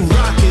can you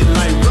rock it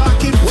like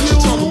rocket? What you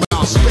talking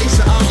about? Space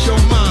out your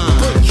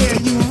mind. But can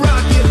you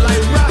rock it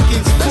like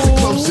rockets? That's a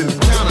close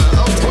encounter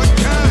of what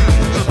kind?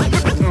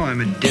 Oh,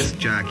 I'm a disc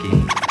jockey.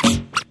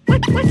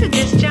 What's a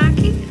disc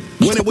jockey?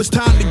 When it was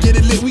time to get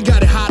it lit, we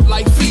got it hot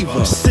like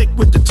fever. Sick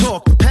with the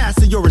talk, pass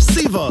to your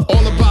receiver.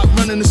 All about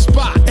running the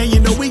spot. And you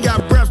know we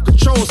got breath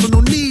control, so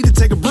no need to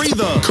take a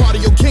breather.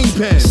 Cardio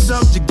kingpin,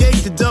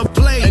 subjugate the dub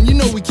play. And you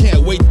know we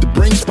can't wait to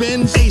bring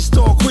spins.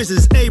 A-star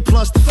quizzes, A+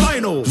 the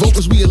final.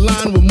 Vocals we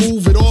align, we'll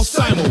move it all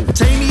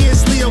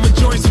simultaneously over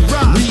joints and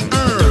rock. We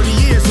earn 30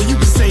 years, so you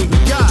can say we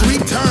got 3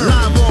 turns.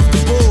 Live off the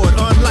board,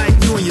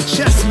 unlike you and your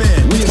chess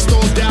men. We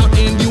install doubt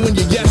in you and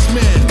your yes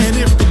men. And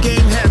if the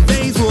game had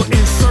veins, we'll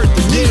insert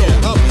the needle.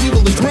 Upheaval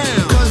the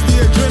ground. Cause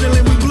the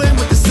adrenaline we blend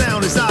with the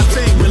sound is our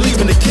thing. We're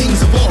leaving the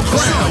kings of all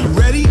crowns. So are you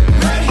ready?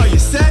 Are you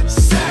set?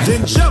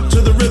 Then jump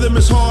to the rhythm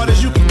as hard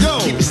as you can go.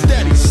 Keep it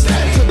steady.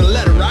 To the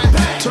letter right.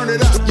 Turn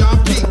it up, y'all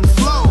peak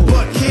flow.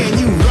 But can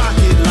you rock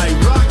it like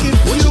rocket?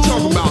 What you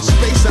talking about?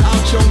 Space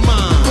out your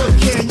mind. But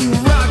can you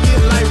rock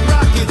it like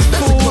rockets?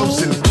 That's a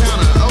close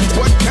encounter of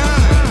what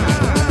kind?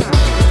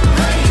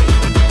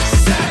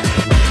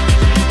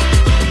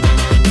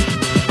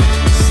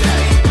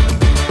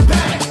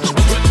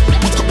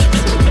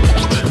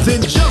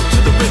 Then jump to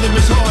the rhythm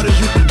as hard as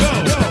you can go.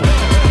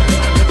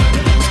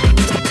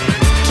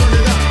 Turn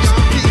it up,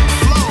 y'all peak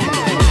flow.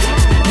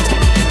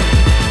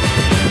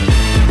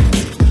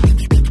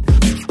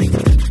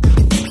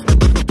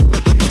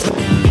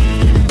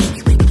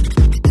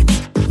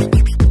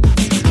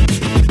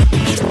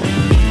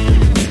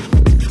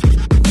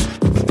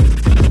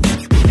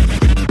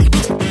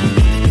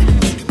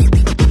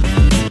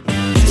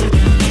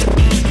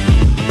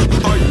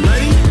 Are you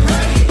ready?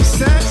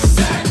 Set.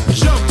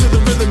 Jump to the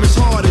rhythm as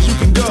hard as you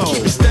can go.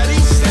 Keep it steady.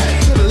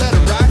 To the letter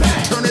right.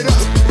 Turn it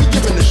up. We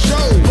giving the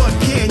show. But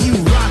can you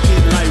rock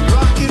it like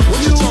rocket? What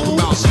you talking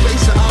about?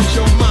 Space out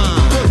your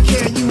mind. But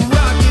can you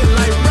rock it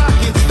like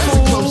rockets? That's a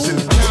close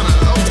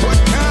encounter of what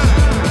kind?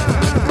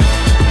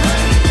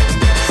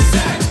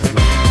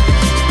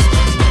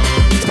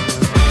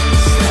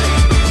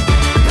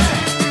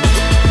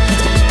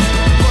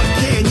 But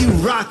can you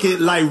rock it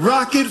like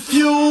rocket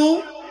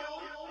fuel?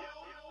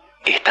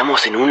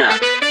 Estamos en una.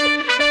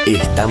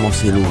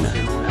 Estamos en una.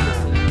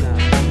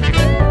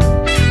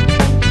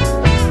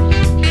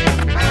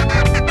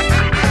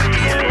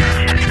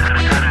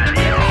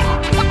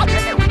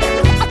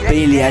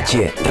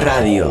 PLH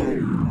Radio.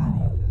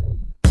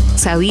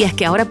 ¿Sabías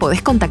que ahora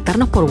podés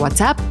contactarnos por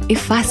WhatsApp? Es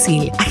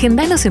fácil.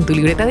 Agendanos en tu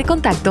libreta de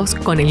contactos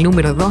con el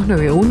número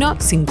 291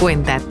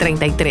 50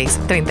 33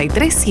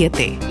 33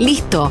 7.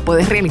 Listo,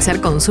 podés realizar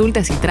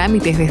consultas y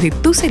trámites desde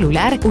tu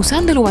celular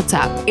usando el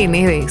WhatsApp. En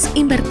EDES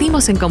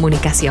invertimos en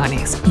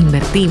comunicaciones.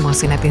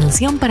 Invertimos en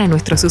atención para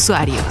nuestros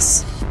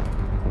usuarios.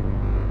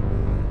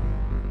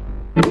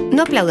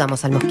 No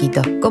aplaudamos al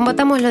mosquito,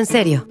 combatámoslo en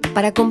serio.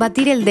 Para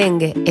combatir el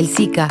dengue, el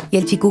zika y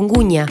el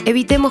chikungunya,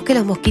 evitemos que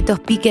los mosquitos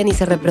piquen y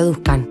se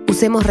reproduzcan.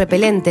 Usemos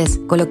repelentes,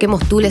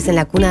 coloquemos tules en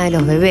la cuna de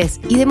los bebés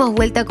y demos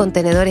vuelta a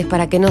contenedores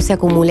para que no se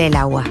acumule el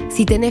agua.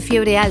 Si tenés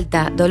fiebre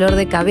alta, dolor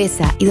de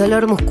cabeza y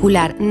dolor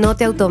muscular, no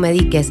te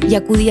automediques y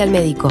acudí al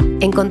médico.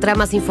 Encontrá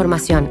más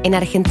información en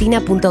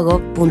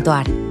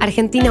argentina.gov.ar.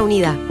 Argentina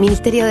Unida,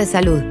 Ministerio de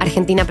Salud,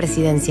 Argentina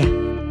Presidencia.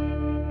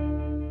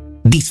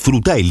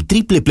 Disfruta el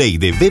triple play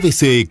de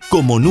BBC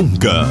como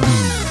nunca.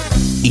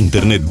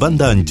 Internet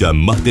banda ancha,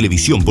 más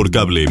televisión por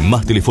cable,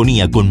 más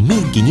telefonía con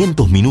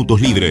 1500 minutos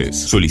libres.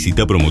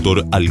 Solicita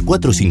promotor al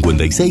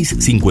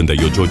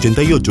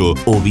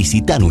 456-5888 o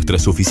visita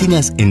nuestras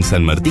oficinas en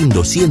San Martín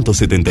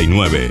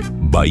 279.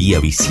 Bahía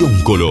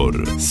Visión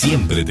Color.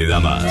 Siempre te da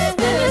más.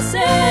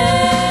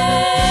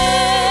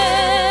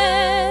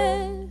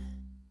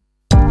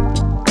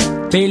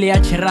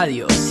 PLH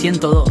Radio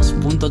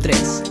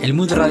 102.3, el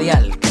mood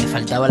radial que le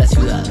faltaba a la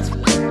ciudad.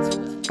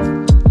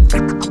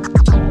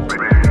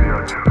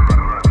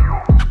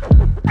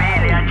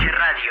 PLH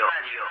Radio.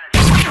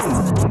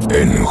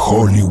 En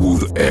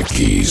Hollywood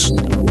X,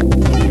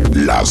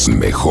 las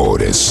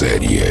mejores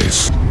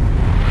series.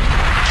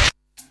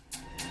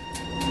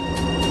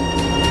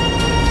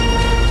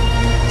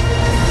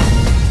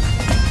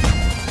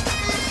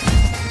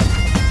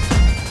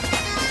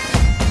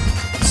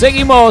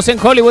 Seguimos en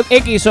Hollywood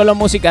X, solo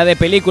música de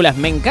películas.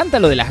 Me encanta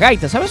lo de las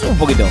gaitas, ¿sabes? Un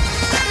poquito.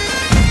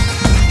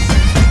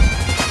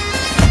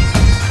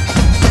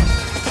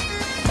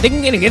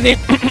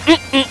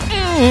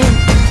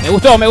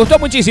 Me gustó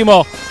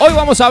muchísimo. Hoy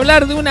vamos a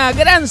hablar de una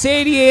gran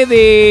serie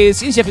de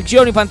ciencia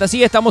ficción y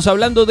fantasía. Estamos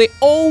hablando de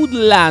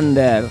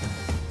Outlander.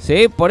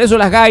 ¿Sí? Por eso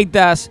las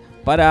gaitas,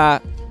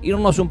 para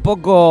irnos un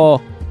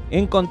poco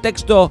en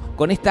contexto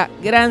con esta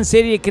gran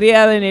serie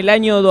creada en el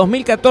año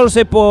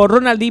 2014 por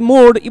Ronald D.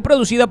 Moore y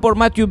producida por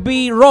Matthew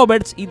B.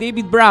 Roberts y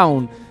David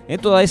Brown.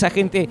 Toda esa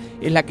gente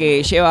es la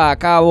que lleva a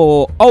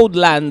cabo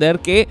Outlander,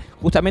 que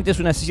justamente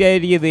es una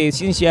serie de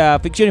ciencia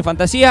ficción y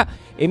fantasía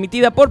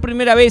emitida por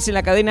primera vez en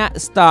la cadena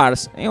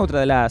Starz, otra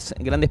de las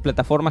grandes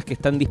plataformas que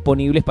están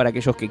disponibles para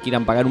aquellos que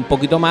quieran pagar un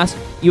poquito más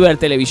y ver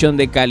televisión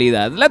de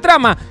calidad. La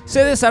trama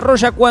se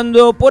desarrolla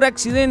cuando por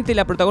accidente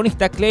la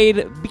protagonista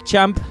Claire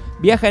Beauchamp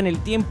viaja en el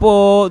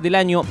tiempo del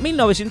año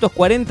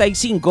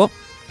 1945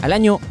 al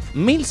año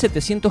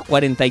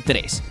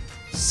 1743,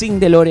 sin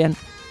DeLorean,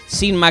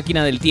 sin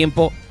máquina del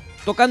tiempo,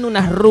 tocando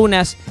unas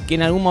runas que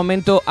en algún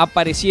momento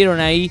aparecieron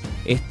ahí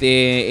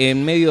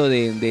en medio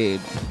de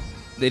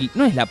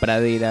no es la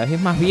pradera, es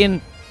más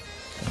bien,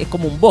 es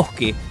como un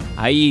bosque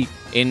ahí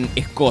en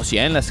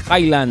Escocia, en las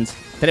Highlands.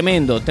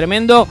 Tremendo,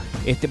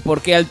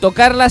 porque al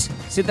tocarlas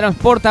se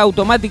transporta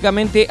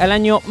automáticamente al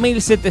año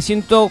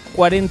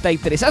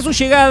 1743. A su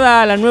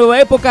llegada a la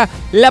nueva época,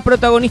 la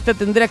protagonista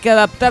tendrá que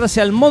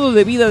adaptarse al modo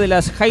de vida de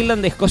las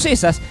Highlands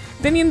escocesas,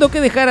 teniendo que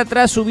dejar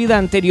atrás su vida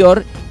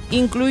anterior,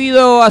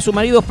 incluido a su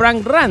marido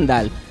Frank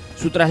Randall.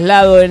 Su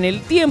traslado en el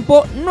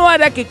tiempo no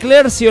hará que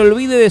Claire se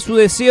olvide de su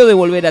deseo de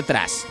volver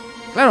atrás.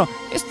 Claro,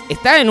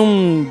 está en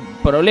un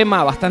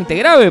problema bastante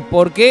grave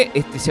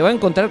porque se va a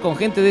encontrar con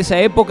gente de esa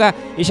época.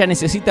 Ella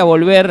necesita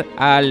volver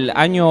al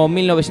año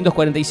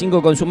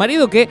 1945 con su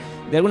marido, que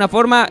de alguna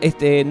forma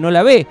no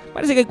la ve.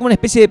 Parece que hay como una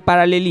especie de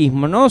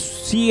paralelismo, ¿no?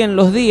 Siguen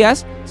los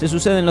días, se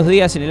suceden los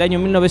días en el año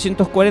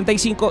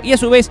 1945 y a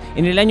su vez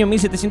en el año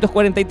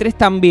 1743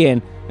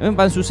 también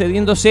van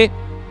sucediéndose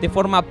de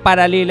forma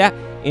paralela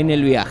en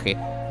el viaje.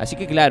 Así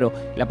que claro,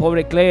 la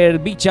pobre Claire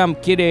Beauchamp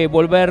quiere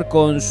volver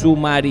con su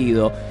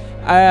marido.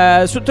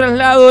 Su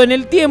traslado en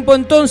el tiempo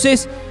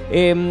entonces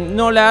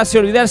no la hace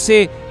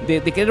olvidarse de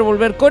querer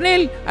volver con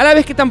él, a la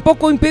vez que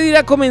tampoco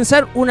impedirá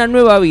comenzar una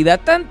nueva vida.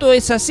 Tanto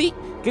es así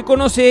que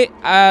conoce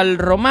al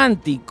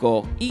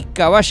romántico y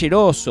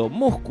caballeroso,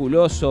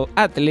 musculoso,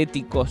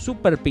 atlético,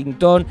 super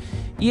pintón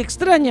y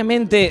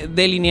extrañamente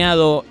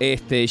delineado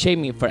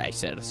Jamie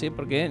Fraser, ¿sí?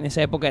 Porque en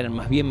esa época eran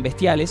más bien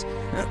bestiales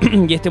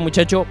y este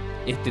muchacho,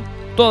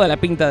 toda la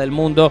pinta del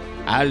mundo,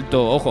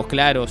 alto, ojos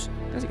claros,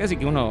 casi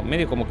que uno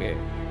medio como que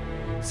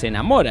se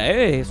enamora,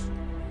 es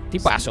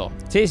tipazo.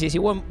 Sí,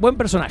 buen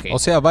personaje. O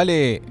sea,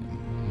 vale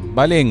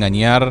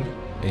engañar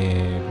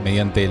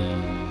mediante el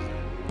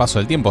paso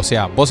del tiempo. O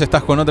sea, vos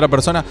estás con otra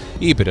persona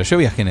pero yo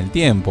viajé en el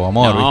tiempo,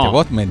 amor, no. ¿viste?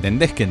 Vos me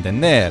entendés que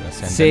entender, o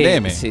sea,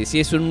 entendeme. Sí,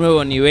 es un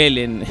nuevo nivel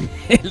en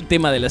el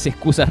tema de las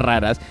excusas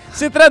raras.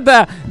 Se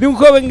trata de un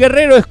joven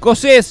guerrero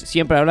escocés,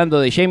 siempre hablando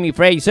de Jamie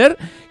Fraser,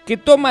 que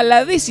toma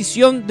la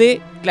decisión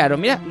de, claro,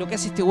 mirá lo que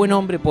hace este buen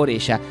hombre por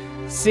ella.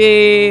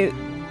 Se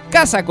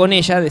casa con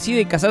ella,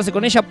 decide casarse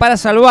con ella para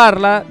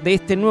salvarla de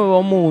este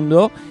nuevo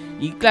mundo.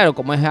 Y claro,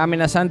 como es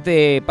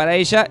amenazante para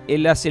ella,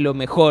 él hace lo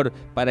mejor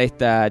para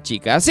esta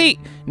chica. Así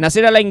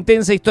nacerá la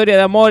intensa historia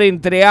de amor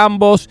entre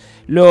ambos,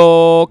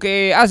 lo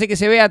que hace que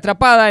se vea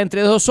atrapada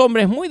entre dos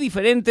hombres muy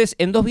diferentes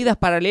en dos vidas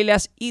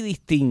paralelas y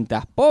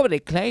distintas.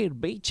 Pobre Claire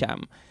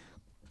Beauchamp.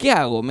 ¿Qué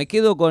hago? ¿Me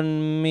quedo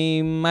con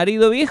mi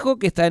marido viejo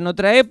que está en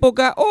otra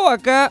época o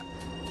acá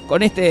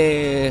con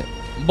este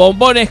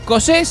bombón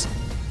escocés?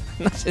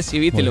 No sé si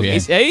viste Muy lo bien. que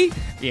hice ahí.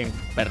 Bien,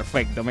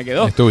 perfecto, me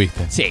quedó.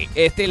 Estuviste. Sí,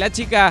 la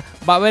chica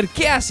va a ver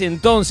qué hace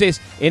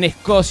entonces en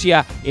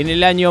Escocia en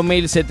el año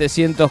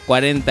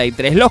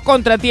 1743. Los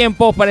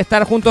contratiempos para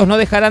estar juntos no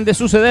dejarán de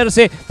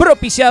sucederse,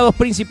 propiciados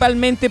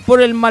principalmente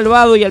por el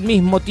malvado y al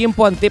mismo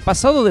tiempo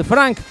antepasado de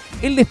Frank,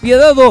 el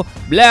despiadado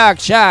Black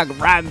Jack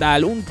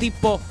Randall, un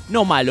tipo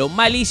no malo,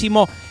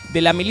 malísimo, de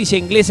la milicia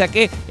inglesa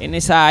que en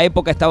esa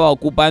época estaba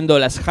ocupando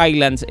las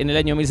Highlands en el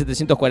año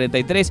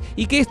 1743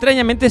 y que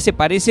extrañamente se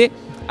parece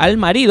al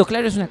marido.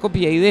 Claro, es una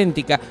copia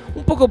idéntica,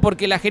 un poco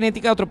porque la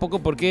genética, otro poco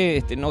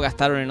porque no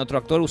gastaron en otro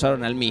actor,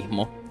 usaron al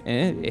mismo.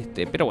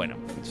 Pero bueno,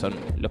 son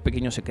los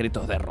pequeños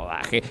secretos de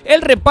rodaje.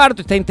 El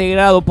reparto está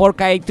integrado por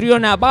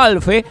Caitriona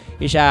Balfe,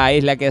 ella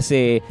es la que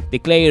hace de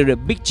Claire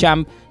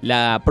Bigchamp,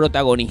 la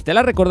protagonista.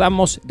 La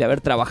recordamos de haber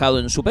trabajado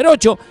en Super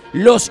 8,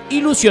 Los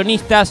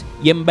Ilusionistas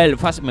y en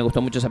Belfast. Me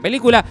gustó mucho esa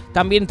película.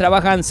 También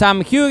trabajan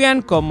Sam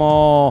Heughan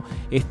como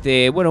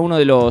uno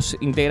de los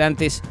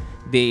integrantes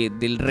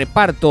del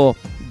reparto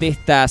de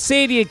esta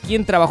serie,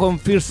 quien trabajó en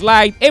First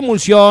Light,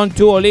 Emulsión,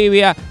 To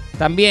Olivia.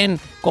 También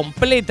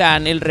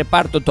completan el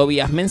reparto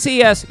Tobias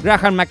Menzies,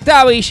 Graham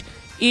McTavish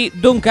y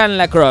Duncan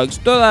Lacroix.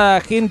 Toda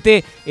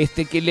gente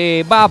que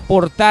le va a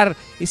aportar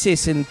ese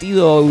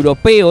sentido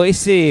europeo,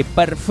 ese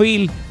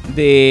perfil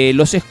de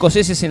los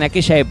escoceses en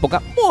aquella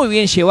época. Muy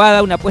bien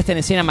llevada, una puesta en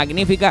escena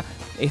magnífica.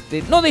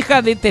 No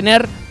deja de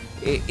tener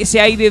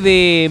ese aire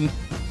de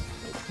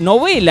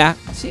novela,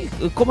 ¿sí?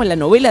 Como la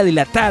novela de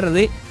la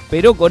tarde,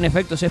 pero con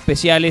efectos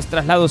especiales,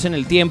 traslados en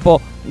el tiempo,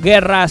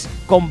 guerras,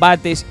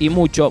 combates y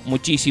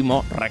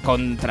muchísimo,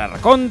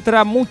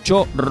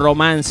 mucho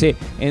romance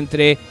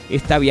entre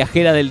esta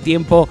viajera del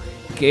tiempo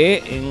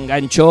que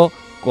enganchó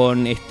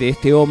con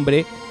este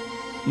hombre,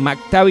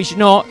 McTavish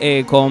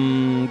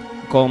con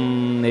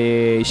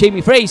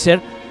Jamie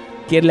Fraser,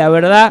 que la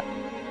verdad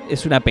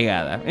es una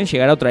pegada.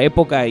 Llegar a otra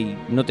época y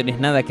no tenés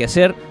nada que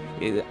hacer,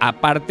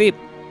 aparte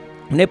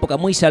una época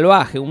muy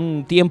salvaje,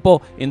 un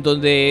tiempo en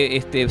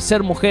donde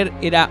ser mujer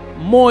era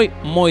muy,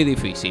 muy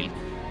difícil.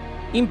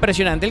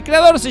 Impresionante. El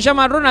creador se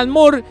llama Ronald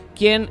Moore,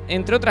 quien,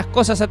 entre otras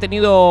cosas, ha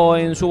tenido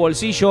en su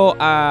bolsillo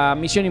a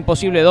Misión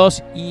Imposible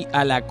 2 y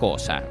a La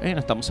Cosa. No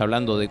estamos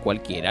hablando de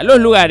cualquiera. Los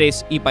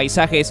lugares y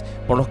paisajes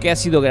por los que ha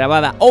sido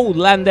grabada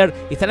Outlander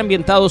están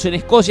ambientados en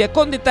Escocia,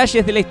 con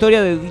detalles de la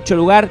historia de dicho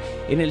lugar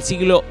en el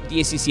siglo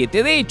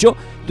XVII. De hecho,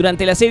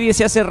 durante la serie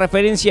se hace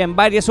referencia en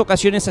varias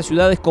ocasiones a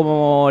ciudades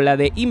como la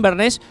de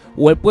Inverness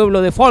o el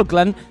pueblo de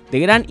Falkland, de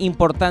gran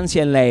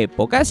importancia en la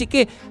época. Así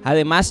que,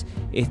 además,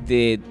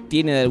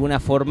 tiene de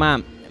alguna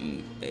forma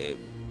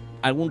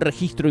algún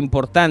registro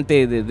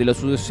importante de lo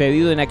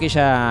sucedido en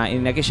aquella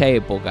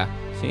época,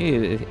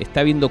 ¿sí?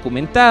 Está bien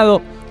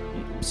documentado.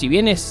 Si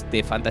bien es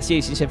de fantasía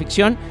y ciencia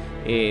ficción,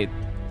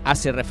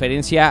 hace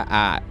referencia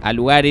a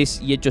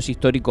lugares y hechos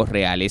históricos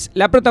reales.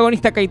 La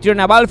protagonista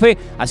Caitriona Balfe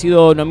ha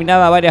sido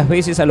nominada varias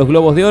veces a los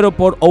Globos de Oro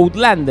por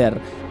Outlander.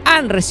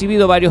 Han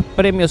recibido varios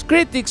premios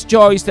Critics'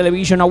 Choice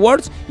Television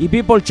Awards y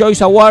People's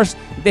Choice Awards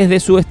desde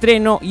su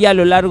estreno y a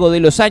lo largo de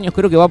los años.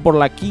 Creo que va por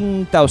la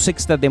 5ª o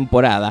 6ª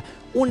temporada.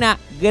 Una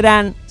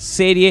gran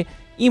serie,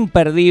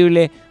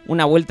 imperdible,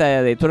 una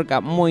vuelta de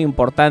tuerca muy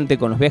importante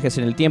con los viajes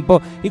en el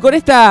tiempo y con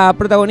esta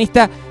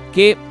protagonista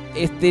que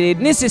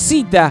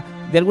necesita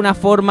de alguna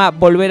forma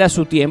volver a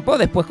su tiempo.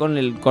 Después, con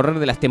el correr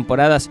de las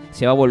temporadas,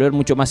 se va a volver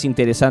mucho más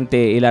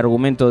interesante el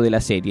argumento de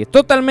la serie.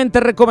 Totalmente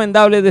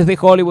recomendable desde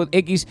Hollywood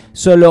X,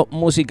 solo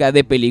música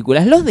de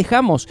películas. Los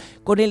dejamos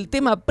con el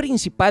tema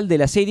principal de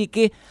la serie,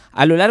 que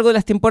a lo largo de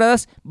las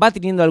temporadas va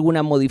teniendo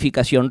alguna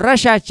modificación.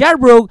 Raya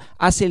Yarbrough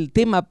hace el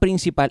tema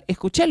principal.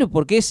 Escuchalo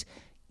porque es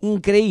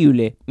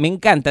increíble, me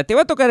encanta, te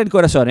va a tocar el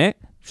corazón, ¿eh?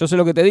 Yo sé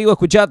lo que te digo,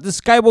 escuchad The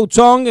Skyboat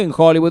Song en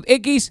Hollywood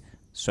X,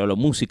 solo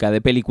música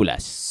de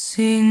películas.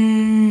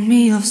 Sing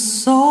me a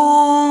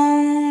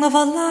song of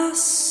a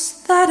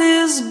lass that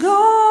is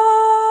gone.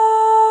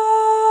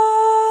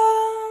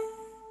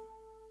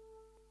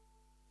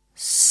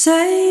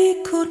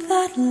 Say, could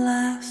that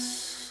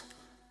lass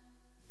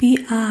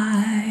be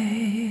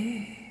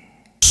I?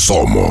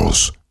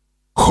 Somos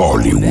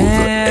Hollywood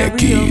Mary of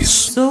X.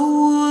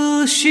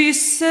 soul, she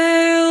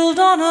sailed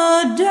on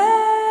a day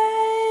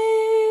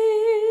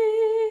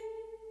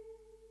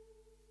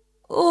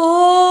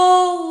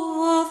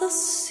over the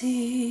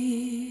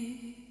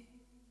sea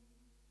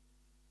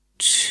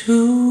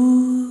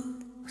to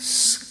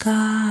sky.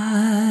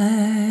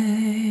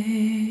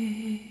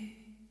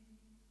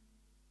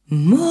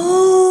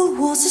 Mull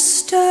was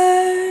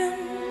astern,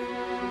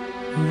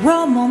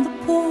 rum on the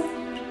port,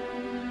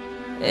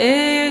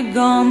 egg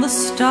on the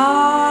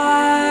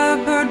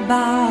starboard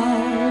bow.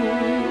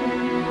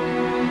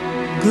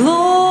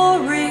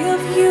 Glory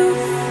of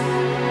youth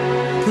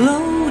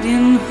glowed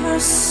in her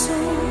soul.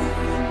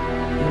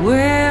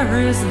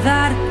 Where is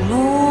that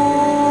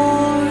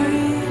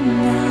glory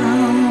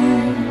now?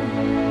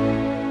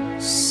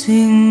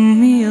 Sing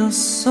me a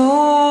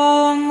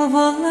song of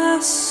a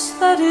lass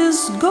that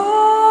is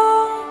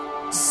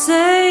gone.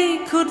 Say,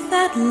 could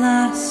that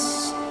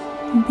lass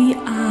be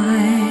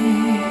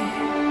I?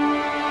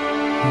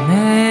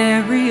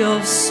 Mary Mary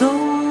of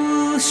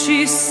soul,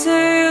 she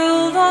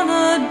sailed on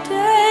a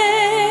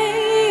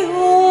day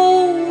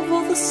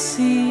over the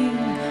sea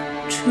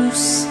to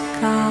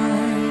sky.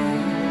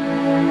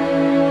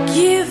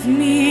 Give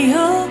me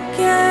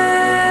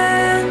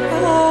again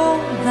all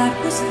that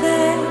was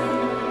there.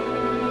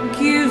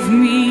 Give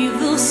me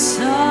the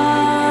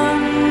sun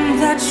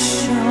that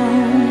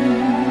shone.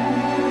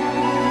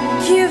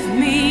 Give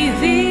me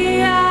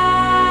the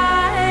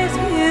eyes,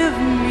 give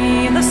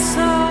me the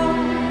soul.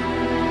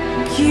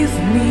 Give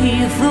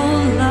me the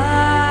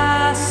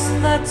last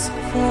that's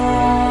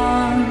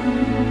gone.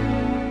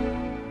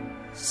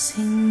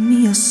 Sing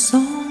me a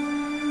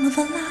song of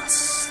the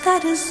last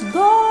that is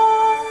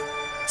gone.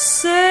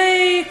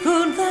 Say,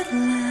 could that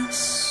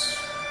last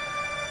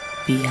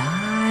be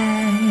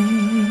I?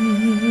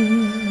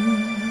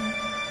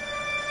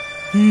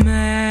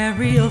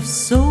 Mary of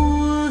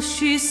soul,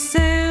 she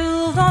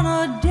sailed on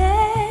a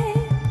day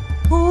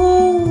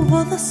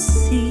over the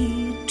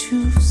sea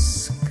to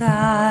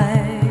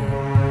sky.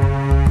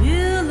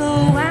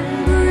 Billow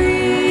and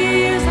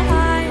breeze,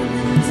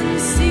 islands and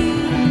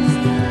seas,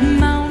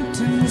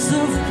 mountains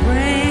of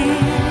rain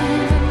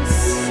and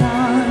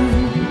sun.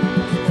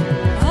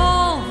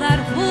 All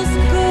that was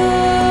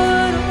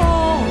good,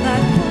 all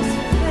that was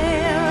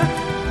fair,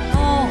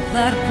 all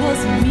that was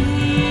me.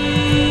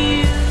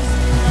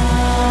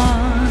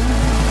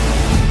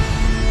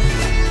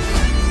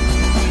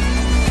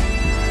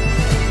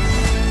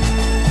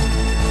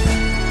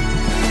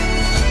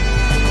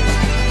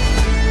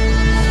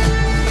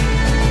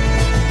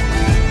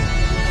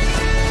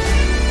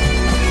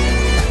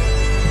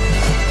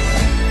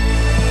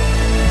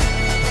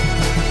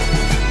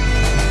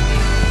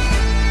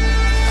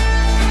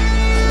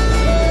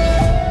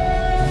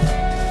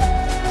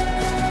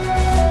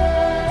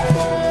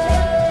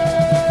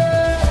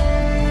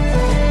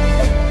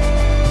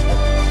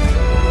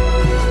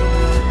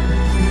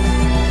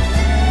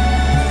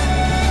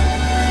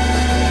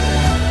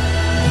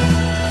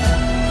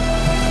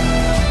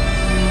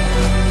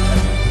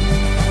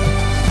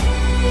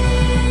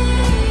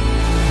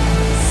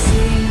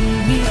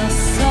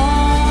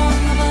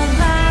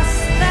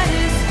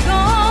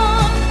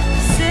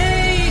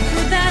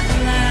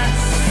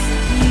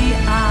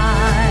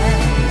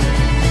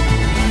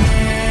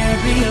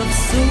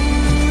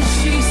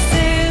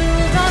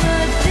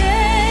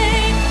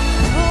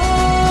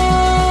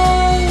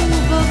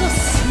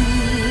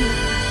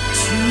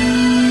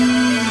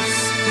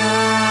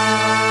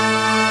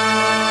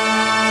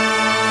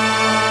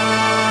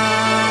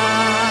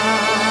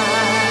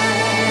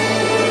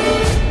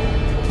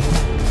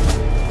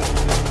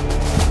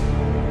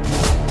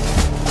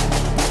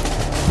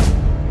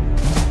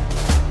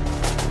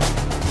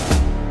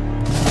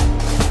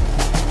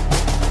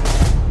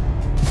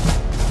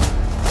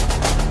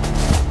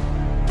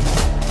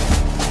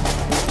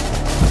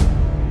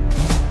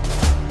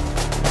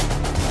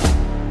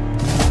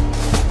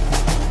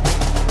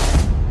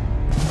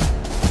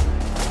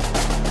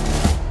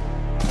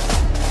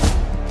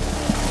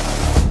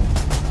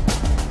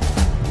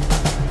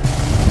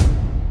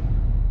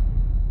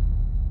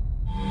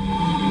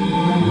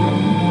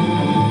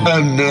 A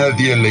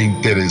nadie le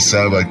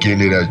interesaba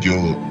quién era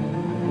yo,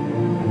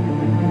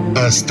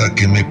 hasta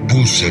que me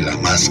puse la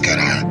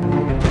máscara.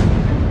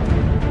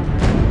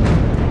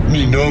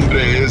 Mi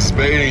nombre es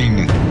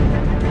Bane,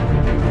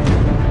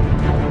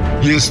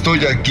 y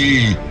estoy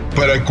aquí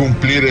para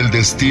cumplir el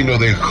destino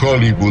de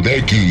Hollywood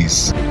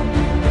X.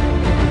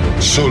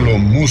 Solo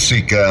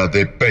música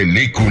de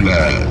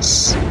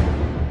películas.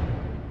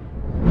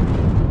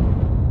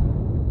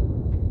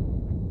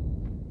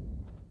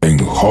 En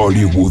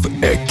Hollywood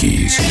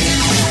X.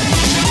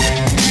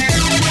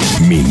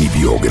 Mini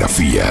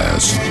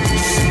biografías.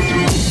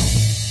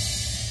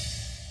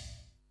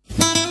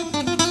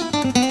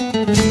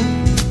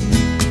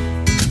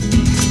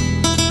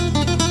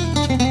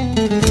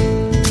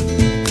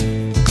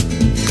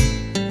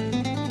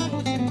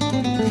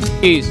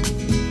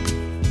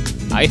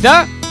 Ahí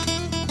está.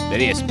 De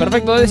 10.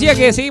 Perfecto. Decía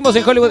que seguimos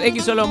en Hollywood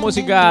X, solo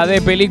música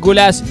de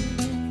películas.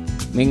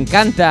 Me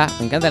encanta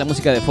la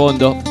música de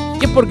fondo.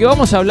 Y es porque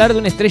vamos a hablar de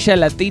una estrella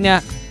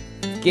latina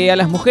que a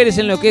las mujeres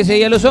enloquece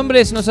y a los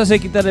hombres nos hace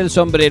quitar el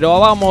sombrero.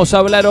 Vamos a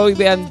hablar hoy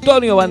de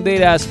Antonio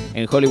Banderas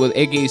en Hollywood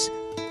X,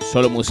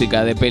 solo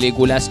música de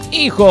películas.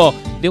 Hijo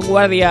de un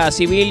guardia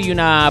civil y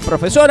una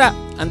profesora,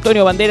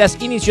 Antonio Banderas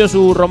inició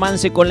su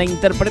romance con la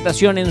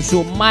interpretación en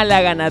su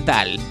Málaga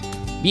natal.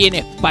 Bien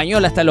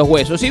español hasta los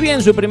huesos. Si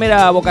bien su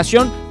primera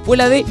vocación fue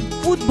la de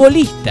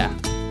futbolista.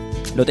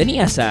 ¿Lo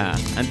tenías a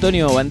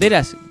Antonio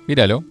Banderas?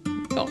 Míralo.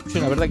 No,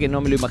 yo la verdad que no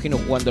me lo imagino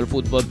jugando al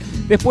fútbol.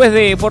 Después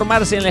de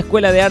formarse en la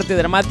Escuela de Arte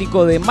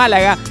Dramático de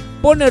Málaga,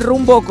 pone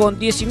rumbo con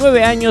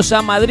 19 años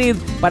a Madrid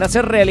para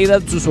hacer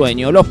realidad su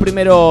sueño. Los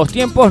primeros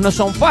tiempos no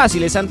son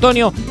fáciles.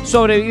 Antonio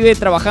sobrevive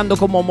trabajando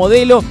como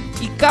modelo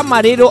y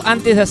camarero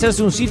antes de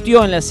hacerse un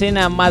sitio en la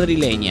escena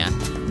madrileña.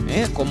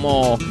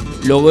 Como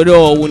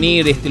logró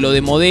unir lo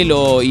de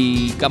modelo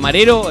y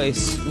camarero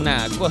es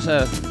una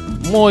cosa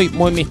muy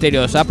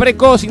misteriosa.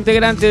 Precoz,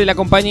 integrante de la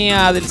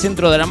compañía del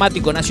Centro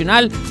Dramático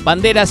Nacional,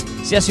 Banderas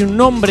se hace un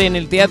nombre en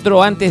el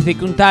teatro antes de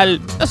que un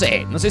tal,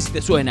 no sé si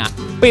te suena,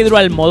 Pedro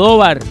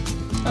Almodóvar.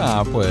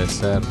 Ah, puede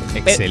ser.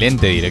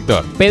 Excelente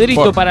director.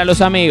 Pedrito para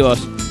los amigos.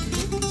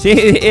 Sí,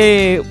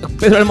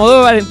 Pedro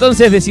Almodóvar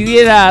entonces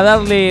decidiera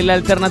darle la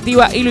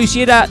alternativa y lo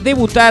hiciera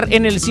debutar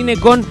en el cine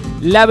con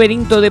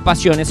Laberinto de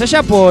Pasiones,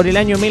 allá por el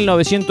año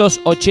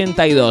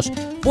 1982.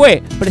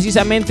 Fue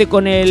precisamente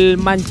con el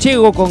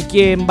manchego con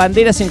quien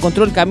Banderas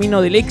encontró el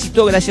camino del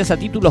éxito gracias a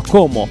títulos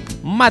como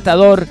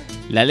Matador,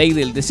 La Ley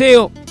del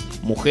Deseo,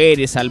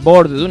 Mujeres al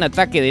borde de un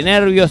ataque de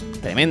nervios,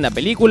 tremenda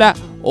película,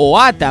 o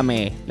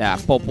Átame, la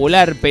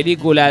popular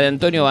película de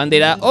Antonio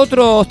Banderas.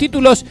 Otros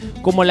títulos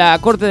como La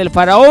Corte del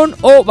Faraón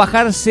o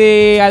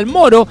Bajarse al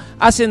Moro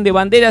hacen de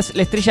Banderas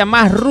la estrella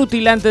más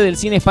rutilante del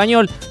cine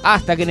español,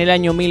 hasta que en el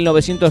año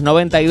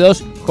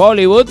 1992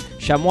 Hollywood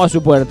llamó a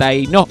su puerta.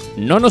 Y no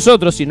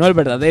nosotros, sino el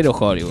verdadero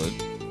Hollywood.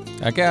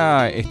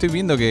 Acá estoy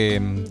viendo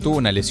que tuvo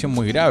una lesión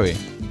muy grave.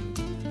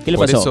 ¿Qué le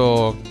pasó?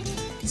 Por eso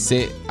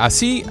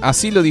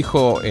así lo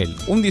dijo él.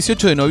 Un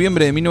 18 de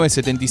noviembre de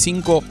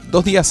 1975,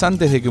 2 días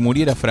antes de que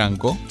muriera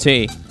Franco,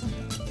 sí,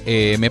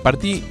 me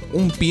partí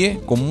un pie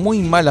con muy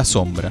mala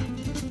sombra.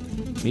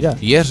 Mirá.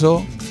 Y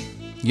eso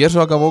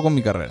acabó con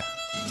mi carrera.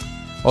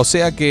 O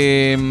sea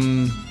que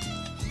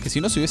si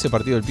no se hubiese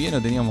partido el pie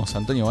no teníamos a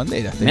Antonio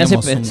Banderas.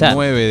 Teníamos un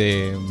 9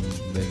 de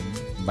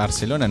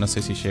Barcelona, no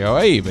sé si llegaba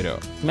ahí, pero...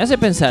 Me hace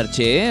pensar,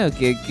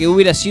 que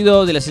hubiera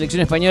sido de la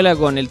selección española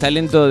con el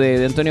talento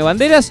de Antonio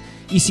Banderas,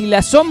 y si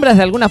las sombras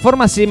de alguna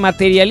forma se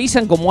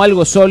materializan como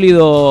algo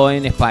sólido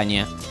en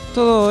España.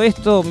 Todo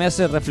esto me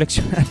hace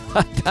reflexionar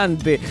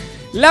bastante.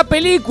 La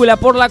película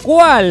por la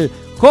cual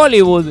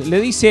Hollywood le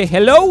dice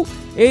hello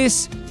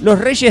es Los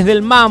Reyes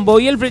del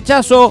Mambo, y el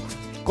rechazo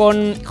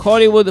con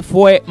Hollywood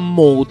fue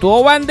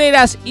mutuo.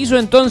 Banderas hizo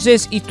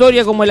entonces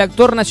historia como el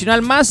actor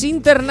nacional más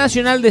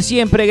internacional de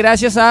siempre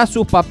gracias a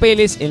sus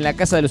papeles en La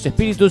Casa de los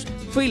Espíritus,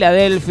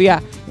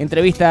 Filadelfia,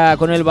 Entrevista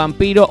con el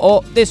Vampiro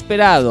o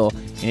Desperado.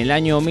 En el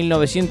año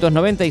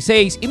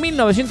 1996 y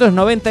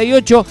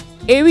 1998,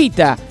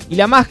 Evita y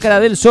La Máscara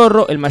del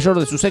Zorro, el mayor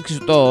de sus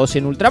éxitos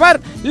en Ultramar,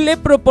 le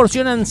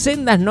proporcionan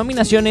sendas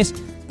nominaciones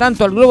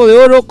tanto al Globo de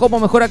Oro como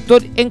Mejor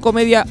Actor en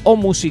Comedia o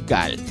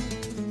Musical.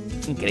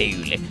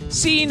 Increíble.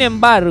 Sin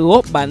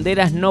embargo,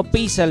 Banderas no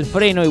pisa el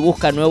freno y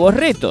busca nuevos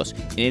retos.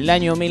 En el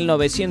año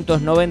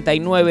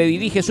 1999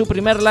 dirige su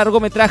primer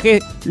largometraje,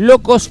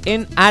 Locos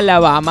en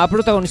Alabama,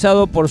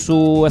 protagonizado por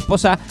su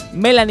esposa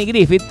Melanie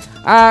Griffith,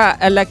 a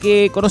la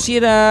que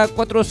conociera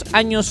 4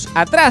 años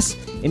atrás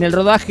en el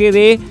rodaje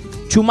de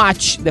Too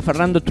Much de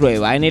Fernando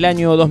Trueba. En el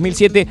año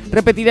 2007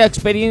 repetirá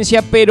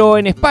experiencia, pero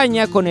en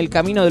España, con El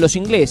Camino de los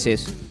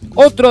Ingleses.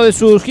 Otro de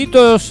sus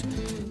hitos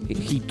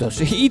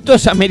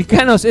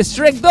americanos es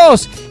Shrek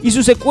 2 y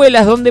sus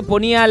secuelas, donde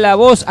ponía la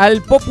voz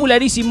al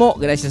popularísimo,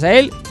 gracias a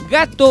él,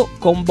 Gato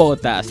con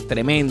Botas.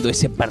 Tremendo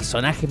ese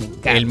personaje, me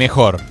encanta. El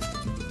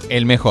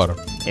mejor.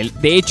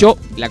 De hecho,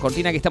 la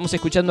cortina que estamos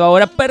escuchando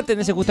ahora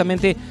pertenece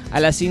justamente a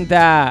la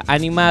cinta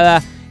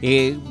animada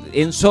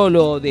en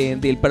solo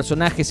del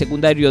personaje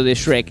secundario de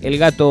Shrek, el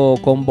Gato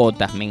con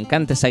Botas. Me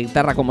encanta esa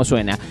guitarra como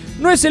suena.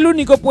 No es el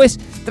único, pues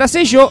tras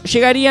ello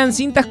llegarían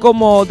cintas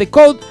como The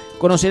Code,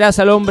 Conocerás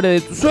al hombre de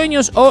tus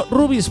sueños o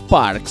Ruby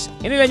Sparks.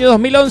 En el año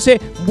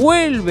 2011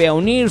 vuelve a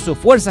unir sus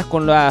fuerzas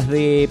con las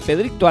de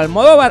Pedrito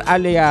Almodóvar,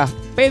 alias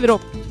Pedrito,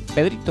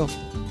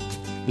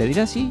 ¿le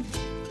dirá así?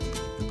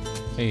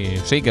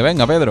 Sí, que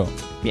venga Pedro.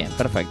 Bien,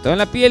 perfecto. En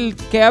la piel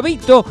que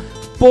habito,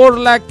 por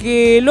la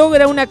que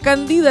logra una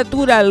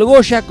candidatura al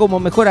Goya como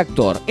mejor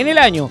actor. En el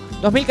año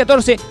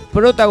 2014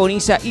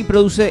 protagoniza y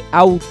produce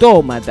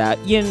Autómata,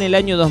 y en el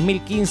año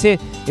 2015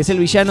 es el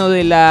villano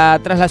de la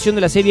traslación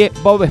de la serie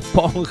Bob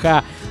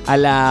Esponja a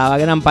la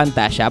gran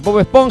pantalla. Bob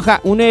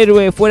Esponja, un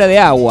héroe fuera de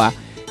agua.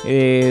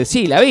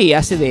 Sí, la vi,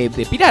 hace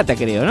de pirata,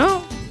 creo,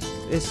 ¿no?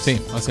 Sí,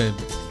 hace...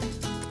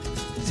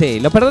 Sí,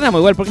 lo perdonamos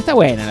igual porque está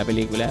buena la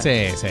película. Sí.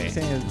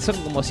 Son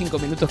como 5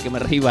 minutos que me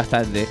reí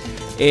bastante.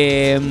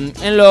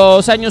 En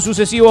los años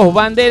sucesivos,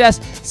 Banderas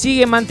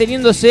sigue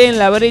manteniéndose en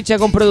la brecha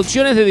con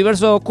producciones de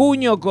diverso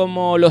cuño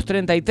como Los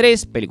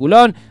 33,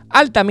 peliculón,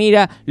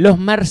 Altamira, Los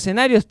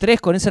Mercenarios 3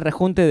 con ese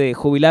rejunte de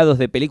jubilados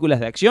de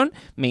películas de acción,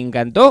 me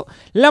encantó,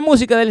 La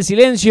Música del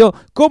Silencio,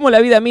 como La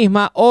Vida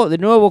Misma, o de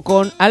nuevo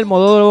con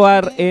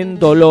Almodóvar en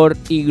Dolor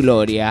y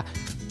Gloria.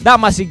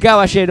 Damas y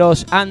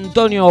caballeros,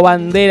 Antonio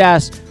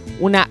Banderas,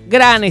 una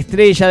gran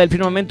estrella del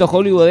firmamento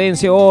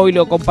hollywoodense, hoy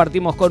lo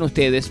compartimos con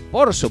ustedes.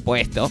 Por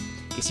supuesto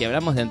que si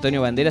hablamos de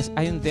Antonio Banderas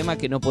hay un tema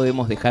que no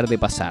podemos dejar de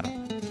pasar.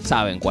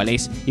 Saben cuál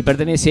es, y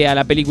pertenece a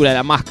la película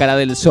La Máscara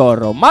del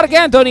Zorro. Marc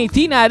Anthony,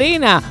 Tina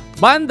Arena,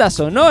 banda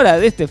sonora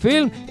de este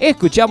film.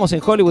 Escuchamos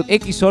en Hollywood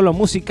X solo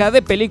música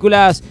de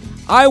películas.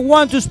 I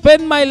Want to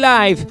Spend My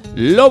Life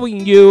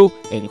Loving You.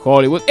 En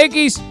Hollywood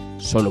X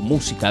solo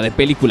música de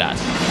películas.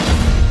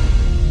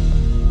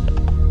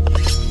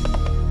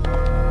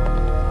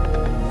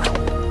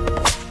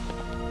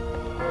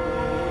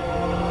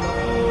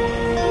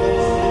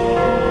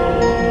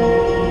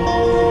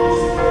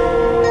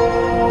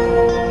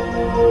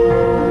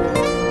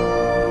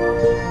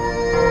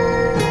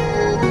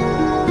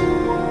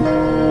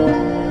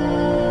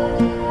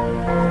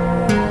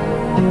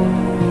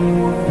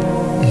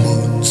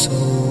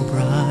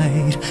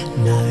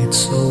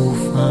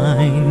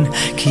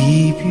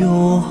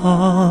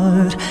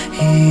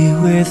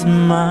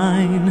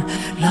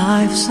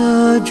 Life's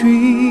a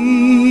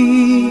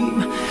dream,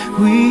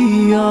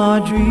 we are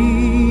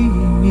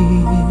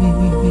dreaming.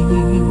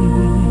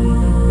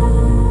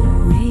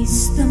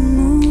 Race the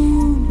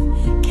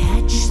moon,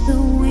 catch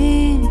the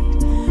wind,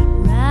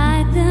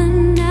 ride the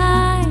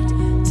night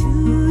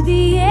to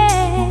the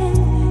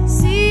end,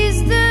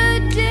 seize the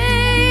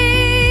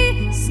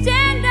day,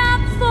 stand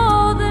up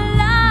for the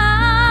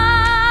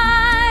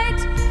light.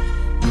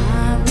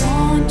 I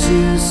want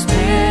to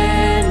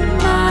spend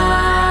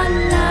my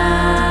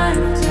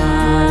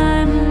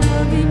lifetime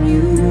loving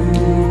you.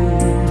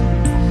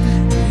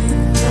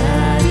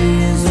 That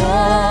is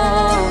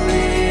all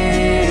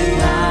in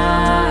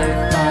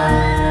life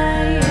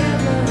I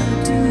ever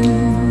do.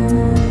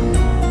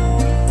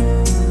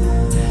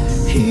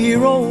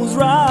 Heroes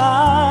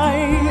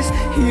rise,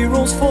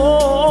 heroes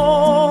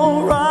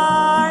fall,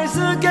 rise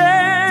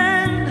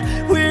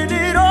again, win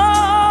it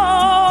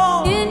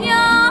all. In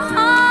your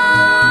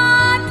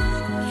heart,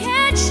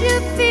 can't you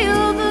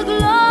feel the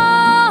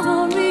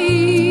glory?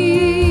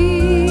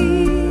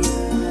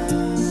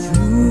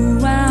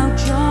 Throughout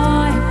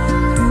joy,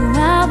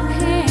 throughout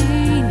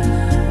pain,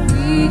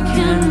 we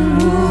can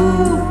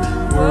move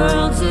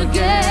worlds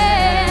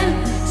again.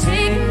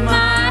 Take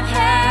my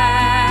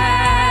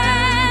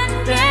hand,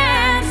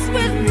 dance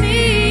with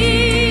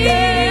me.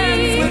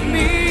 Dance with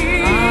me.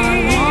 I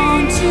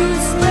want to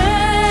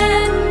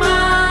spend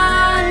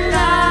my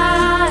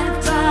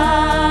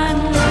lifetime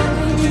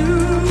loving you.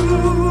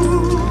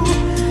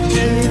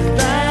 If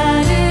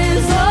that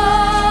is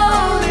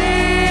all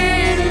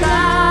in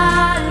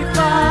life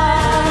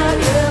I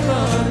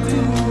ever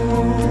do,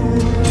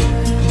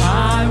 I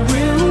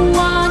will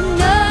want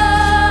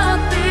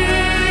nothing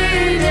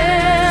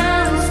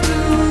else to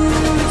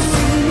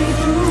see me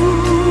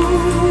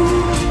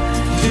through.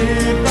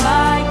 If I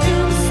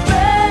can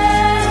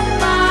spend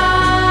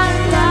my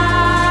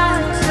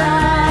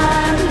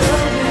lifetime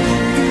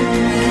loving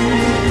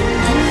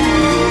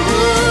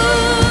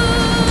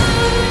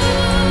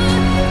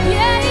you.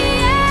 Yeah,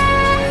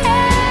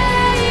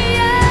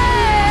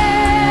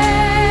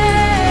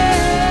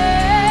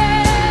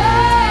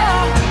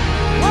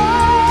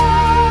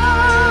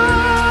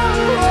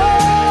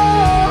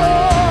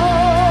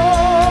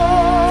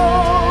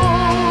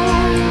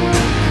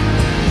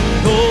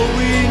 Though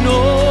we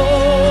know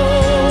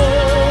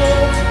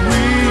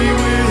we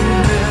will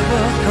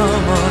never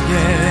come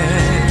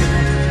again,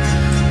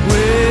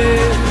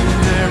 where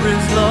there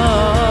is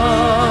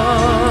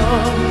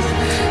love,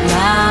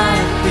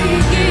 life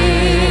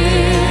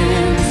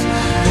begins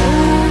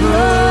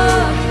over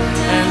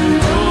and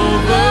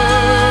over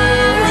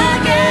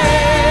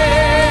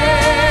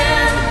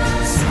again.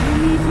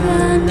 Save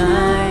the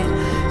night,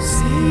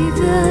 save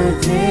the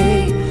day,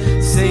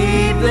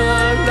 save the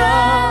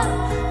love,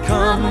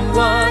 come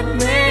what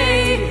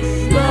may.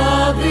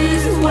 Love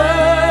is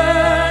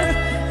worth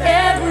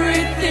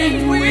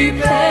everything we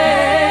pay.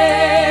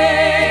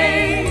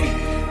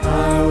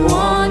 I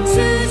want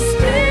to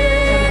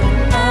spend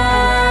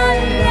my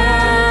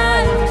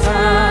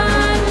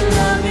lifetime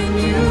loving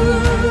you.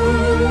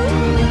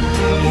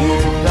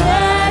 If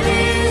that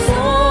is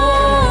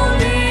all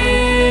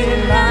in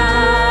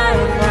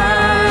life I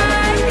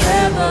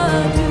ever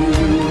do,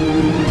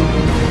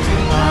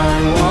 I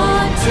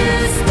want to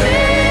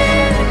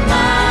spend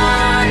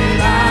my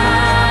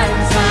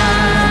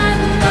lifetime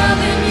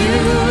loving you.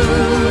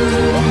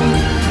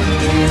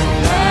 If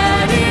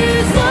that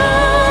is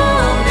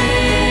all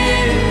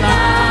in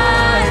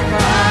life I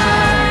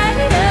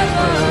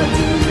ever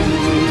do,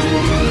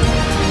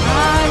 I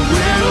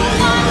will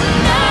want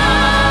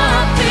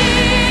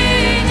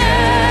nothing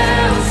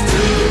else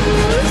to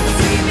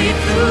see me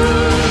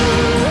through.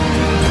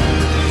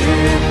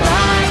 If I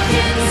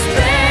can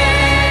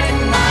spend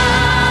my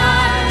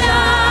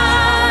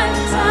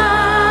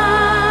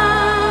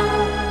lifetime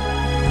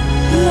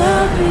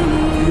loving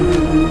you,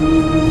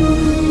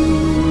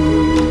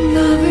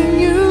 loving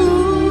you.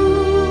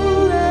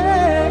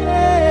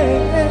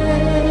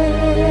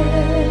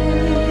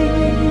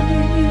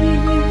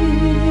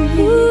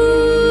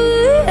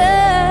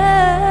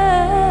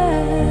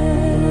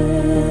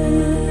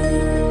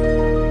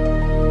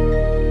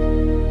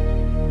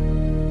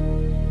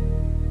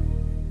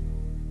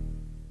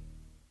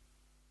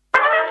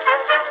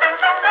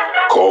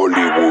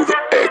 Hollywood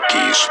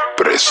X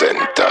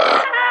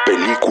presenta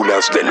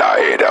películas de la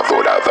era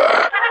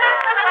dorada.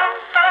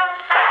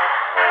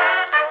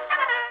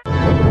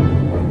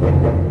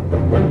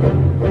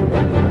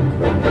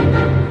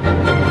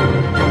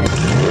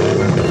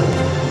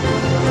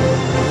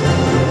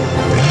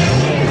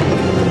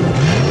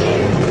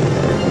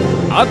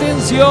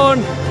 Atención,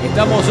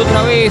 estamos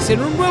otra vez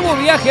en un nuevo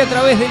viaje a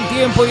través del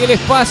tiempo y el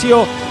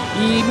espacio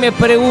y me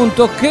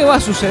pregunto qué va a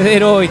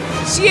suceder hoy.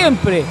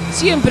 Siempre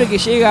que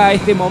llega a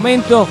este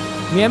momento,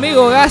 mi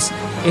amigo Gas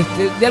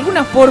de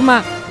alguna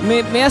forma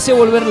me hace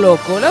volver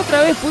loco. La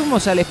otra vez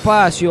fuimos al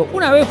espacio,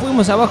 una vez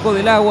fuimos abajo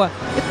del agua.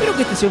 Espero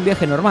que este sea un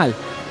viaje normal.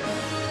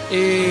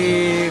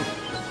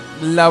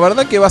 La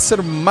verdad que va a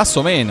ser más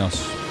o menos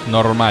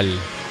normal.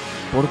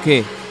 ¿Por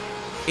qué?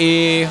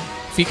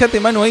 Fíjate,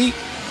 Manu, ahí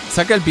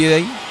Saca el pie de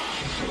ahí.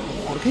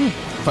 ¿Por qué?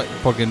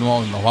 Porque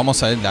no, nos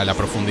vamos a la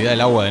profundidad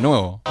del agua de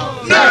nuevo.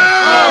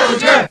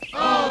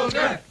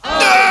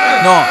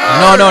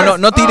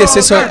 No tires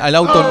eso al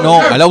auto,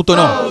 no, al auto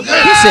no. ¿Qué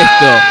es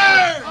esto?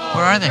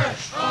 Where are they? I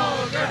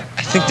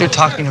think they're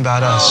talking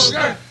about us.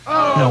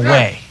 No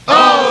way.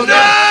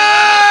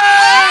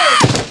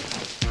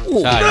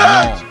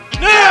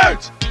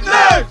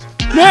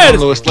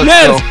 ¡Nerds!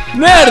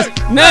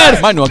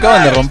 Manu,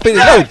 acaban de romper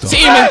el auto. Sí,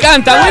 me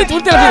encanta. Me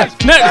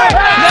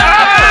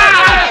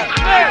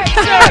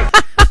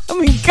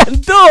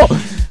encantó.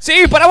 Sí,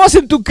 paramos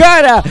en tu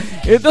cara.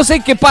 No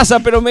sé qué pasa,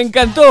 pero me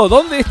encantó.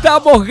 ¿Dónde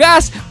estamos,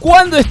 Gas?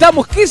 ¿Cuándo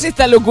estamos? ¿Qué es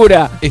esta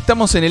locura?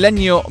 Estamos en el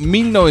año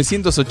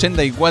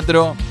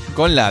 1984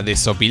 con la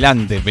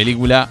desopilante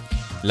película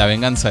La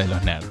venganza de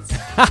los nerds.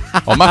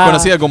 O más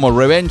conocida como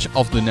Revenge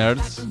of the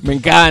Nerds. Me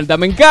encanta.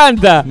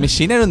 Me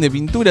llenaron de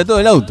pintura todo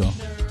el auto.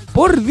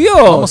 ¡Por Dios!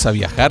 Vamos a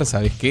viajar,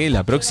 ¿sabes qué?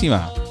 La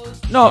próxima.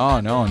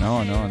 No.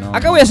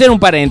 Acá voy a hacer un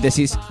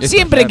paréntesis.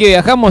 Siempre que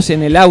viajamos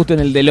en el auto, en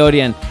el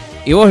DeLorean,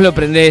 y vos lo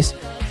prendés,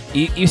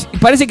 y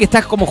parece que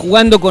estás como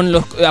jugando con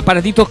los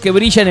aparatitos que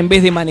brillan en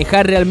vez de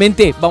manejar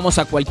realmente, vamos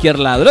a cualquier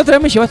lado. La otra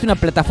vez me llevaste una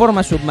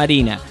plataforma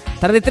submarina.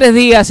 Tardé 3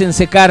 días en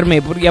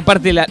secarme, porque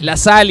aparte la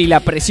sal y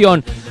la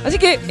presión. Así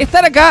que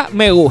estar acá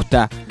me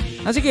gusta.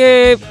 Así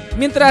que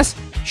mientras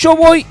yo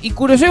voy y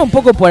curioseo un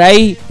poco por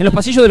ahí, en los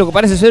pasillos de lo que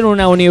parece ser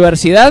una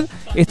universidad,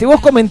 vos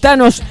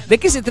comentanos de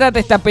qué se trata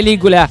esta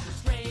película.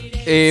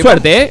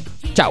 Suerte,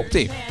 Chau.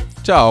 Sí.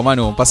 Chao,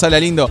 Manu. Pasala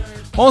lindo.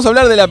 Vamos a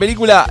hablar de la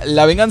película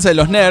La venganza de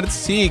los nerds,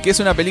 sí, que es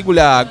una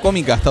película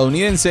cómica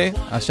estadounidense,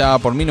 allá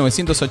por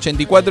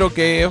 1984,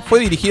 que fue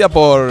dirigida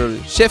por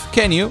Jeff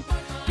Kennew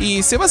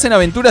y se basa en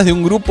aventuras de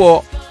un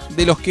grupo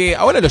de los que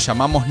ahora los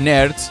llamamos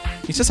nerds,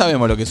 y ya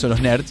sabemos lo que son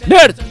los nerds.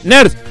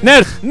 ¡Nerds!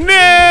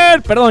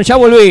 Perdón, ya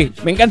volví.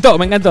 Me encantó.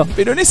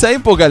 Pero en esa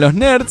época los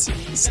nerds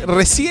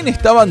recién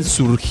estaban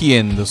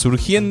surgiendo,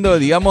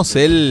 digamos,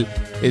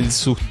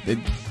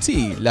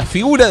 la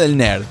figura del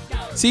nerd.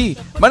 Sí,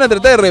 van a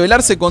tratar de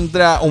rebelarse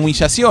contra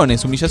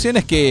humillaciones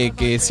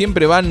que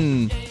siempre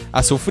van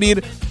a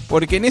sufrir,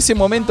 porque en ese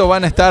momento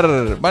van a estar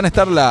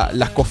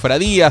las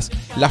cofradías,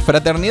 las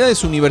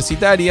fraternidades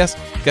universitarias,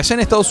 que allá en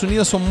Estados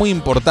Unidos son muy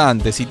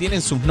importantes y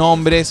tienen sus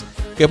nombres,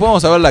 que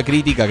podemos ver la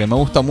crítica, que me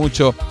gusta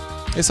mucho,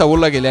 esa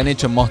burla que le han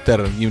hecho en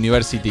Monster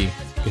University,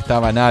 que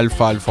estaban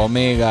Alpha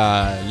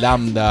Omega,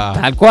 Lambda.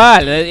 Tal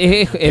cual,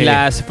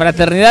 las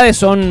fraternidades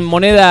son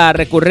moneda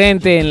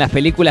recurrente en las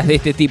películas de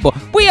este tipo.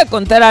 Voy a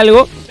contar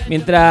algo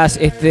mientras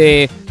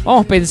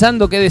vamos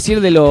pensando qué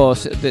decir de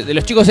los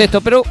chicos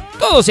esto, pero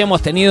todos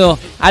hemos tenido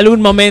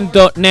algún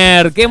momento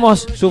nerd, que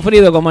hemos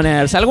sufrido como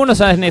nerds.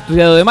 Algunos han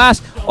estudiado de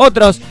más,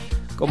 otros,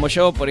 como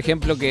yo, por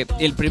ejemplo, que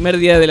el primer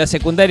día de la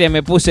secundaria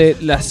me puse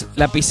las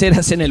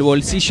lapiceras en el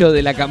bolsillo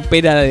de la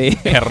campera de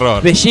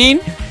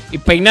jean. Y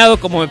peinado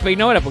como me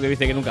peino ahora, porque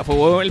viste que nunca fue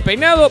bueno el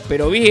peinado,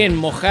 pero bien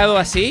mojado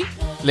así.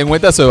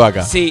 Lengüetazo de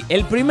vaca. Sí,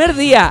 el primer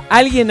día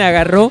alguien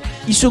agarró,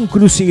 hizo un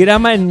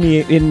crucigrama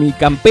en mi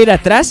campera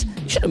atrás.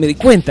 Yo no me di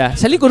cuenta,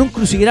 salí con un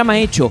crucigrama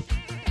hecho.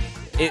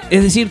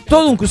 Es decir,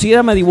 todo un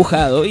crucigrama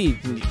dibujado y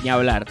ni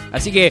hablar.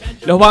 Así que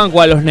los banco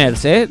a los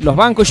nerds, los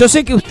banco. Yo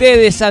sé que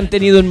ustedes han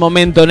tenido un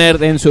momento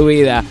nerd en su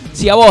vida.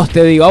 Si a vos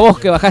te digo, a vos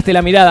que bajaste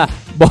la mirada,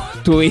 vos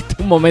tuviste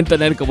un momento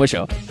nerd como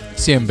yo.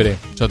 Siempre,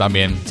 yo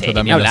también. Sí, yo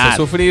también los he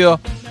sufrido.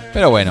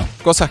 Pero bueno,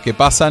 cosas que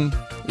pasan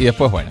y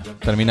después, bueno,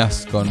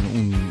 terminás con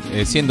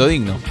siendo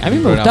digno. A mí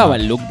me gustaba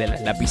el look de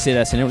las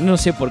lapiceras. No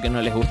sé por qué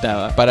no les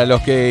gustaba. Para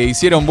los que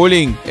hicieron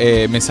bullying,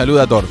 me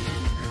saluda Thor.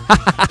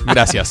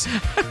 Gracias.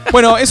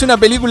 Bueno, es una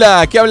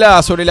película que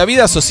habla sobre la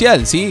vida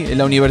social, ¿sí? En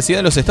la Universidad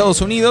de los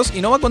Estados Unidos.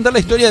 Y nos va a contar la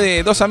historia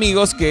de dos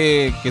amigos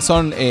que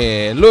son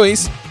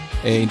Louis,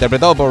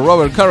 interpretado por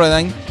Robert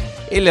Carradine,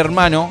 el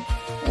hermano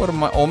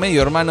o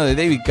medio hermano de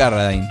David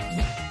Carradine.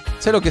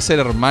 ¿Sabes lo que es ser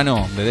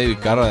hermano de David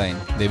Carradine?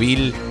 De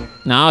Bill.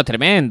 No,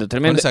 tremendo.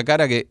 Con esa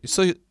cara que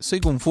soy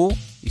Kung Fu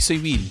y soy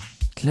Bill.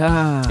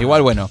 Claro.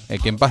 Igual, bueno,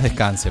 que en paz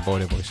descanse,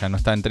 pobre, porque ya no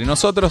está entre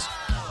nosotros.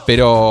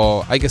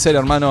 Pero hay que ser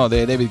hermano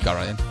de David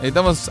Carradine.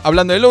 Estamos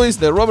hablando de Louis,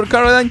 de Robert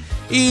Carradine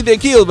y de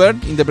Gilbert,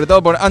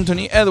 interpretado por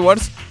Anthony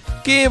Edwards,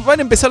 que van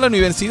a empezar la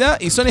universidad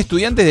y son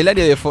estudiantes del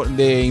área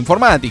de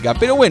informática.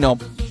 Pero bueno,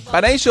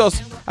 para ellos,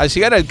 al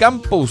llegar al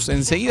campus,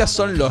 enseguida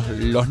son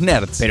los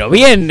nerds. Pero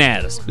bien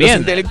nerds. Los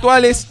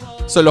intelectuales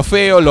son los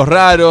feos, los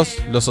raros,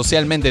 los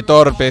socialmente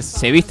torpes.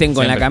 Se visten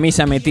con la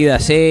camisa metida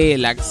así,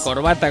 la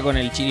corbata con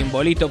el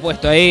chirimbolito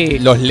puesto ahí.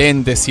 Los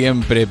lentes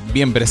siempre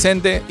bien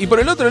presentes. Y por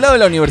el otro lado de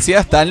la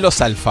universidad están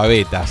los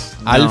alfabetas.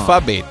 No.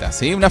 Alfabetas,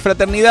 ¿sí? Una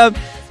fraternidad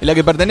en la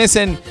que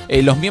pertenecen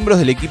los miembros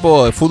del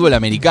equipo de fútbol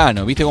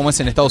americano. ¿Viste cómo es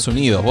en Estados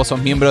Unidos? Vos sos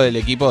miembro del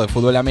equipo de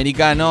fútbol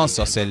americano,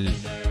 sos el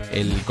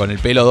con el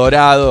pelo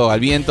dorado al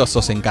viento,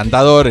 sos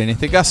encantador en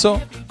este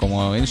caso,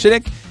 como en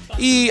Shrek.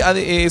 Y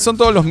son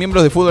todos los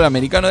miembros de fútbol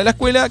americano de la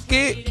escuela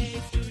que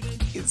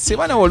se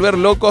van a volver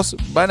locos,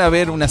 van a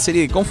ver una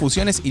serie de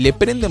confusiones y le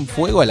prenden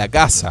fuego a la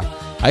casa.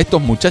 a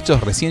estos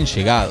muchachos recién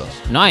llegados.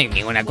 No hay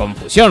ninguna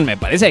confusión, me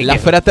parece.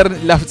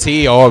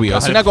 Sí, obvio,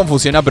 es una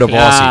confusión a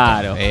propósito.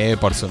 Claro.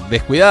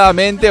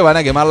 Descuidadamente van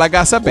a quemar la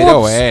casa, pero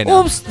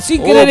bueno.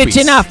 Sin querer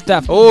eche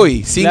nafta.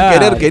 Uy, sin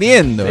querer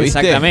queriendo, ¿viste?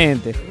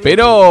 Exactamente.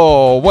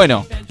 Pero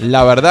bueno,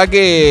 la verdad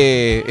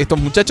que estos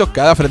muchachos,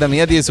 cada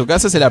fraternidad tiene su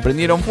casa, se la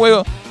prendieron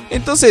fuego.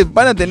 Entonces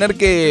van a tener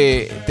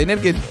que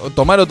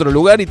tomar otro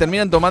lugar y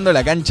terminan tomando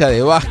la cancha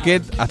de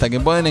básquet hasta que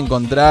pueden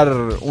encontrar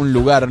un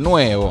lugar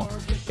nuevo.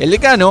 El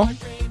decano,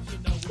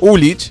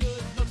 Ulich,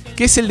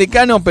 que es el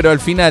decano, pero al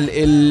final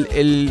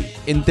el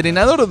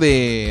entrenador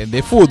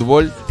de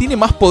fútbol tiene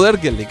más poder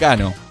que el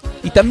decano.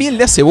 Y también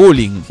le hace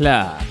bullying.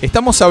 Claro.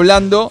 Estamos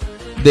hablando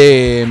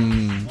de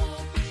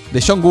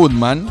John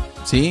Goodman,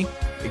 ¿sí?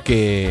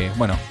 Que,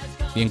 bueno,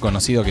 bien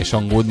conocido que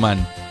John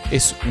Goodman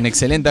es un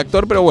excelente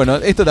actor, pero bueno,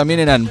 esto también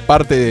eran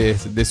parte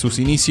de sus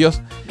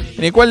inicios,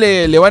 en el cual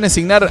le van a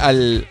asignar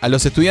a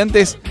los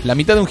estudiantes la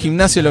mitad de un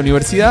gimnasio de la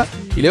universidad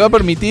y le va a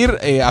permitir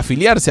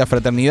afiliarse a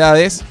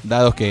fraternidades,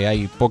 dados que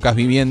hay pocas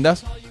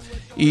viviendas,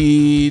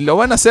 y lo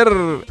van a hacer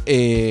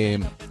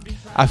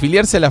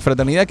afiliarse a la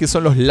fraternidad que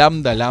son los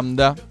Lambda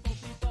Lambda,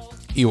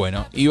 y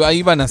bueno, y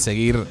ahí van a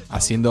seguir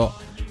haciendo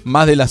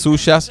más de las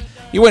suyas.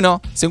 Y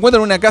bueno, se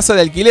encuentran en una casa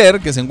de alquiler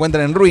que se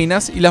encuentra en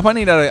ruinas y las van a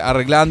ir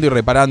arreglando y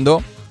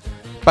reparando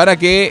para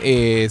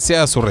que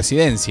sea su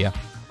residencia.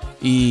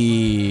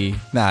 Y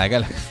nada,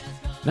 acá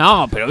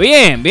No, pero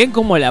bien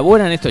cómo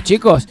elaboran estos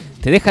chicos.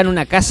 Te dejan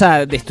una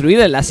casa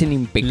destruida, la hacen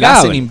impecable. La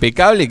hacen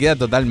impecable, queda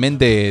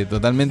totalmente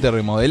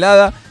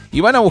remodelada.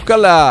 Y van a buscar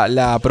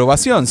la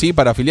aprobación, ¿sí?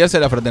 Para afiliarse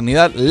a la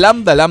fraternidad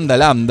Lambda Lambda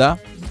Lambda.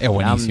 Es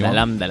buenísimo.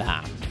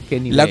 Lambda.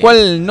 La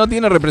cual no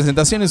tiene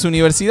representación en su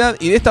universidad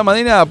y de esta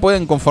manera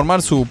pueden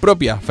conformar su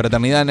propia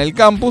fraternidad en el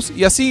campus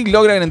y así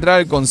logran entrar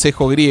al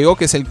consejo griego,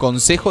 que es el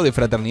consejo de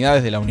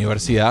fraternidades de la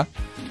universidad.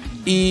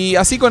 Y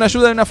así con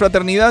ayuda de una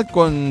fraternidad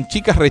con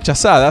chicas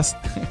rechazadas,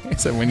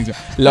 esa es buenísima,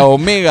 la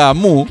Omega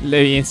Mu.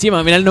 Y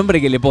encima mirá el nombre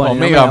que le ponen.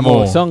 Omega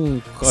Mu.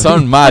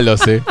 Son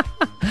malos,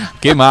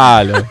 Qué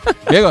malo.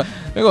 Mirá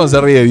cómo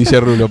se ríe DJ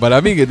Rulo.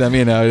 Para mí que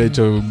también habrá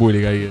hecho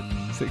bullying ahí.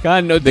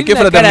 ¿De qué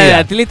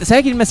fraternidad?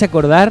 ¿Sabes quién me hace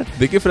acordar?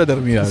 ¿De qué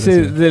fraternidad?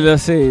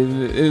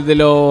 De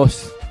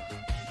los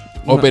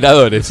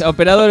operadores.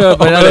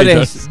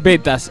 Operadores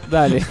betas,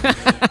 dale.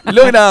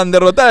 Logran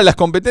derrotar a las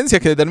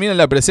competencias que determinan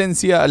la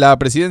presidencia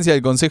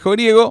del Consejo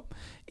griego.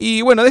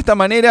 Y bueno, de esta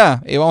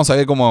manera vamos a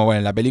ver cómo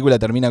la película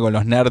termina con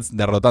los nerds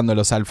derrotando a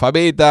los alfa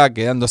beta,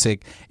 quedándose.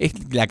 Es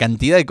la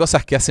cantidad de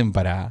cosas que hacen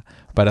para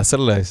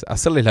hacerles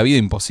la vida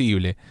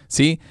imposible,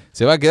 ¿sí?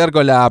 Se va a quedar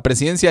con la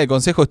presidencia del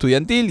consejo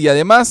estudiantil y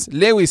además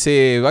Lewis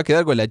se va a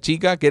quedar con la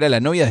chica que era la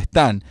novia de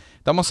Stan.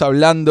 Estamos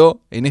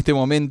hablando en este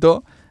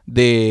momento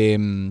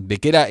de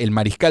que era el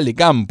mariscal de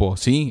campo,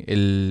 ¿sí?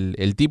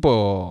 El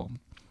tipo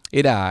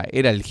era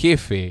el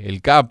jefe,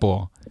 el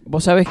capo.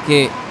 Vos sabés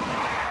que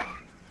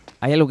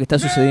hay algo que está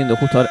sucediendo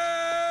justo ahora.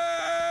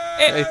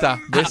 Ahí está,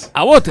 ¿ves?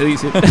 A vos te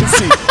dice.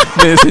 Sí,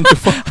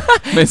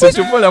 me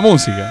desenchufó la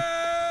música.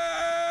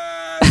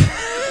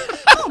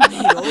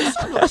 Homero,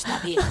 eso no está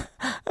bien.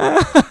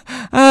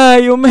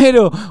 Ay,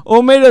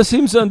 Homero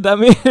Simpson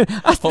también.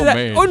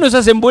 Hoy nos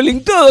hacen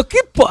bullying todos. ¿Qué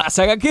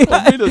pasa?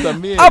 Homero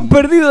también. Ha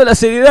perdido la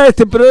seriedad de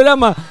este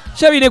programa.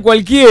 Ya viene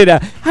cualquiera.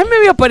 A mí me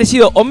había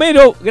parecido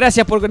Homero.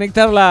 Gracias por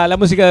conectar la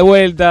música de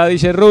vuelta,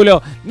 DJ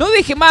Rulo. No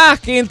deje más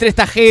que entre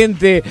esta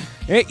gente.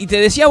 Y te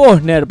decía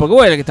Bosner, porque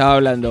vos eras el que estaba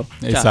hablando.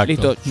 Exacto. Ya,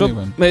 listo. Yo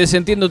me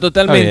desentiendo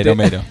totalmente. Está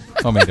bien,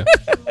 Homero.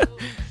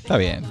 Está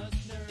bien.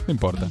 No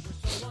importa.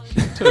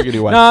 Yo lo quiero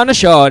igual. No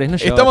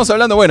llores. Estamos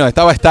hablando,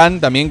 estaba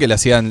Stan también, que le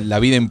hacían la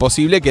vida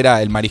imposible, que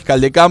era el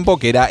mariscal de campo,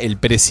 que era el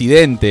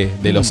presidente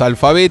de los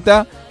Alfa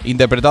Beta,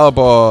 interpretado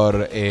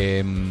por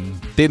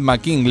Ted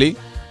McKinley,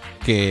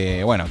 que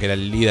era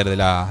el líder de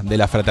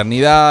la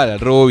fraternidad, el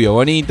rubio,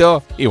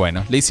 bonito, y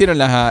le hicieron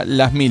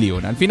las mil y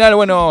una. Al final,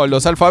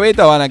 los Alfa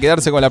Beta van a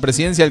quedarse con la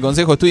presidencia del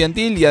consejo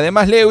estudiantil y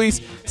además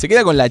Lewis se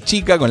queda con la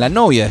chica, con la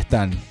novia de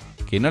Stan,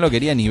 que no lo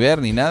quería ni ver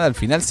ni nada, al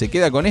final se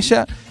queda con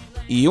ella.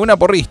 Y una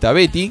porrista,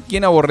 Betty,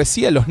 quien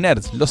aborrecía a los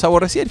nerds. Los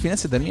aborrecía y al final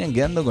se terminan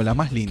quedando con las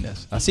más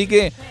lindas. Así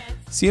que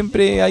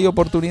siempre hay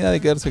oportunidad de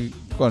quedarse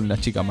con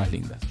las chicas más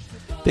lindas.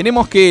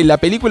 Tenemos que la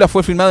película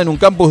fue filmada en un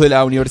campus de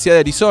la Universidad de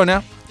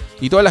Arizona.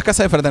 Y todas las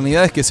casas de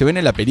fraternidades que se ven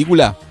en la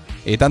película,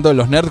 tanto de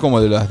los nerds como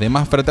de las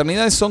demás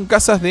fraternidades, son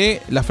casas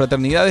de las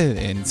fraternidades,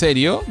 en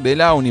serio, de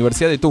la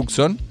Universidad de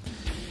Tucson.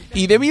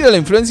 Y debido a la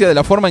influencia de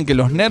la forma en que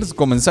los nerds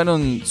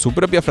comenzaron su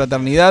propia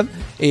fraternidad,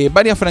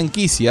 varias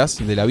franquicias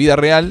de la vida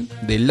real,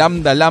 de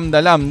Lambda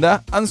Lambda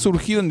Lambda, han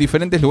surgido en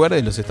diferentes lugares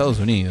de los Estados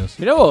Unidos.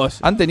 Mirá vos.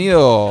 Han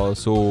tenido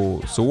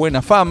su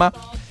buena fama.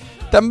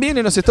 También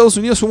en los Estados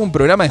Unidos hubo un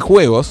programa de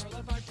juegos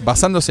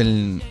basándose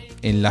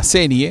en la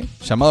serie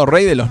llamado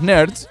Rey de los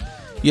Nerds.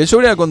 Y el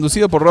show era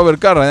conducido por Robert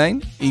Carradine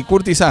y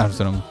Curtis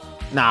Armstrong.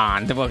 No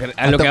te puedo creer.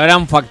 A lo que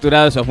habrán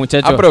facturado esos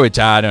muchachos.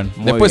 Aprovecharon.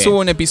 Muy Después bien.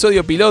 hubo un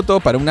episodio piloto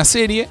para una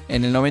serie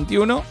en el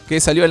 91 que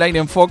salió al aire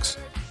en Fox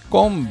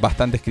con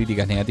bastantes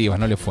críticas negativas,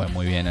 no le fue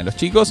muy bien a los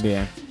chicos.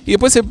 Bien. Y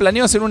después se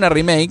planeó hacer una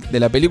remake de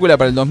la película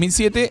para el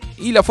 2007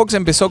 y la Fox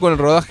empezó con el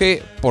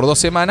rodaje por 2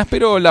 semanas,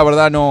 pero la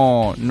verdad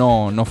no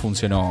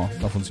funcionó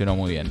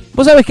muy bien.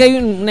 Vos sabés que hay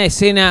una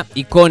escena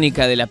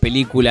icónica de la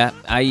película,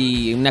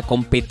 hay una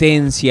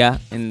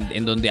competencia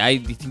en donde hay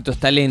distintos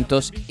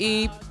talentos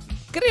y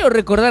creo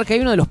recordar que hay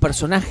uno de los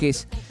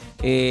personajes,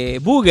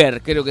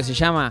 Booger creo que se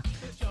llama,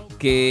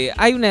 que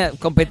hay una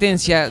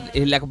competencia,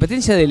 la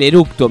competencia del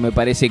eructo me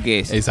parece que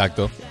es.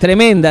 Exacto.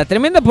 Tremenda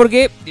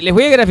porque les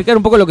voy a graficar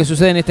un poco lo que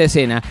sucede en esta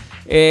escena.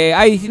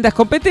 Hay distintas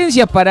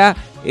competencias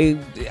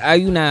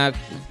hay una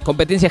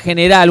competencia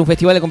general, un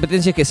festival de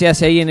competencias que se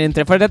hace ahí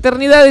entre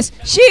fraternidades.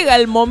 Llega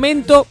el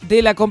momento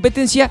de la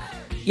competencia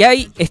y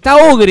ahí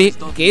está Ogre,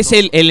 que es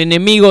el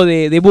enemigo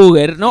de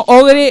Booger, ¿no?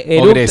 Ogre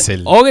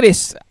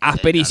es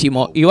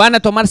asperísimo y van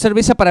a tomar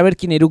cerveza para ver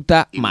quién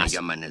eructa más.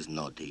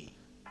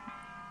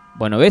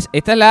 Bueno, ¿ves?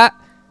 Esta es la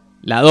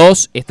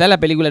 2, esta es la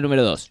película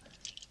número 2.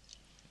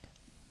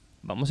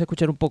 Vamos a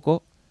escuchar un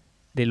poco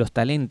de los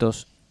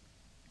talentos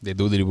de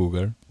Dudley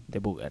Booger. De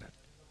Booger.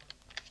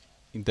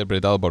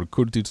 Interpretado por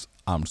Curtis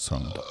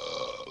Armstrong.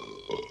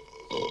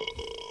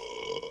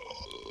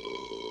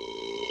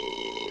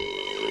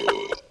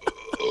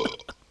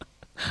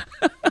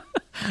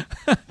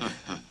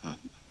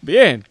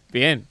 Bien.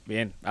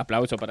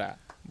 Aplauso para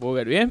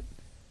Booger, bien.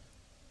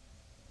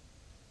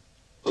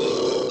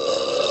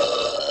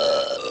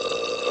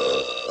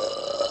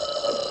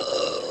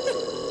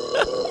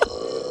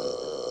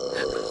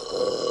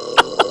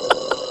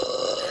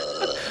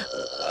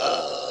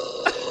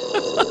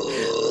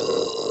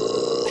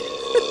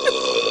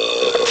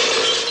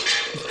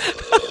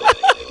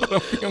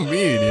 Rompió un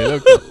vidrio,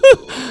 loco.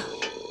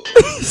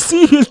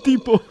 Sí, el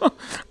tipo.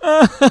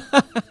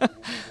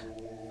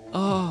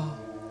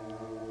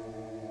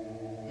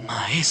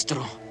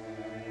 Maestro.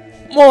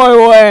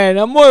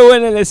 Muy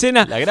buena la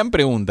escena. La gran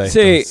pregunta es,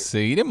 sí.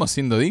 ¿Seguiremos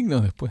siendo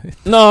dignos después de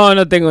esto?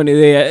 No tengo ni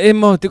idea.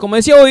 Como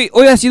decía,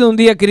 hoy ha sido un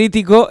día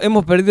crítico,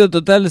 hemos perdido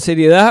total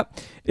seriedad,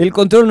 el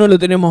control no lo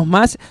tenemos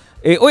más.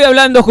 Hoy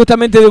hablando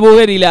justamente de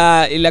Booger y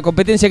la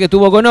competencia que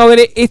tuvo con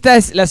Ogre, esta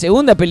es la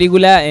segunda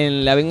película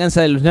en La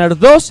Venganza de los Nerds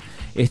 2,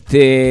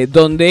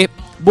 donde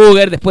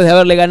Booger, después de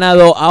haberle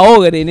ganado a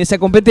Ogre en esa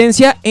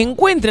competencia,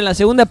 encuentra en la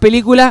segunda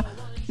película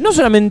no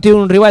solamente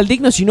un rival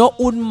digno, sino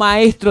un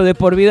maestro de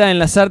por vida en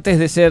las artes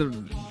de ser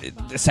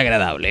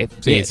desagradable.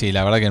 Sí,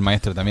 la verdad que el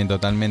maestro también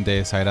totalmente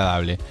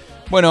desagradable.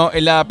 Bueno,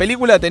 en la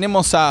película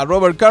tenemos a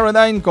Robert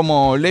Carradine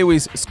como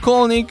Lewis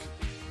Skolnick.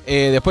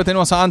 Después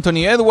tenemos a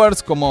Anthony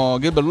Edwards como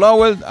Gilbert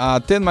Lowell,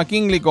 a Ted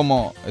McKinley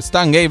como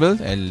Stan Gable,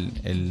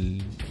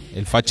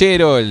 el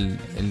fachero, el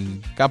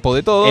capo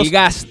de todos. El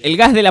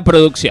gas de la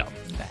producción.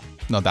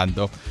 No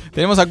tanto.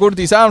 Tenemos a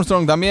Curtis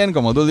Armstrong también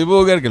como Dudley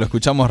Booger, que lo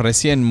escuchamos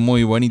recién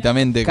muy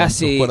bonitamente con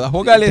sus cuerdas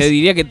vocales. Te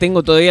diría que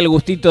tengo todavía el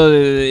gustito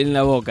en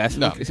la boca.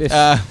 No.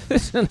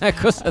 Es una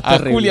cosa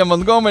terrible. A Julia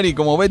Montgomery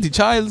como Betty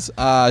Childs,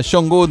 a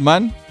John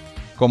Goodman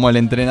como el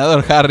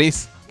entrenador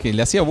Harris, que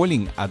le hacía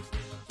bullying a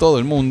todo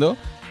el mundo.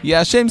 Y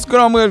a James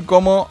Cromwell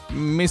como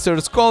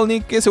Mr.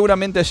 Skolnick, que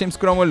seguramente a James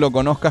Cromwell lo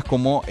conozcas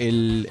como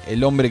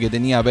el hombre que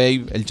tenía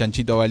Babe, el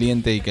chanchito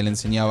valiente y que le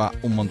enseñaba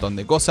un montón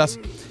de cosas.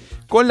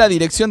 Con la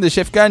dirección de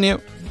Jeff Kanye,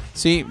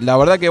 sí, la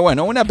verdad que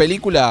bueno, una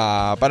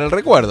película para el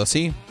recuerdo,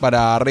 sí,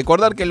 para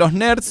recordar que los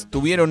nerds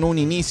tuvieron un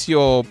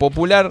inicio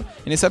popular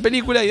en esa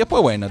película y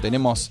después bueno,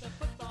 tenemos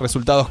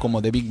resultados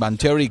como The Big Bang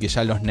Theory, que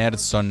ya los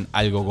nerds son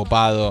algo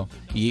copado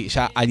y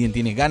ya alguien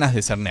tiene ganas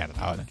de ser nerd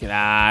ahora.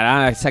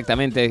 Claro,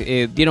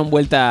 exactamente. Dieron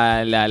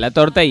vuelta la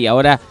torta y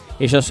ahora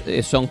ellos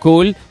son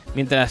cool,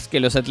 mientras que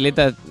los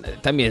atletas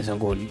también son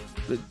cool.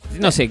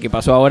 No sé qué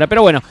pasó ahora,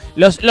 pero bueno,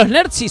 los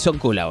nerds sí son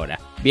cool ahora.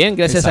 Bien,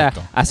 gracias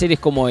a series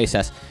como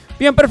esas.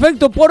 Bien,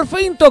 perfecto. Por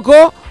fin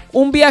tocó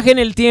un viaje en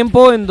el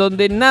tiempo en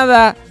donde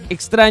nada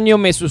extraño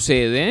me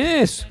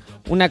sucede. Es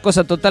una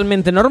cosa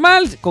totalmente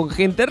normal, con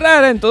gente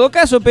rara en todo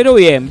caso, pero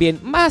bien.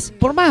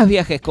 Por más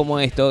viajes como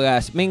esto,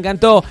 Gas. Me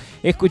encantó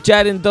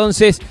escuchar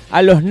entonces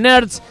a los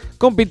nerds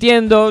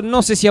compitiendo.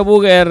 No sé si a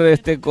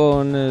Booger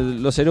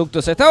con los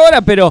eructos hasta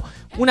ahora, pero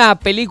una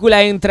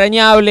película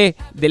entrañable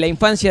de la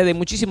infancia de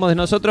muchísimos de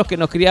nosotros que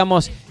nos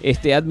criamos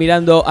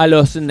admirando a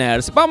los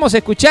nerds. Vamos a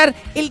escuchar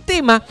el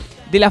tema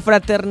de la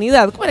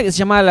fraternidad. ¿Cómo era que se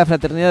llamaba la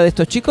fraternidad de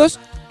estos chicos?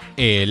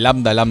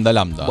 Lambda, Lambda,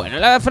 Lambda. Bueno,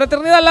 la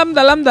fraternidad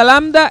Lambda, Lambda,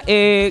 Lambda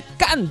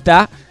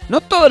canta. No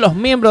todos los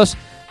miembros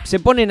se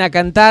ponen a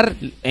cantar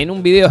en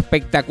un video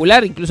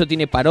espectacular. Incluso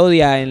tiene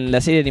parodia en la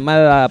serie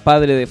animada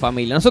Padre de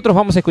Familia. Nosotros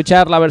vamos a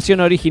escuchar la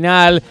versión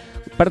original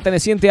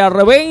perteneciente a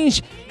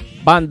Revenge,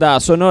 banda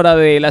sonora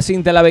de la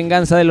cinta La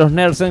Venganza de los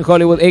Nerds en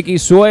Hollywood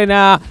X.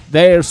 Suena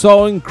They're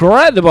So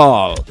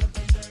Incredible.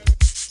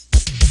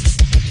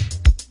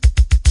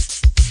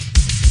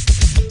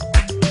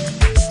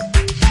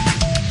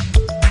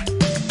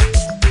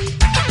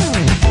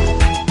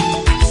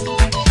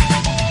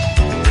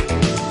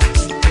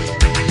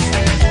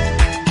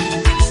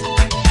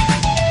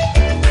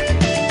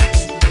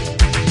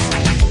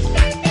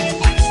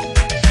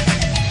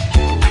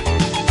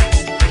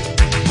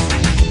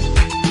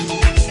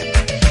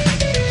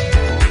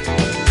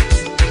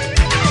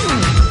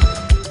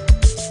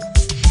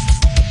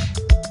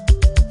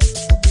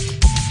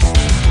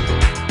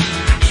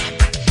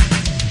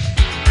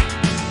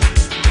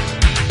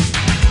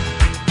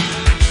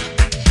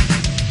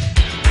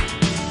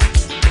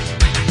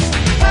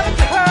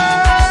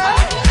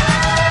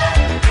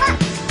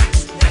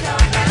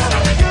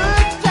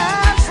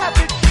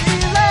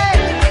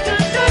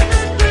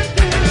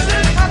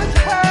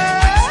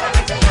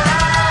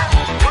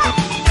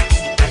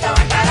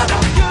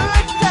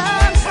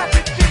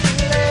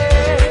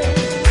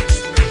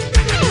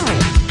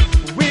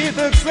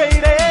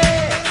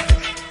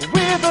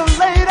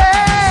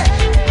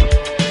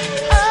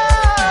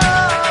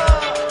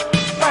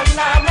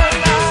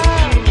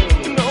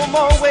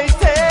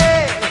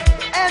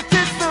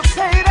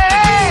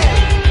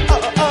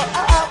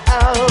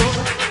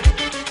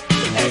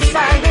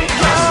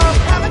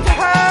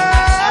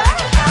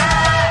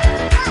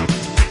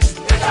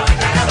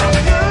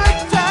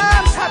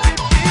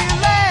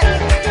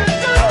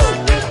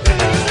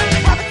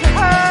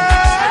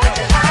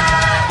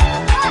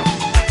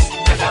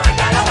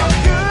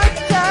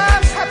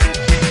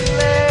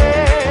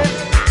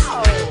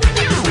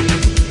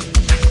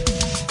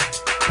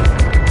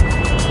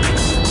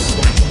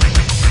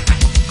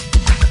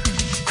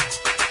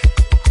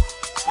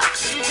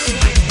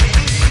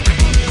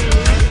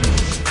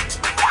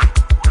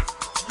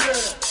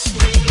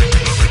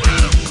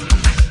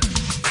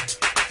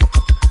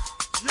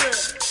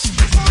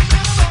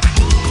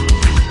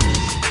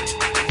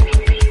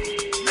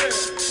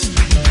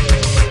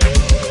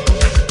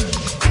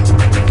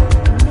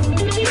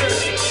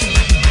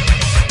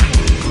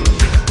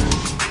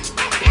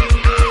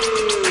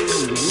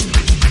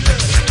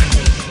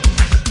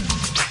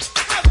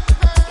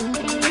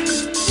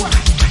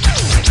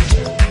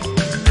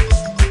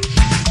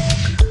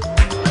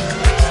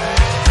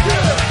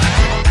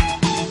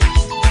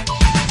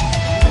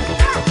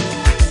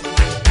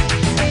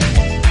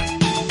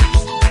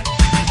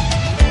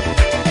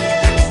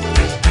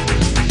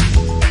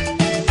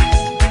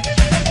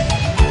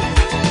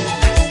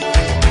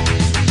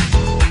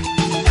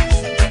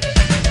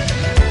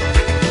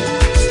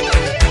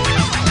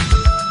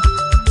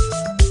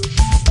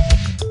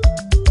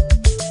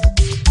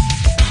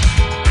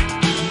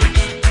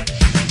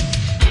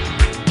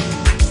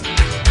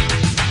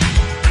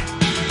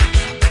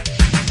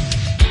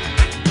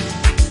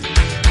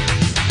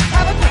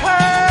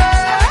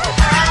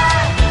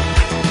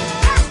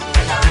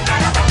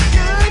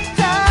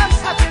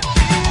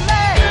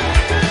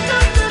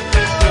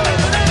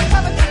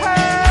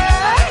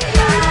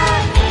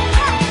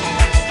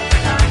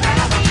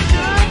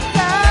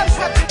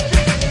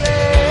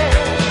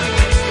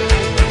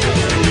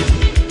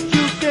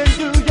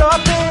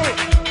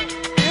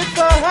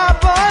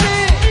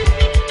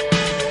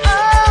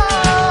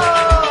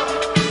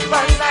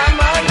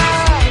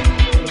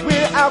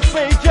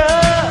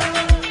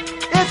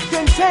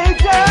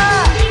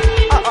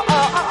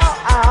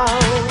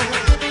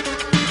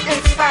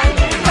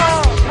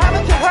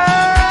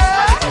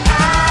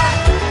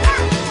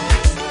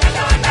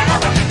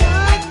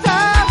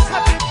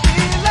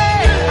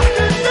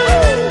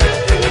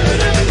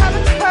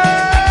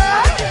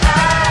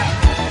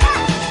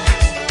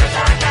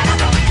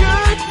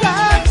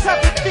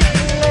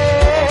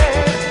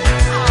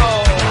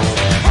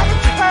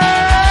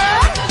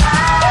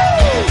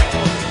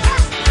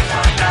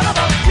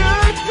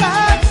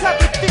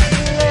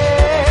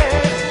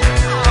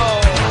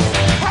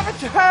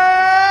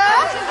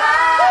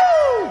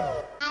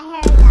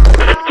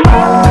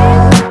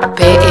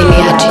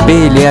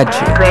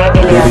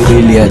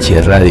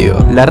 PLH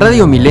Radio, la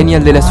radio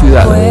millennial de la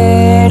ciudad.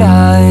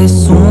 Fuera es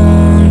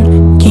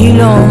un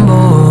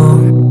quilombo,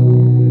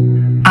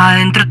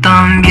 adentro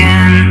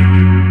también.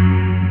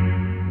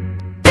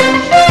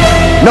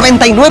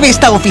 99,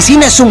 esta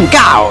oficina es un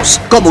caos.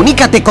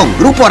 Comunícate con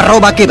Grupo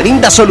Arroba, que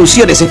brinda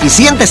soluciones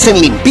eficientes en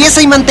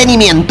limpieza y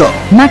mantenimiento.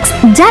 Max,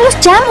 ya los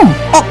llamo.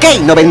 Ok,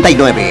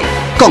 99.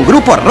 Con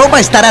Grupo Arroba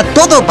estará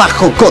todo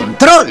bajo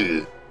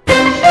control.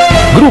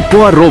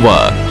 Grupo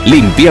Arroba.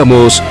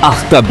 Limpiamos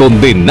hasta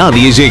donde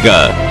nadie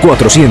llega.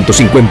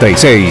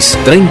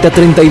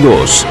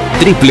 456-3032.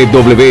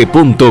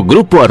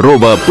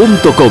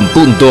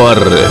 www.grupoarroba.com.ar.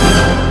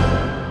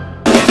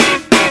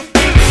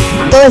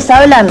 Todos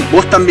hablan.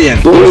 Vos también.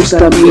 Vos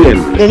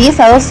también. De 10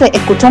 a 12,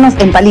 escuchanos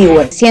en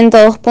Paligüe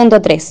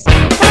 102.3.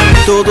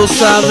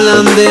 Todos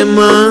hablan de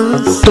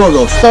más.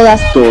 Todos.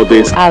 Todas.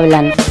 Todes.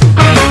 Hablan.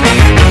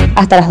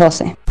 Hasta las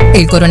 12.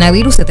 El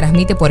coronavirus se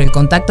transmite por el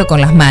contacto con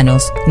las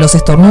manos, los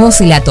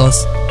estornudos y la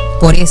tos.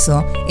 Por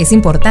eso, es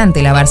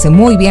importante lavarse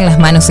muy bien las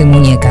manos y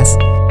muñecas.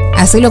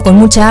 Hacelo con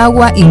mucha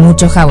agua y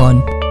mucho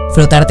jabón.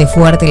 Frotarte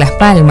fuerte las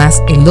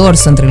palmas, el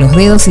dorso entre los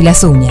dedos y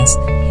las uñas.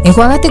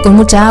 Enjuagate con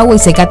mucha agua y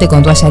secate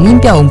con toalla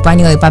limpia o un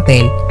paño de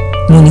papel.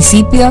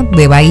 Municipio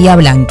de Bahía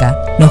Blanca.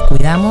 Nos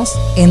cuidamos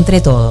entre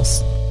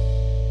todos.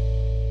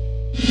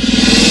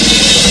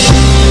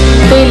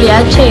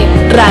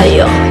 PLH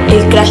Radio,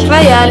 el crash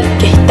radial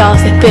que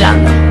estabas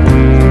esperando.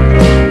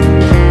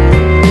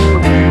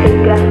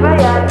 El crash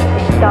radial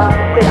que estabas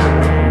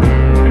esperando.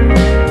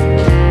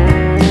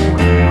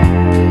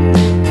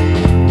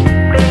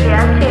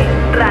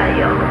 PLH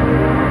Radio.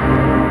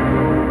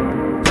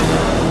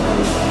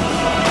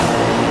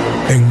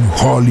 En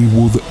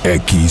Hollywood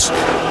X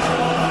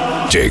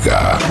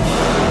llega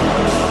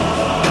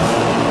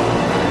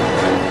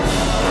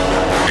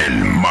el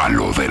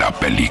malo de la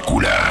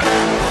película.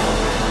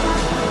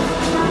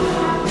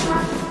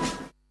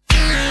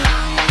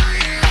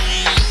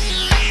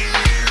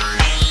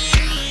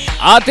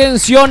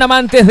 Atención,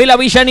 amantes de la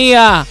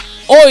villanía.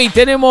 Hoy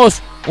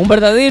tenemos un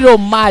verdadero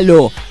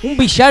malo, un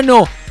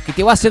villano que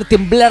te va a hacer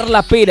temblar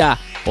la pera.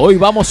 Hoy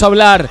vamos a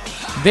hablar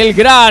del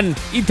gran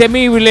y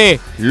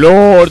temible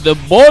Lord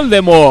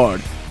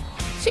Voldemort.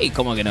 Sí,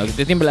 ¿cómo que no? ¿Que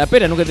te tiembla la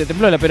pera? ¿Nunca te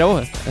tembló la pera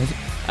vos?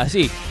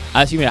 Así,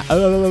 mira.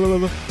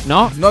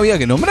 ¿No? No había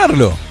que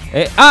nombrarlo.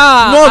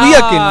 No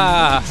había que...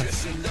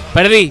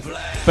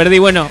 Perdí,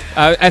 bueno,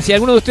 si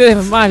alguno de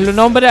ustedes más lo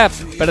nombra,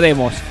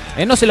 perdemos.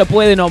 No se lo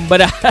puede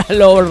nombrar a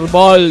Lord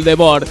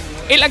Voldemort.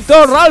 El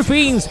actor Ralph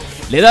Fiennes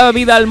le da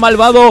vida al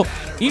malvado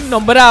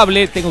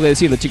innombrable, tengo que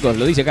decirlo, chicos,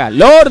 lo dice acá,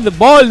 Lord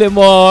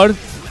Voldemort.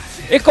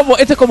 Esto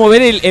es como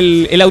ver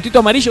el autito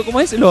amarillo,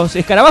 ¿cómo es? Los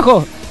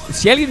escarabajos.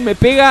 Si alguien me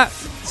pega,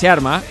 se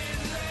arma.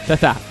 Ya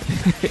está.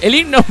 El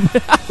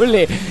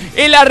innombrable,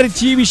 el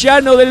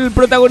archivillano del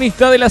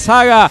protagonista de la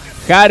saga,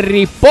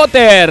 Harry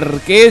Potter,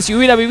 que si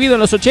hubiera vivido en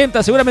los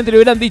 80 seguramente le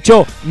hubieran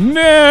dicho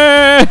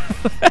 ¡Nee!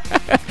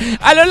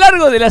 A lo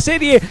largo de la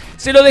serie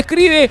se lo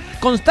describe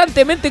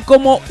constantemente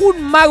como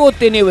un mago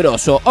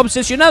tenebroso,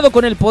 obsesionado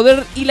con el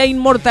poder y la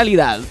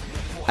inmortalidad.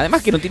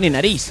 Además que no tiene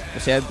nariz, o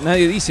sea,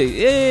 nadie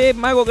dice,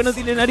 mago que no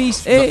tiene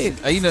nariz,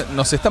 No, ahí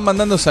nos están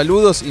mandando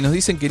saludos y nos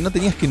dicen que no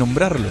tenías que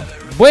nombrarlo.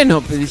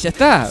 Bueno, pues ya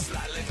está.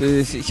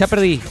 Ya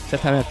perdí, ya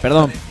está,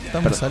 perdón.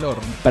 Estamos al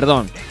horno.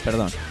 Perdón.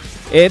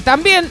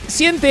 También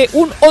siente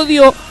un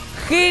odio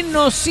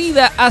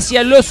genocida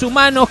hacia los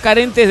humanos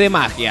carentes de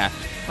magia.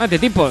 Este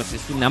tipo es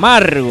un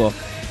amargo.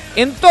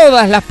 En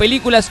todas las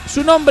películas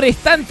su nombre es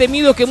tan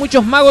temido que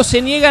muchos magos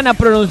se niegan a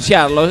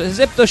pronunciarlo,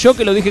 excepto yo,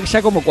 que lo dije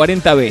ya como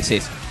 40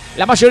 veces.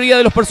 La mayoría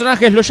de los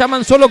personajes lo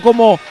llaman solo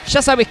como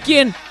ya sabes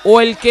quién o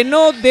el que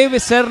no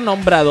debe ser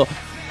nombrado.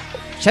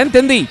 Ya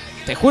entendí.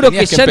 Te juro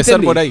Tenías que que ya empezar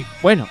entendí. por ahí.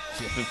 Bueno,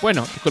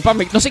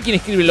 disculpame, no sé quién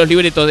escribe los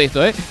libretos de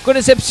esto, con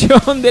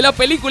excepción de la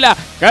película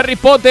Harry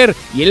Potter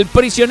y el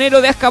prisionero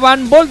de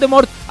Azkaban.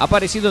 Voldemort ha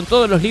aparecido en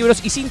todos los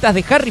libros y cintas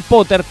de Harry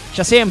Potter,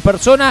 ya sea en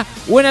persona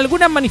o en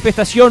alguna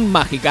manifestación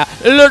mágica.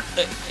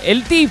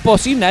 El tipo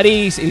sin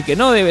nariz, el que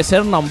no debe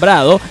ser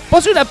nombrado,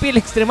 posee una piel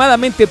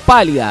extremadamente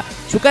pálida.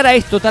 Su cara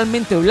es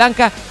totalmente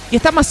blanca y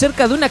está más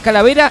cerca de una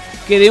calavera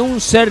que de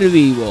un ser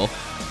vivo.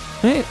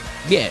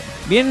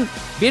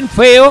 Bien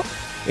feo.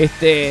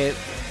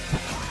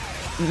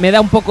 Me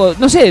da un poco...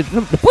 No sé,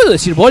 no puedo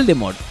decir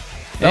Voldemort.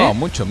 No,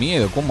 mucho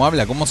miedo. Cómo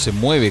habla, cómo se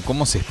mueve,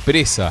 cómo se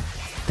expresa.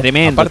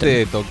 Tremendo. Aparte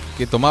de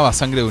que tomaba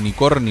sangre de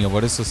unicornio,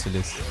 por eso se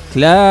les...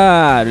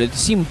 Claro,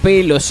 sin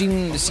pelo,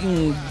 sin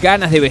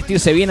ganas de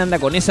vestirse bien, anda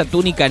con esa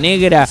túnica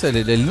negra. O sea,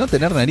 el no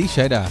tener nariz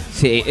ya era...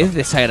 Sí, es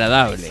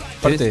desagradable.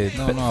 Aparte,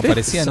 no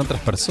aparecía en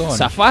otras personas.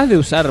 Zafás de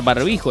usar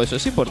barbijo, eso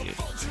sí, porque...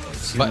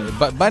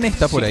 Vane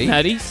está por ahí.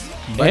 Nariz.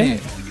 Bane,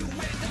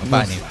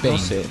 No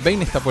sé.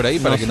 Bane está por ahí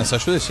para que nos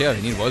ayude. Llega a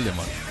venir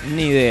Voldemort.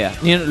 Ni idea.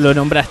 Ni lo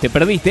nombraste,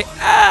 perdiste.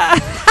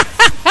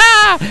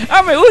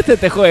 Me gusta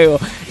este juego.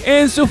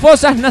 En sus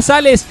fosas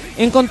nasales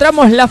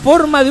encontramos la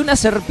forma de una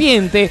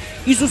serpiente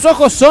y sus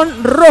ojos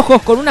son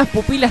rojos con unas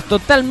pupilas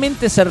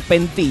totalmente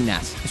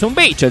serpentinas. Es un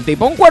bicho el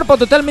tipo, un cuerpo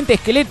totalmente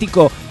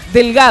esquelético,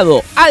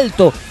 delgado,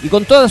 alto y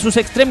con todas sus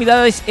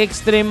extremidades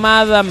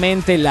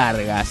extremadamente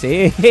largas.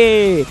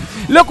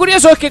 Lo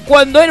curioso es que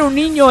cuando era un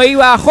niño e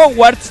iba a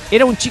Hogwarts,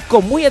 era un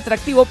chico muy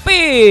atractivo,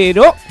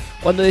 pero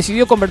cuando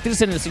decidió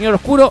convertirse en el Señor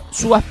Oscuro,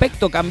 su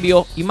aspecto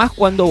cambió, y más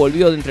cuando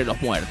volvió de entre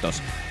los muertos.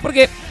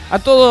 Porque a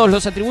todos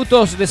los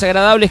atributos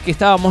desagradables que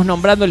estábamos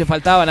nombrando le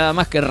faltaba nada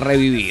más que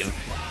revivir.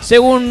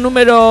 Según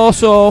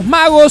numerosos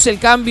magos, el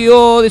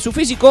cambio de su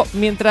físico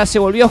mientras se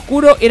volvió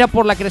oscuro era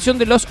por la creación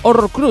de los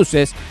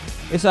Horcruxes,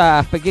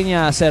 esas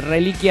pequeñas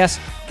reliquias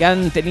que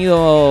han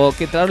tenido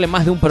que traerle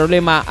más de un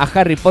problema a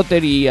Harry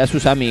Potter y a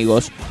sus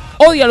amigos.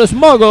 Odia a los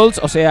muggles,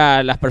 o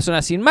sea, las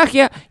personas sin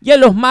magia, y a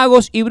los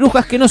magos y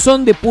brujas que no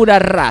son de pura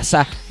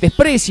raza.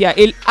 Desprecia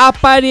el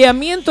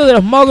apareamiento de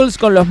los muggles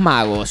con los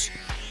magos.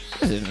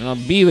 No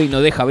vive y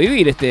no deja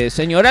vivir este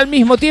señor. Al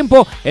mismo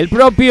tiempo, el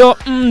propio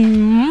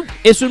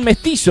es un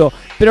mestizo,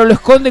 pero lo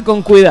esconde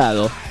con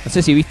cuidado. No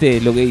sé si viste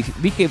lo que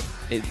dije,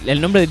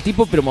 el nombre del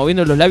tipo, pero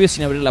moviendo los labios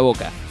sin abrir la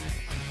boca.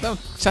 No,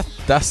 ya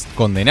estás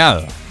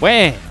condenado.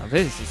 Bueno,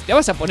 si te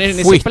vas a poner en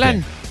ese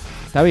plan,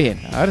 está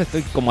bien. Ahora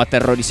estoy como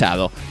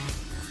aterrorizado.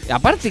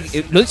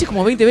 Aparte, lo dice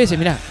como 20 veces,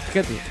 mirá,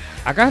 fíjate.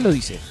 Acá lo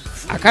dice.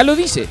 Acá lo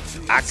dice.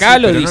 Acá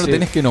lo pero dice. No lo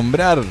tenés que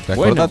nombrar,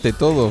 acordate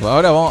todo.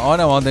 Ahora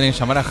vamos a tener que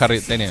llamar a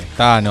Harry.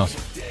 Thanos,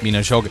 vino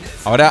el Joker.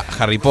 Ahora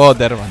Harry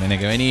Potter va a tener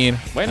que venir.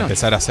 Bueno. A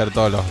empezar a hacer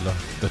todos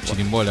los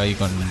chirimbolos ahí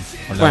con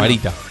la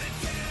varita.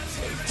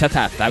 Ya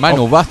está.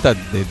 Manu, basta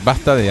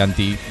de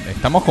anti.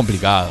 Estamos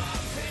complicados.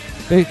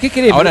 ¿Qué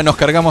querés? Ahora nos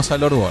cargamos a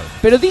Lord Voldemort.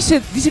 Pero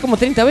dice como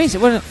 30 veces.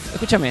 Bueno,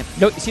 escúchame.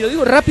 Si lo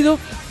digo rápido.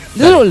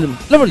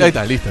 Ahí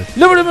está, listo.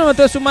 Lord Voldemort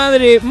mató a su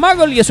madre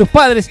Muggle y a sus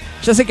padres.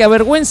 Ya sé que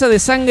avergüenza de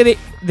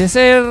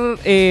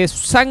ser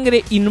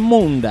sangre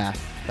inmunda.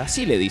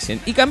 Así le dicen.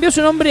 Y cambió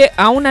su nombre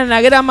a un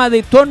anagrama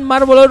de Tom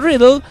Marvolo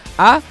Riddle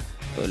a...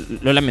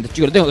 Lo lamento,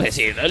 chicos, lo tengo que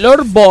decir.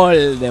 Lord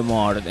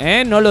Voldemort.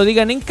 No lo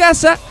digan en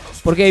casa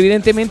porque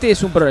evidentemente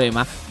es un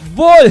problema.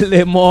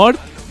 Voldemort...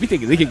 Viste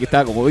que dije que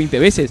estaba como 20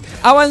 veces.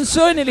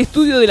 Avanzó en el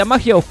estudio de la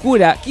magia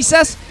oscura,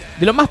 quizás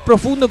de lo más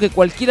profundo que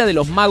cualquiera de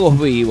los magos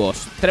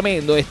vivos.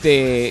 Tremendo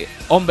este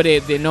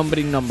hombre de nombre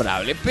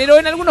innombrable. Pero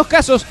en algunos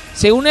casos,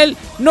 según él,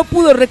 no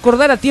pudo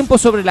recordar a tiempo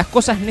sobre las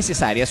cosas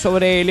necesarias.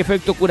 Sobre el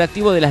efecto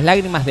curativo de las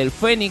lágrimas del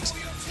Fénix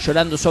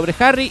llorando sobre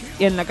Harry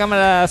en la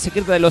cámara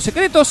secreta de los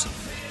secretos.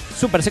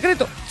 Súper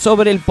secreto,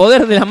 sobre el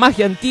poder de la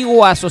magia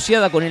antigua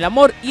asociada con el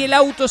amor y el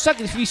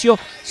autosacrificio,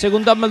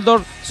 según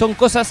Dumbledore, son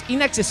cosas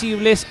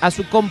inaccesibles a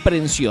su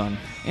comprensión.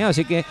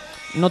 Así que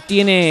no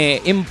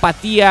tiene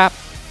empatía,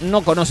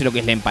 no conoce lo que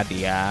es la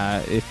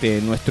empatía,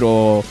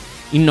 nuestro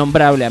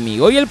innombrable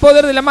amigo. Y el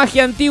poder de la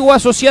magia antigua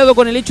asociado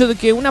con el hecho de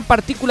que una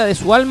partícula de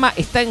su alma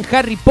está en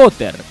Harry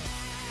Potter.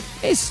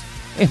 Es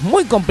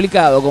muy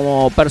complicado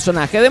como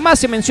personaje. Además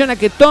se menciona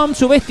que Tom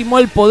subestimó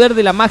el poder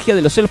de la magia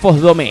de los elfos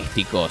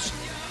domésticos.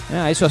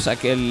 Eso es a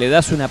que le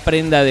das una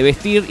prenda de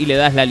vestir y le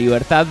das la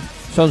libertad.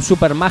 Son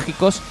súper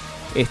mágicos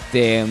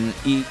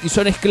y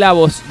son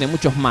esclavos de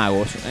muchos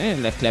magos.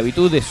 La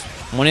esclavitud es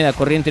moneda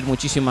corriente en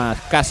muchísimas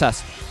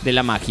casas de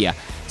la magia.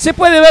 Se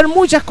puede ver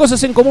muchas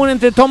cosas en común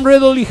entre Tom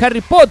Riddle y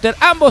Harry Potter.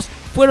 Ambos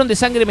fueron de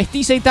sangre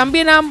mestiza y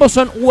también ambos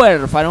son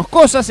huérfanos.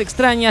 Cosas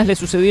extrañas le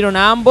sucedieron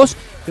a ambos.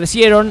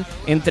 Crecieron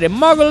entre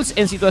muggles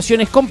en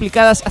situaciones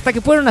complicadas hasta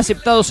que fueron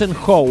aceptados en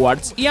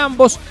Hogwarts y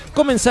ambos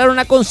comenzaron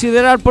a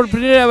considerar por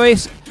primera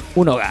vez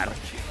un hogar.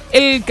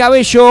 El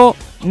cabello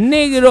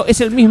negro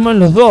es el mismo en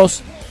los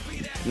dos,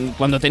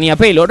 cuando tenía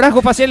pelo,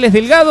 rasgos faciales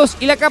delgados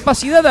y la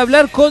capacidad de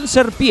hablar con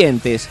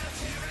serpientes.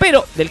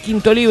 Pero del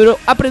quinto libro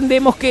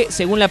aprendemos que,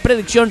 según la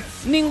predicción,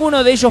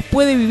 ninguno de ellos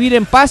puede vivir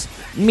en paz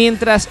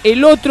mientras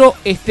el otro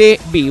esté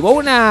vivo.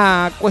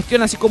 Una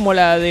cuestión así como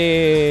la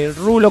de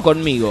Rulo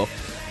conmigo.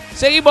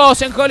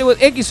 Seguimos en Hollywood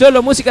X,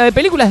 solo música de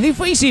películas.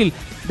 Difícil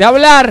de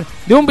hablar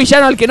de un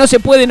villano al que no se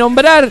puede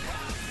nombrar.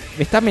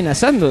 ¿Me está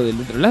amenazando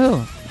del otro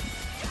lado?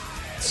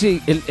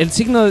 Sí, el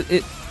signo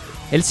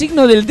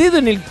del dedo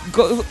en el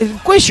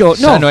cuello.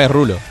 Ya no es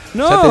Rulo.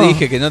 No. Ya te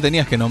dije que no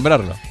tenías que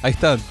nombrarlo. Ahí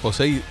está,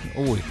 poseído.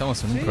 Uy,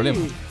 estamos en un problema.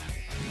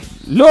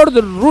 Lord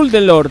Rule the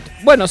Lord.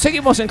 Bueno,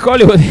 seguimos en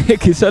Hollywood,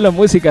 que solo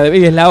música de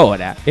baby es la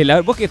hora.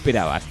 ¿Vos qué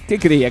esperabas? ¿Qué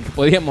creías? ¿Que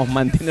podíamos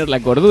mantener la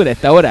cordura a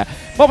esta hora?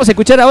 Vamos a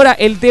escuchar ahora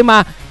el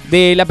tema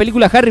de la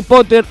película Harry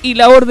Potter y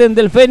la Orden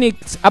del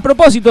Fénix. A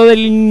propósito del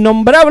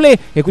innombrable,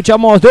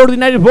 escuchamos The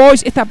Ordinary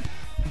Boys. Esta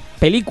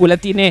película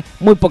tiene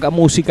muy poca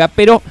música,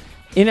 pero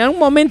en algún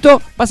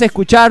momento vas a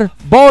escuchar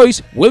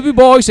Boys Will Be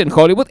Boys en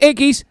Hollywood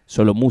X,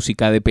 solo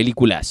música de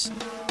películas.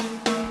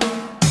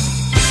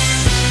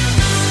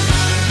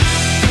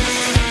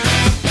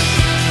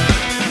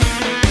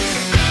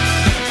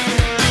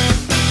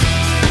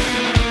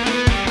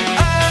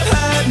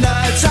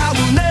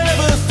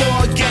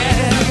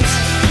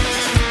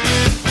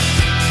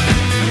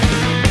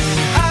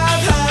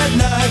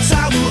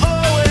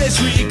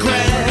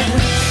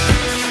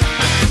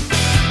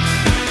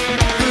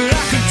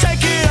 I could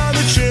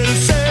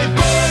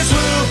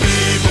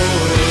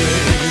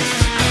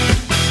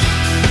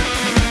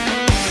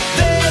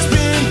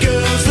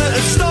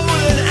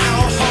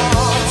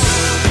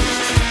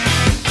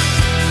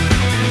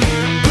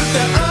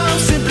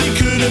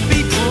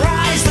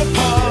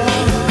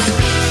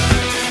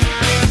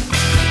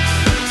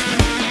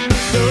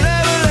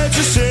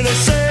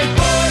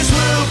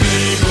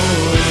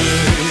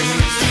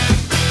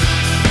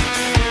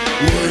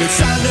It's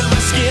under my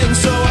skin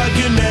so I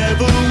can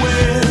never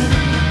win.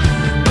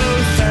 Oh,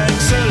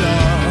 thanks a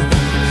lot.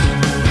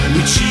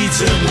 We cheat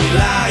and we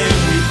lie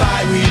and we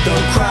fight. We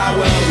don't cry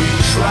when we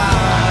try.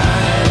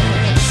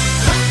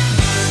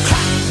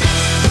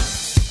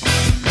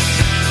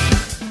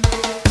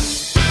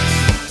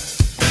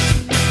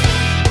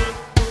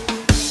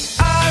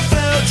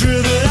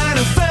 Driven and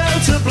I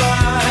felt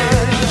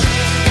obliged.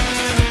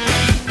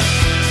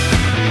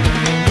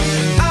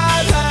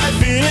 I've had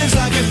feelings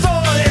like a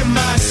thorn in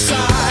my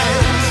side.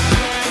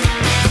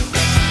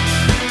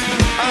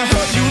 I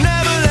hope you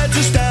never let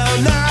us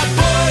down. Our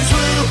boys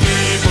will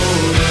be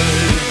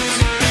boys.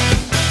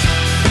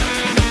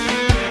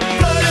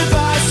 Flooded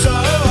by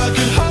sorrow I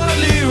could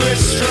hardly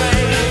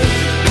restrain.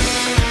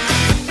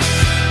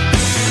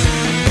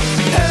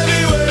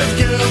 Heavy with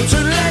guilt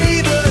and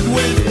labored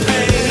with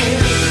pain.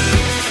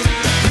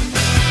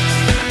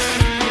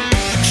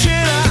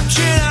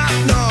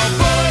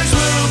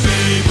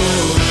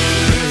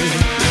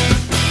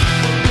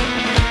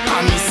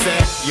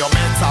 You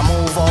better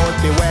move out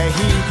the way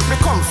he me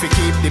come fi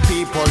keep the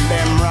people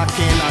them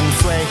rocking and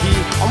sway he.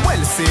 I'm well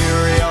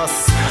serious,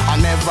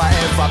 I never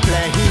ever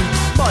play he.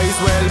 Boys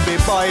will be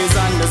boys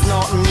and there's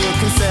nothing you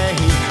can say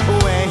he.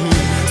 Way he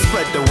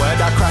spread the word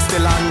across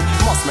the land,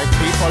 must make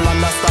people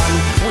understand.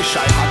 Wish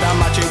I had a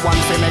magic wand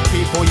to make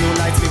people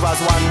unite, live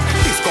as one.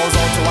 This goes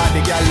out to all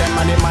the girl them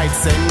and it might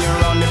send you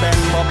round the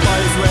bend, but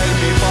boys will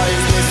be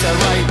boys, Mr.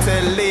 Right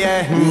till the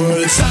end.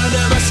 Well, it's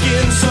under my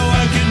skin so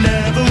I could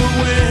never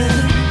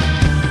win.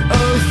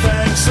 Oh,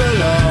 thanks a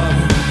lot.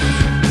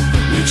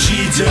 We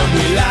cheat and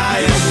we lie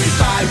and we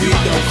fight. We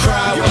don't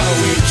cry while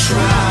we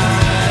try.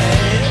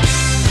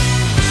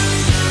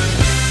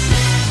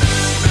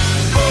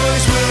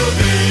 Boys will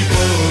be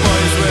boys.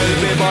 Boys will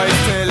be boys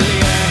till the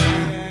end.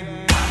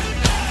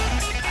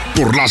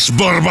 Por las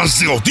barbas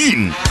de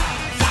Odín.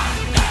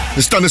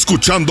 Están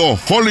escuchando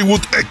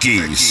Hollywood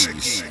X.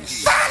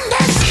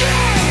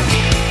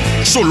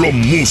 Solo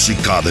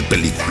música de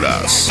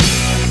películas.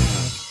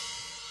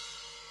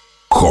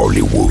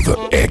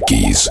 Hollywood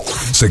X,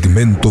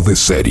 segmento de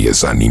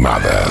series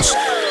animadas.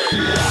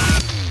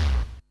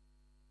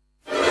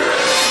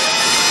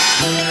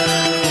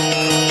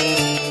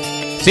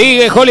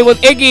 Sigue Hollywood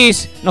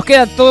X. Nos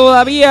queda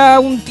todavía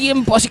un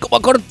tiempo así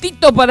como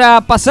cortito para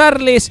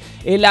pasarles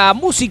la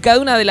música de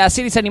una de las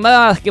series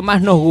animadas que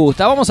más nos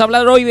gusta. Vamos a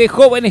hablar hoy de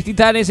Jóvenes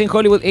Titanes en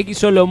Hollywood X,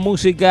 solo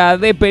música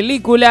de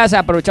películas.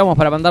 Aprovechamos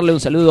para mandarle un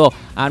saludo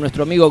a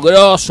nuestro amigo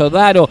Grosso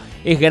Daro.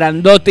 Es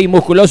grandote y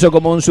musculoso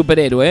como un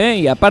superhéroe, ¿eh?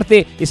 Y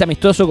aparte es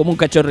amistoso como un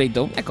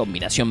cachorrito. Una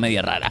combinación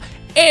media rara.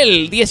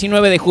 El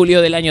 19 de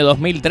julio del año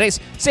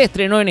 2003 se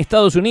estrenó en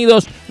Estados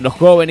Unidos Los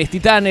Jóvenes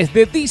Titanes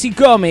de DC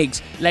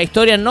Comics. La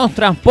historia nos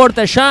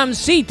transporta a Sham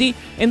City,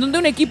 en donde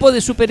un equipo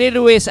de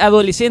superhéroes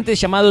adolescentes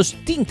llamados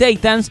Teen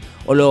Titans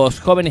o Los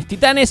Jóvenes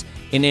Titanes,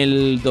 en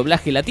el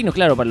doblaje latino,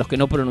 claro, para los que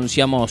no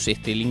pronunciamos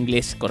el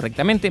inglés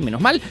correctamente, menos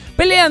mal,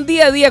 pelean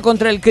día a día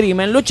contra el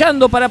crimen,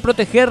 luchando para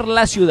proteger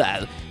la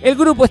ciudad. El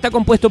grupo está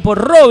compuesto por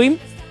Robin,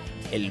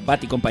 el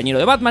baticompañero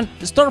de Batman,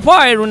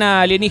 Starfire,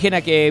 una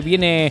alienígena que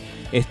viene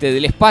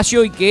del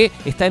espacio y que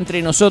está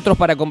entre nosotros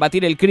para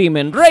combatir el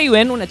crimen,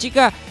 Raven, una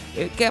chica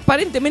que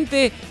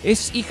aparentemente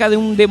es hija de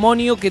un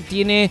demonio que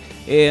tiene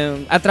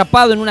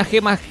atrapado en unas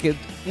gemas que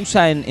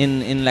usa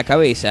en la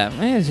cabeza.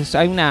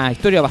 Hay una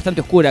historia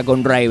bastante oscura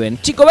con Raven.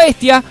 Chico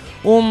Bestia,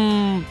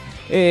 un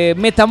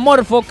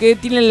metamorfo que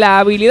tiene la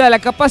habilidad, la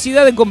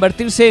capacidad de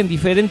convertirse en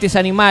diferentes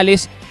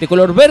animales de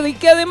color verde y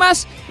que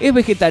además es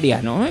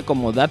vegetariano,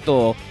 como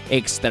dato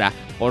extra.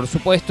 Por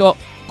supuesto,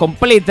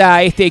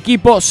 completa este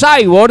equipo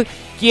Cyborg,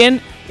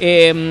 quien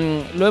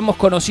lo hemos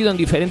conocido en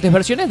diferentes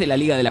versiones de la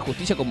Liga de la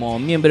Justicia como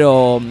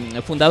miembro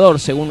fundador,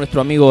 según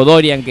nuestro amigo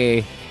Dorian,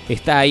 que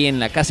está ahí en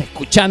la casa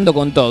escuchando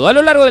con todo. A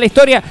lo largo de la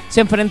historia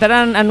se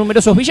enfrentarán a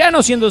numerosos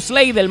villanos, siendo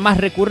Slade el más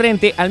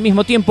recurrente, al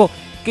mismo tiempo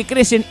que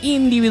crecen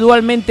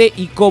individualmente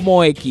y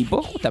como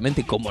equipo,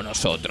 justamente como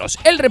nosotros.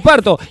 El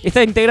reparto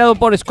está integrado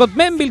por Scott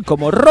Menville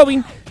como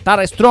Robin,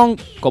 Tara Strong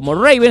como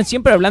Raven,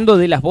 siempre hablando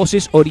de las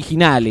voces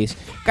originales,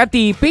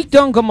 Katy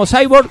Picton como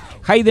Cyborg,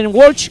 Hayden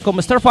Walsh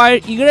como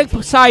Starfire y Greg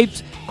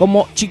Sipes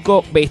como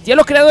Chico Bestia.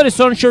 Los creadores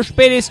son George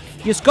Pérez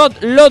y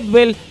Scott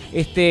Lobdell,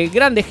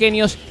 grandes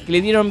genios que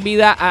le dieron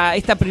vida a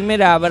esta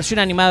primera versión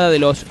animada de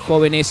Los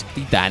Jóvenes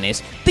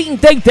Titanes. Teen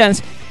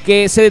Titans,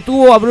 que se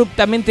detuvo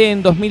abruptamente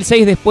en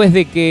 2006 después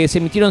de que se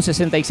emitieron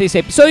 66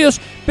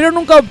 episodios, pero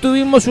nunca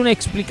obtuvimos una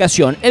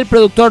explicación. El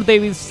productor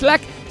David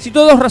Slack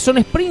citó dos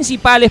razones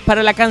principales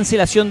para la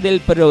cancelación del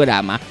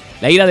programa: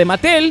 la ira de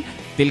Mattel,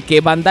 del que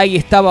Bandai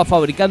estaba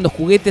fabricando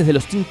juguetes de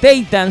los Teen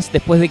Titans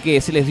después de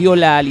que se les dio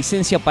la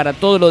licencia para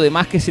todo lo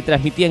demás que se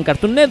transmitía en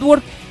Cartoon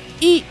Network,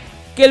 y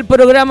que el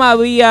programa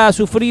había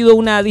sufrido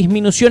una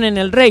disminución en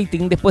el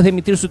rating después de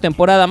emitir su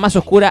temporada más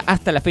oscura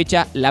hasta la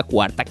fecha, la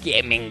cuarta,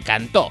 que me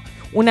encantó.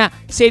 una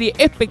serie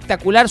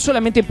espectacular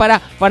solamente para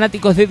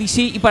fanáticos de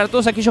DC y para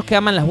todos aquellos que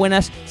aman las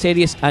buenas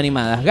series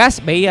animadas.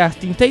 Gas, ¿veías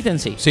Teen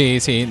Titans?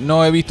 Sí,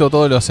 no he visto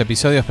todos los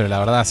episodios, pero la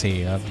verdad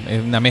sí,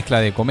 es una mezcla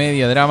de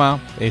comedia, drama,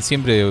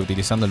 siempre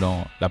utilizando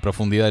la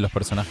profundidad de los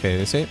personajes de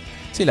DC.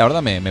 Sí, la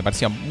verdad me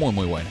parecía muy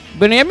muy bueno.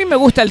 Bueno, y a mí me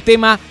gusta el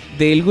tema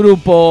del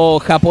grupo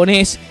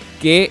japonés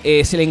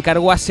que se le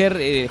encargó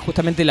hacer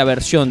justamente la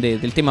versión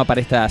del tema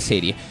para esta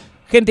serie.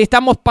 Gente,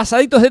 estamos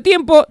pasaditos de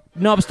tiempo,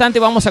 no obstante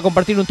vamos a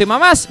compartir un tema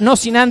más, no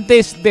sin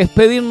antes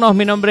despedirnos.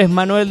 Mi nombre es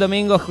Manuel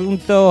Domingo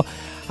junto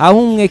a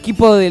un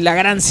equipo de la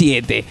Gran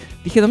 7.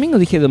 ¿Dije domingo o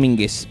dije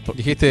Domínguez?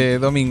 Dijiste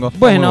domingo.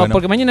 Bueno,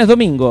 porque mañana es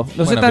domingo.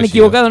 No sé, tan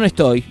equivocado no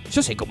estoy.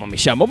 Yo sé cómo me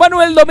llamo.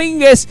 Manuel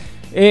Domínguez,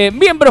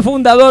 miembro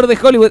fundador de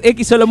Hollywood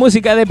X, solo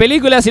música de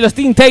películas, y los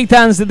Teen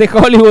Titans de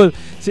Hollywood.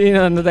 Sí,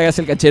 no te hagas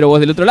el canchero vos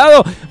del otro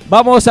lado.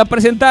 Vamos a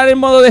presentar en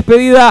modo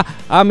despedida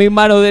a mi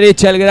mano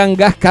derecha, el gran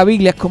Gas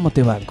Caviglia. ¿Cómo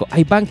te banco?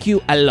 I bank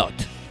you a lot.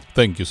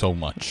 Thank you so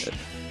much.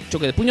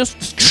 Choque de puños.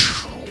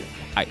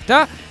 Ahí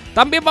está.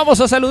 También vamos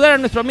a saludar a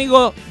nuestro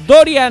amigo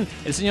Dorian.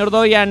 El señor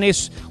Dorian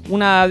es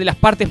una de las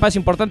partes más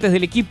importantes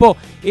del equipo.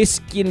 Es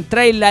quien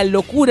trae la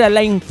locura,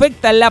 la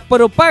infecta, la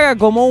propaga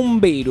como un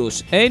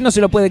virus. No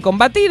se lo puede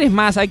combatir, es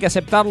más, hay que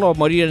aceptarlo o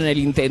morir en el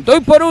intento. Y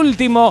por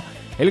último,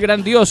 el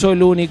grandioso,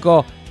 el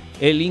único,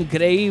 el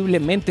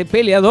increíblemente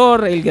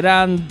peleador, el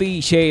gran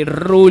DJ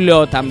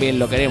Rulo. También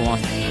lo queremos.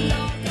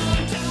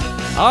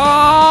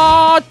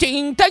 ¡Oh!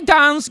 Teen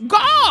Titans Go.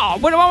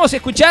 Bueno, vamos a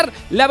escuchar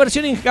la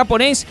versión en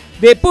japonés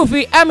de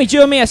Puffy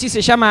Amijome, así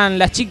se llaman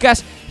las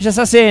chicas. Ellas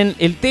hacen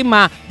el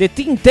tema de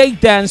Teen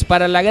Titans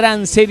para la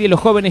gran serie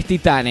Los Jóvenes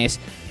Titanes.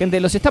 Gente,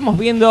 los estamos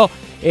viendo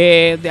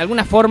de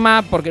alguna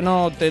forma, porque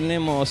no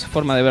tenemos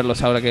forma de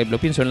verlos ahora que lo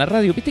pienso en la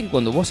radio. ¿Viste que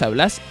cuando vos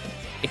hablás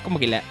es como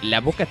que la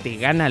boca te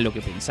gana lo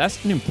que pensás?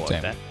 No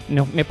importa, sí.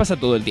 No, me pasa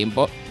todo el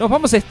tiempo. Nos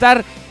vamos a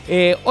estar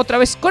otra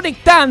vez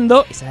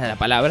conectando, esa es la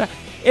palabra,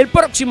 el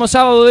próximo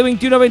sábado de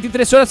 21 a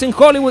 23 horas en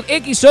Hollywood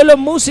X, solo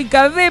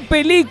música de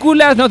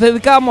películas. Nos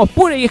dedicamos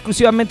pura y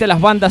exclusivamente a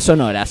las bandas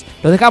sonoras.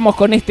 Los dejamos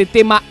con este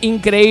tema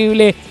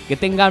increíble. Que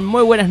tengan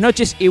muy buenas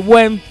noches y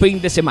buen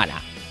fin de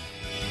semana.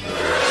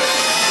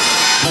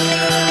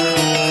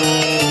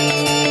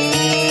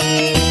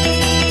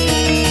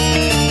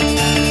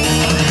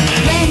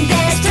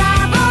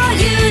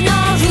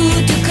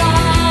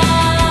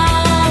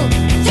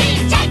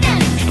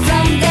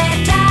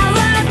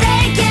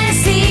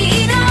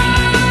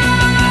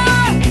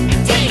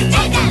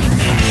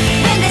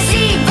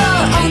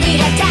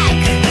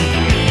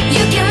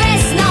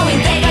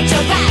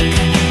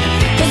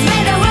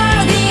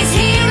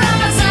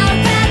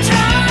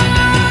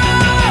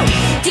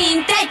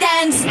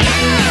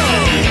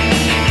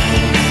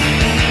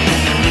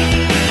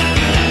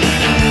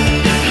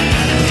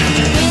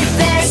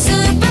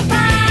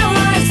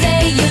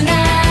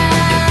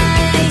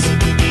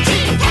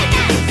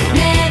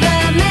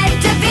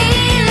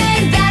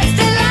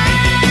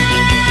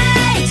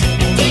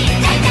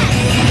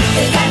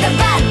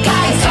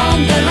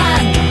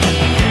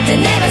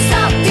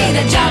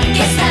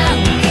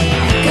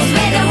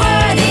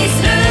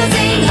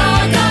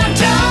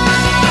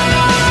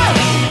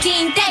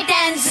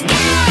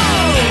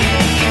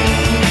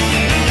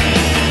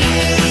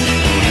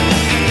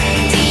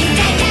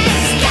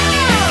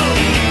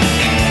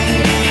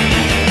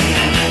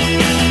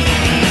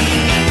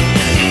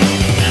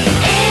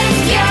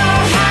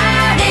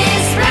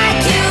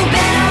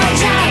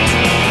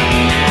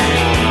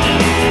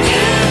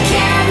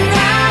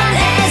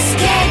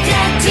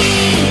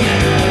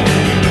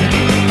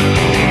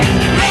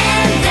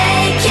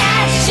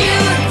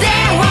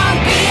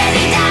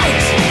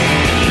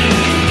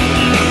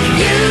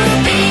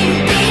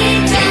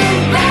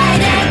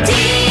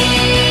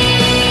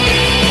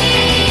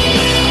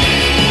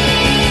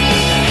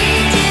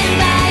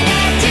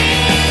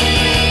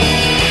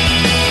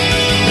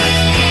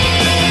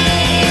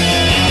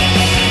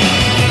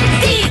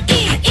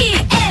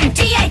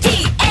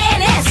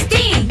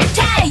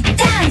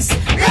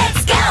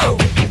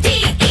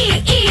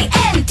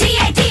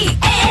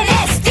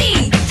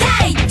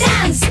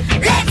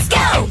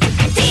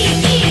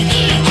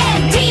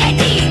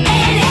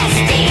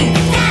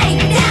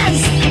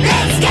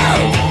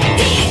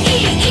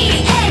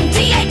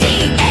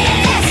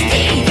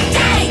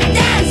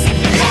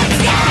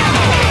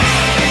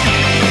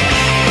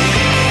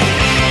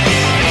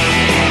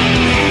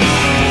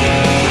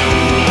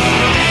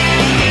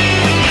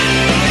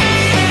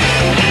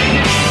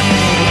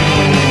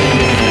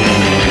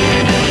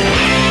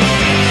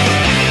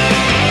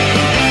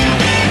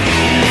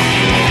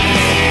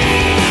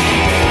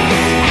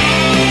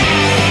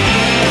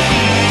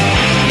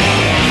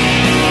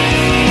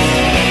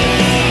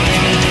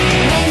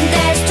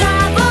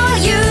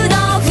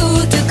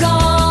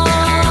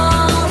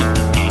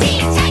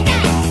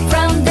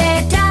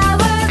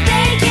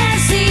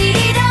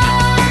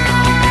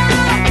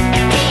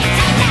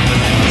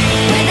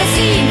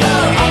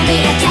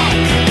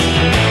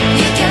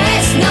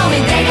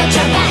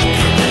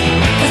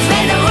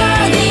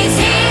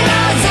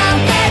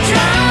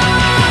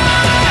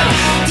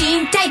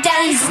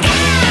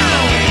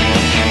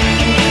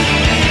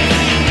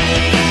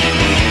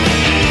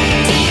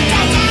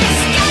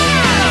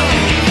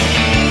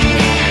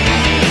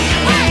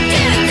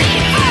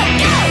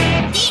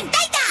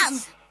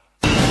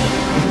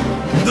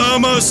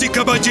 Damas y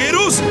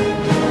caballeros,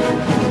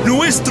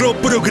 nuestro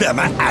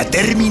programa ha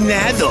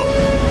terminado.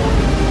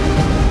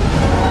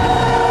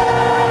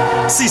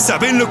 Si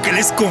saben lo que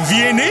les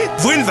conviene,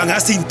 vuelvan a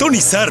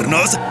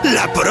sintonizarnos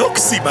la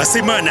próxima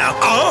semana.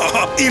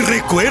 ¡Oh! Y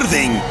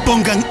recuerden,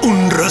 pongan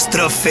un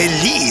rostro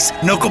feliz,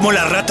 no como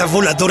la rata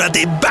voladora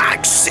de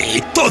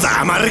Baxi,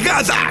 toda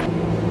amargada.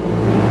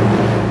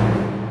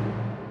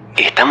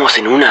 ¿Estamos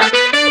en una?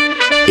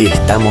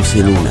 Estamos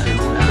en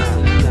una.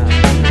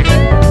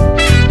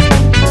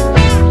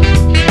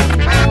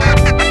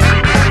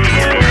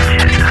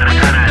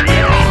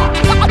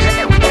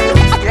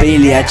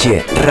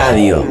 PLH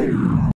Radio.